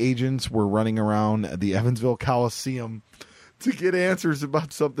 FBI agents were running around the Evansville Coliseum to get answers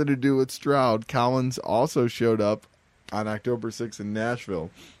about something to do with Stroud. Collins also showed up on October 6th in Nashville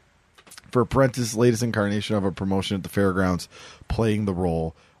for Prentice's latest incarnation of a promotion at the fairgrounds, playing the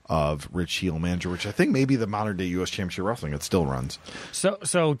role of Rich Heel Manager, which I think may be the modern day U.S. Championship Wrestling. It still runs.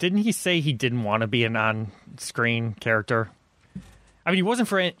 So didn't he say he didn't want to be an on-screen character? I mean, he wasn't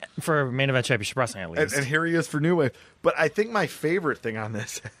for Main Event Championship Wrestling, at least. And here he is for New Wave. But I think my favorite thing on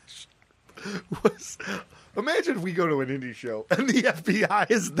this was... Imagine if we go to an indie show and the FBI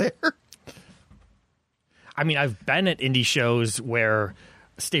is there. I mean, I've been at indie shows where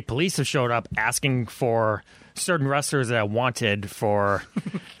state police have showed up asking for certain wrestlers that I wanted for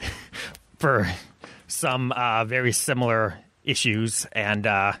some very similar issues, and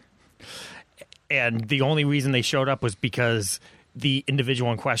the only reason they showed up was because the individual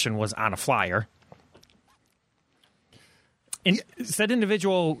in question was on a flyer. Said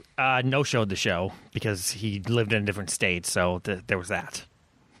individual no-showed the show because he lived in a different state, so there was that.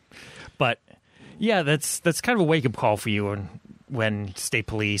 But yeah, that's kind of a wake-up call for you when state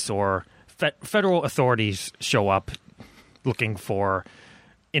police or federal authorities show up looking for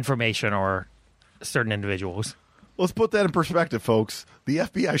information or certain individuals. Let's put that in perspective, folks. The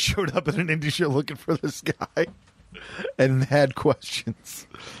FBI showed up at an indie show looking for this guy and had questions.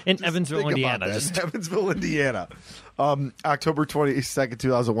 In Evansville, Indiana. Evansville, Indiana. October 22nd,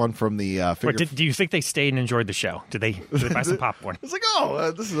 2001 from the Figure... Do you think they stayed and enjoyed the show? Did they buy some popcorn? It's like,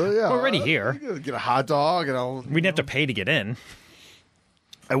 this is... We're already here. Get a hot dog and all. We didn't have to pay to get in.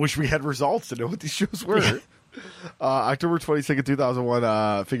 I wish we had results to know what these shows were. October 22nd,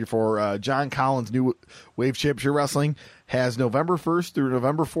 2001, Figure 4, John Collins' New Wave Championship Wrestling has November 1st through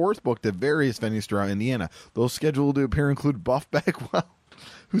November 4th booked at various venues throughout Indiana. Those scheduled to appear include Buff Bagwell,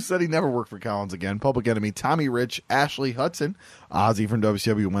 who said he never worked for Collins again, Public Enemy, Tommy Rich, Ashley Hudson, Ozzy from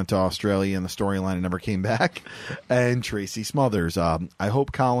WCW went to Australia in the storyline and never came back, and Tracy Smothers. I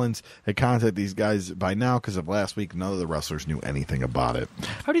hope Collins had contacted these guys by now, because of last week, none of the wrestlers knew anything about it.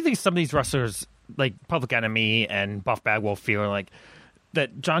 How do you think some of these wrestlers, like Public Enemy and Buff Bagwell, feel like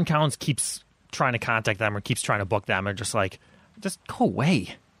that John Collins keeps trying to contact them or keeps trying to book them and just go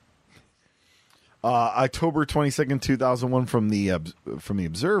away? October 22nd, 2001 from the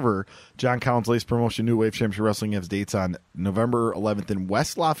Observer, John Collins' latest promotion, New Wave Championship Wrestling, has dates on November 11th in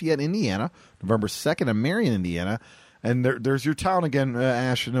West Lafayette, Indiana, November 2nd in Marion, Indiana, and there's your town again,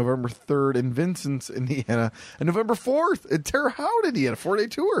 Ash, November 3rd in Vincent, Indiana, and November 4th in Terre Haute, Indiana, 4-day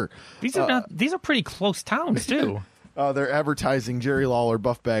tour. These are pretty close towns, too. They're advertising Jerry Lawler,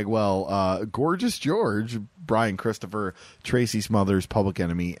 Buff Bagwell, Gorgeous George, Brian Christopher, Tracy Smothers, Public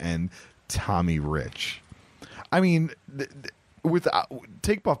Enemy, and Tommy Rich. I mean,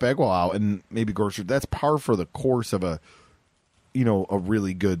 take Buff Bagwell out and maybe Gorgeous. That's par for the course of a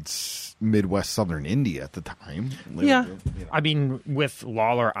really good Midwest Southern India at the time. Yeah, I mean, with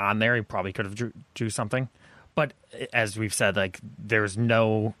Lawler on there, he probably could have drew something. But as we've said, like there's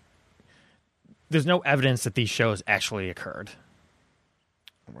no evidence that these shows actually occurred.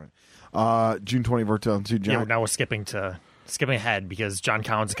 Right. June 24th, 2002. Yeah, now we're skipping to skipping ahead because John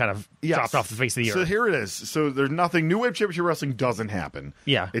Collins kind of dropped off the face of the earth. So here it is. So there's nothing. New Wave Championship Wrestling doesn't happen.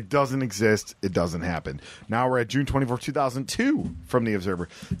 Yeah. It doesn't exist. It doesn't happen. Now we're at June 24, 2002 from The Observer.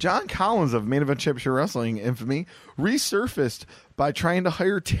 John Collins of Main Event Championship Wrestling infamy resurfaced by trying to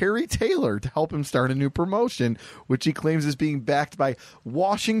hire Terry Taylor to help him start a new promotion, which he claims is being backed by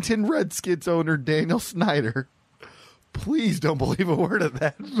Washington Redskins owner Daniel Snyder. Please don't believe a word of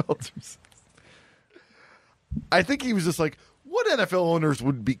that. I think he was just like, what NFL owners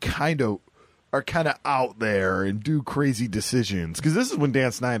would be kind of out there and do crazy decisions? Because this is when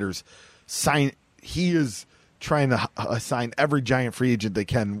Dan Snyder's he is trying to assign every giant free agent they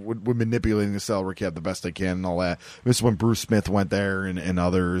can with manipulating the salary cap the best they can and all that. This is when Bruce Smith went there and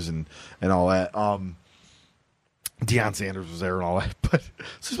others and all that. Deion Sanders was there and all that. But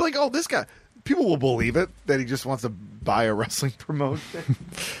so it's like, oh, this guy, people will believe it that he just wants to buy a wrestling promotion.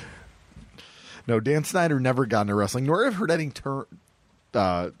 No, Dan Snyder never got into wrestling, nor have heard any terms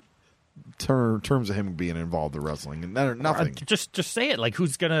of him being involved in wrestling, and nothing. Just say it. Like,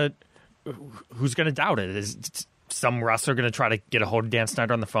 who's gonna doubt it? Is some wrestler gonna try to get a hold of Dan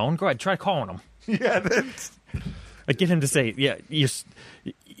Snyder on the phone? Go ahead, try calling him. Yeah, that's... Like, get him to say, yeah.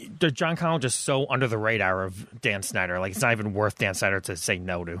 John Collins just so under the radar of Dan Snyder. Like, it's not even worth Dan Snyder to say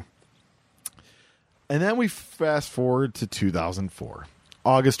no to. And then we fast forward to 2004.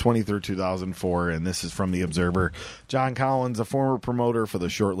 August 23rd, 2004, and this is from The Observer. John Collins, a former promoter for the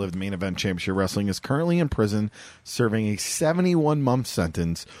short-lived Main Event Championship Wrestling, is currently in prison serving a 71-month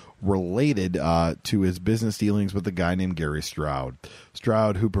sentence related to his business dealings with a guy named Gary Stroud.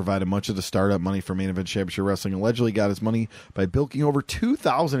 Stroud, who provided much of the startup money for Main Event Championship Wrestling, allegedly got his money by bilking over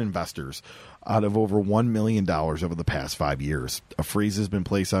 2,000 investors out of over $1 million over the past 5 years. A freeze has been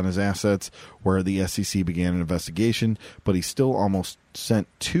placed on his assets where the SEC began an investigation, but he still almost sent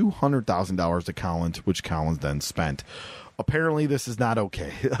 $200,000 to Collins, which Collins then spent. Apparently, this is not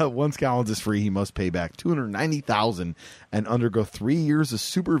okay. Once Collins is free, he must pay back $290,000 and undergo 3 years of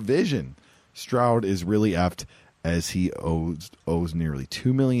supervision. Stroud is really effed as he owes nearly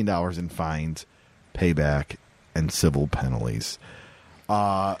 $2 million in fines, payback, and civil penalties.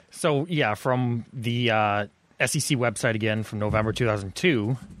 So, yeah, from the SEC website again from November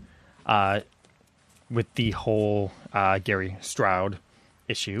 2002, with the whole Gary Stroud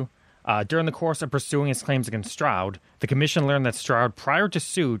issue. During the course of pursuing his claims against Stroud, the commission learned that Stroud, prior to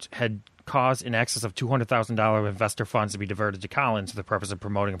suit, had caused in excess of $200,000 investor funds to be diverted to Collins for the purpose of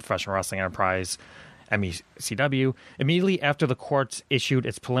promoting a professional wrestling enterprise, MECW. Immediately after the courts issued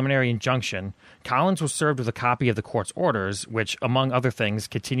its preliminary injunction, Collins was served with a copy of the court's orders, which, among other things,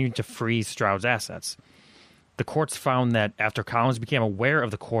 continued to freeze Stroud's assets. The courts found that after Collins became aware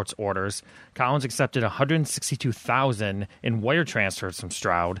of the court's orders, Collins accepted $162,000 in wire transfers from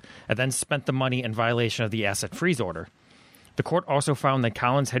Stroud and then spent the money in violation of the asset freeze order. The court also found that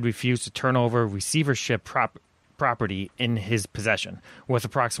Collins had refused to turn over receivership property in his possession, worth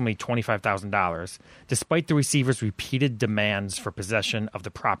approximately $25,000, despite the receiver's repeated demands for possession of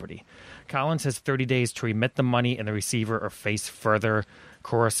the property. Collins has 30 days to remit the money in the receiver or face further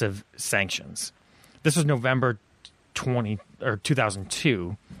coercive sanctions. This was November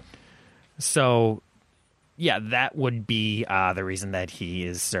 2002. So, yeah, that would be the reason that he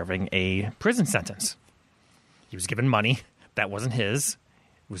is serving a prison sentence. He was given money that wasn't his.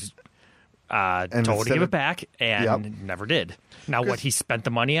 It was told to give it back and never did. Now, what he spent the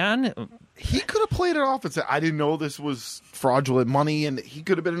money on? He could have played it off and said, I didn't know this was fraudulent money, and he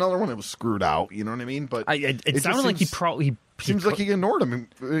could have been another one that was screwed out. You know what I mean? But it sounded like he probably... Seems like he ignored him.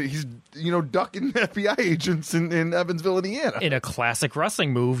 He's, ducking FBI agents in Evansville, Indiana. In a classic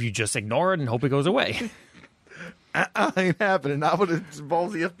wrestling move, you just ignore it and hope it goes away. Ain't happening. Not when it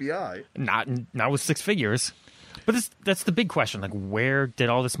involves the FBI. Not with six figures. But that's the big question. Like, where did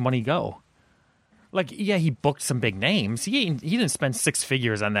all this money go? Like, yeah, he booked some big names. He didn't spend six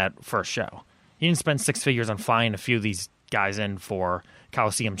figures on that first show. He didn't spend six figures on flying a few of these guys in for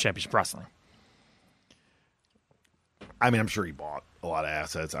Coliseum Championship Wrestling. I mean, I'm sure he bought a lot of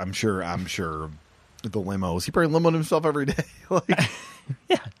assets. I'm sure the limos. He probably limoed himself every day.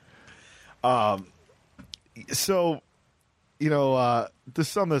 Yeah. So, to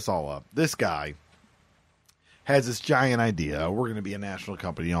sum this all up, this guy has this giant idea. We're going to be a national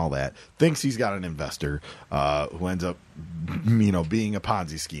company and all that. Thinks he's got an investor who ends up, being a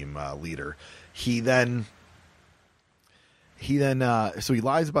Ponzi scheme leader. He He then so he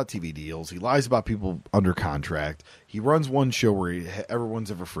lies about TV deals. He lies about people under contract. He runs one show where everyone's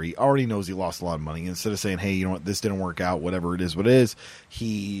ever free. Already knows he lost a lot of money. Instead of saying, "Hey, you know what? This didn't work out. Whatever it is, what it is."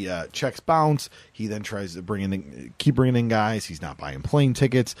 He checks bounce. He then tries to keep bringing in guys. He's not buying plane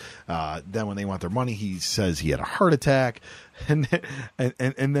tickets. Then when they want their money, he says he had a heart attack. And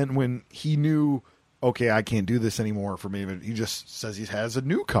then when he knew, okay, I can't do this anymore for me, he just says he has a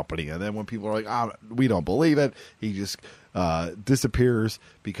new company. And then when people are like, we don't believe it, he just disappears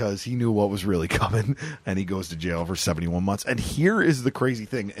because he knew what was really coming, and he goes to jail for 71 months. And here is the crazy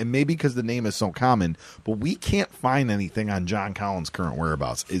thing, and maybe because the name is so common, but we can't find anything on John Collins' current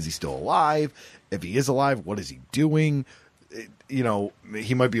whereabouts. Is he still alive? If he is alive, what is he doing?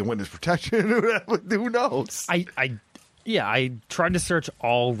 He might be in witness protection. Who knows? I tried to search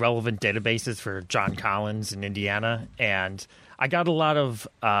all relevant databases for John Collins in Indiana, and I got a lot of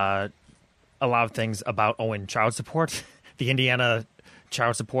things about Owen Child Support. The Indiana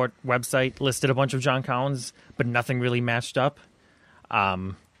Child Support website listed a bunch of John Collins, but nothing really matched up.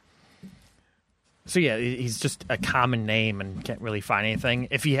 So yeah, he's just a common name and can't really find anything.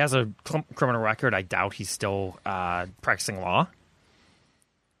 If he has a criminal record, I doubt he's still practicing law.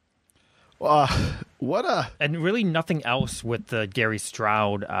 And really nothing else with the Gary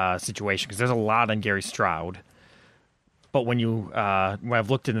Stroud situation, because there's a lot on Gary Stroud. But when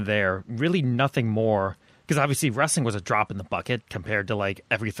I've looked into there, really nothing more, because obviously wrestling was a drop in the bucket compared to like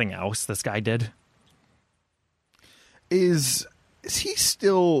everything else this guy did. Is he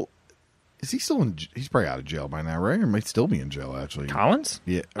still in? He's probably out of jail by now, right? Or might still be in jail actually. Collins?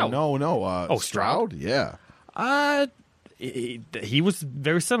 Yeah. No. Stroud? Yeah. He was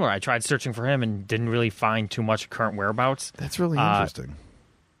very similar. I tried searching for him and didn't really find too much current whereabouts. That's really interesting.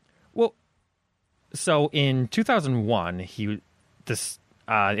 Well, so in 2001,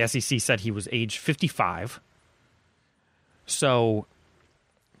 the SEC said he was age 55. So,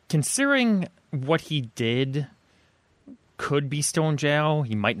 considering what he did, could be still in jail.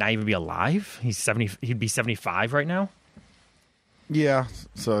 He might not even be alive. He'd be 75 right now. Yeah.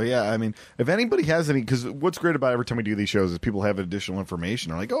 So, yeah, I mean, if anybody has any, because what's great about every time we do these shows is people have additional information.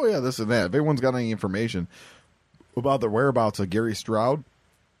 They're like, oh, yeah, this and that. If everyone's got any information about the whereabouts of Gary Stroud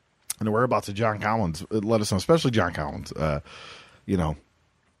and the whereabouts of John Collins, let us know, especially John Collins.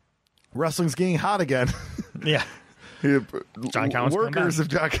 Wrestling's getting hot again. Yeah. John Collins. Workers, if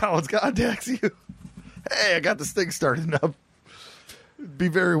John Collins contacts you, hey, I got this thing started up. Be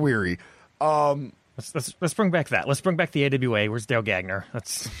very weary. Let's bring back that. Let's bring back the AWA. Where's Dale Gagner?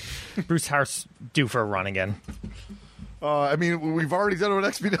 Let's Bruce Hart's due for a run again. I mean, we've already done it with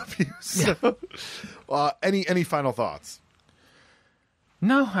XPW. So. Yeah. Any final thoughts?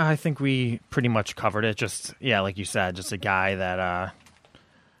 No, I think we pretty much covered it. Just like you said, just a guy that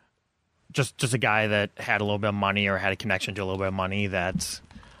just a guy that had a little bit of money or had a connection to a little bit of money that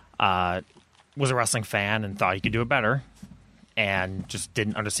was a wrestling fan and thought he could do it better. And just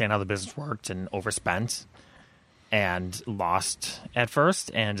didn't understand how the business worked and overspent and lost at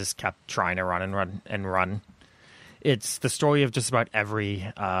first and just kept trying to run. It's the story of just about every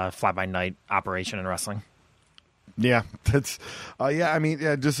fly-by-night operation in wrestling. Yeah, that's I mean,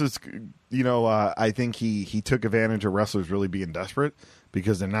 just as I think he took advantage of wrestlers really being desperate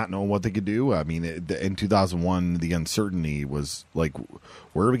because they're not knowing what they could do. I mean, in 2001, the uncertainty was like,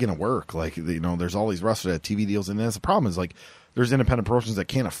 where are we going to work? Like, there's all these wrestlers that have TV deals, and that's the problem is like, there's independent promotions that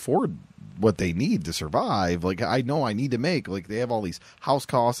can't afford what they need to survive. Like, I know I need to make, like, they have all these house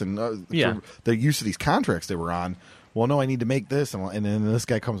costs and they're used to these contracts they were on. Well, no, I need to make this, and then this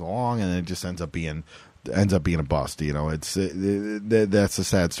guy comes along, and it just ends up being a bust. It's that's a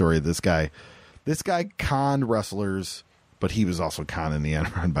sad story. This guy conned wrestlers, but he was also conned in the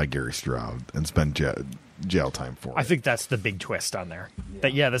end run by Gary Stroud and spent jail time for it. I think that's the big twist on there.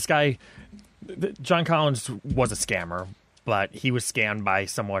 This guy, John Collins, was a scammer, but he was scammed by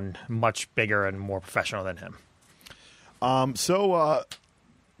someone much bigger and more professional than him.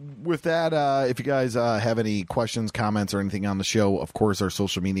 With that, if you guys have any questions, comments, or anything on the show, of course, our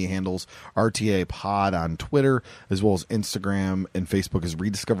social media handles, RTA Pod on Twitter, as well as Instagram and Facebook is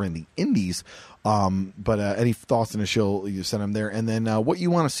Rediscovering the Indies. But any thoughts on the show, you send them there. And then what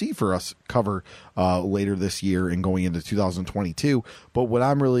you want to see for us cover later this year and going into 2022. But what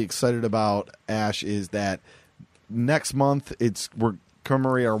I'm really excited about, Ash, is that next month we're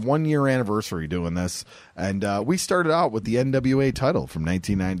commemorate our 1 year anniversary doing this, and we started out with the NWA title from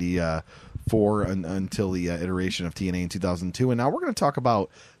 1994 until the iteration of TNA in 2002, and now we're going to talk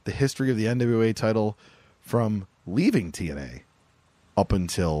about the history of the NWA title from leaving TNA up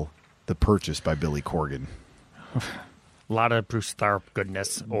until the purchase by Billy Corgan. A lot of Bruce Tharp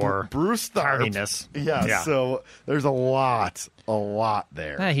goodness or Bruce Tharp. hardiness. Yeah, so there's a lot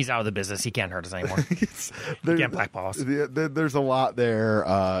there. He's out of the business. He can't hurt us anymore. There- He can't blackball us. There's a lot there,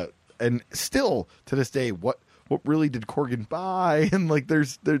 and still to this day, what really did Corgan buy? And like,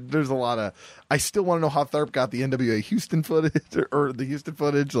 there's a lot of. I still want to know how Tharp got the NWA Houston footage or the Houston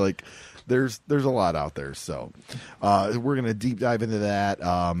footage. Like, there's a lot out there. So we're gonna deep dive into that,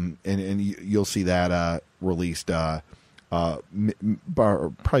 and you'll see that released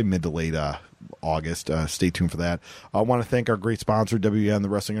probably mid to late August. Stay tuned for that. I want to thank our great sponsor, WEN, the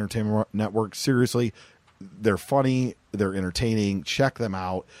Wrestling Entertainment Network. Seriously, they're funny, they're entertaining. Check them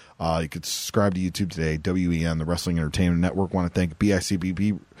out. You could subscribe to YouTube today. WEN, the Wrestling Entertainment Network. Want to thank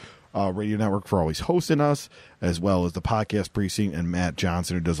BICBP Radio Network for always hosting us, as well as the Podcast Precinct and Matt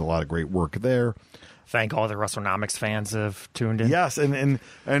Johnson, who does a lot of great work there. Thank all the WrestleNomics fans have tuned in. Yes, and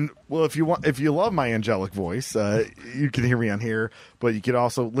well, if you love my angelic voice, you can hear me on here, but you could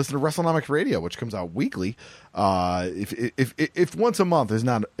also listen to WrestleNomics Radio, which comes out weekly. If once a month is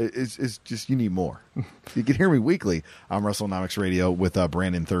not is just, you need more. You can hear me weekly on WrestleNomics Radio with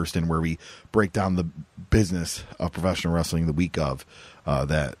Brandon Thurston, where we break down the business of professional wrestling the week of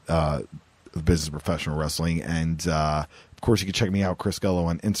the business of professional wrestling. And of course, you can check me out, Chris Gullo,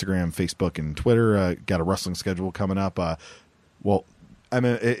 on Instagram, Facebook, and Twitter. Got a wrestling schedule coming up. Well, I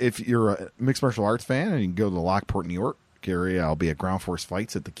mean, if you're a mixed martial arts fan and you can go to the Lockport, New York area, I'll be at Ground Force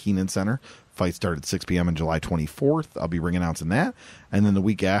Fights at the Keenan Center. Fights start at 6 p.m. on July 24th. I'll be ring announcing that. And then the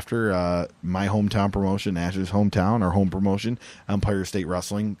week after, my hometown promotion, Ash's hometown, our home promotion, Empire State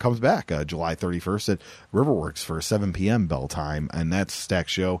Wrestling, comes back July 31st at Riverworks for 7 p.m. bell time. And that's Stack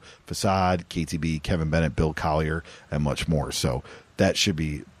Show, Facade, KTB, Kevin Bennett, Bill Collier, and much more. So that should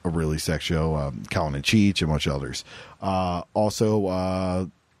be a really sick show. Colin and Cheech and much others. Also,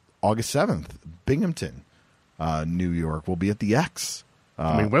 August 7th, Binghamton, New York. We'll be at the X.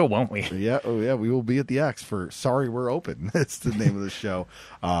 We will, won't we? Yeah, we will be at the X for Sorry We're Open. That's the name of the show.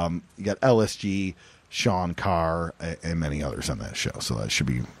 You got LSG, Sean Carr, and many others on that show. So that should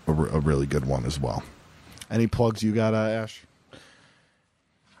be a really good one as well. Any plugs you got, Ash?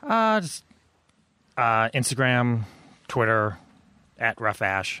 Just Instagram, Twitter, at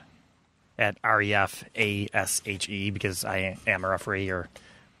RefAsh, at REFASHE, because I am a referee or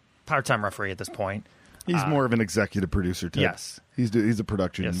part-time referee at this point. He's more of an executive producer type. Yes. He's a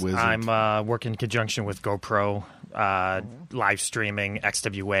production wizard. I'm working in conjunction with GoPro, live streaming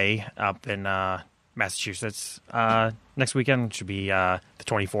XWA up in Massachusetts next weekend, which should be the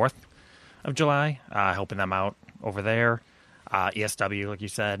 24th of July. Helping them out over there. ESW, like you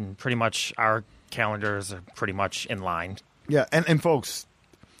said, and pretty much our calendars are pretty much in line. Yeah, and folks,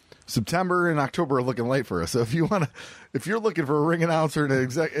 September and October are looking late for us. So if you're looking for a ring announcer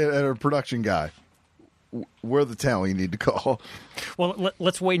and a production guy, we're the talent you need to call. Well,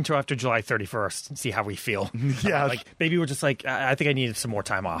 let's wait until after July 31st and see how we feel. Yeah. Like maybe we're just like, I think I needed some more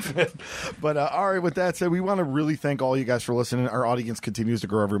time off. But all right, with that said, we want to really thank all you guys for listening. Our audience continues to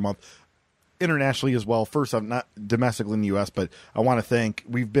grow every month. Internationally as well. First off, not domestically in the U.S., but I want to thank,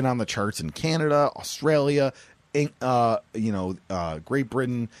 we've been on the charts in Canada, Australia, Great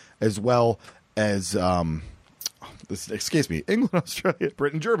Britain, as well as England, Australia,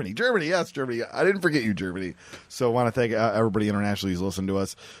 Britain, Germany. Yes, Germany. I didn't forget you, Germany. So I want to thank everybody internationally who's listened to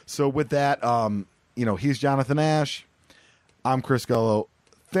us. So with that, he's Jonathan Ash. I'm Chris Gullo.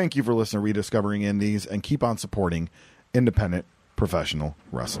 Thank you for listening to Rediscovering Indies, and keep on supporting independent professional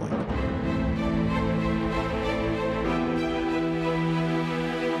wrestling.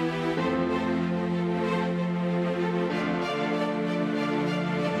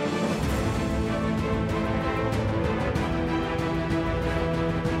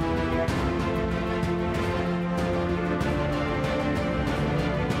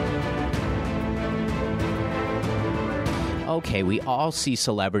 Okay, we all see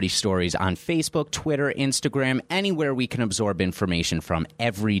celebrity stories on Facebook, Twitter, Instagram, anywhere we can absorb information from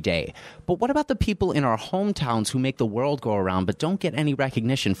every day. But what about the people in our hometowns who make the world go around but don't get any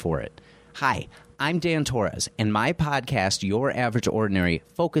recognition for it? Hi, I'm Dan Torres, and my podcast, Your Average Ordinary,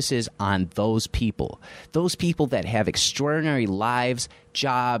 focuses on those people that have extraordinary lives,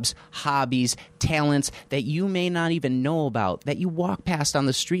 jobs, hobbies, talents that you may not even know about, that you walk past on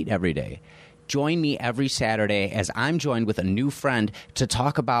the street every day. Join me every Saturday as I'm joined with a new friend to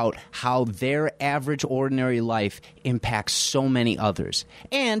talk about how their average, ordinary life impacts so many others.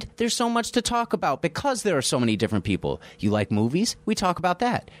 And there's so much to talk about because there are so many different people. You like movies? We talk about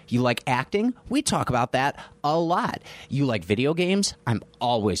that. You like acting? We talk about that a lot. You like video games? I'm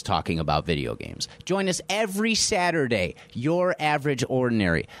always talking about video games. Join us every Saturday, Your Average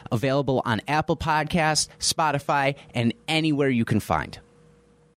Ordinary, available on Apple Podcasts, Spotify, and anywhere you can find.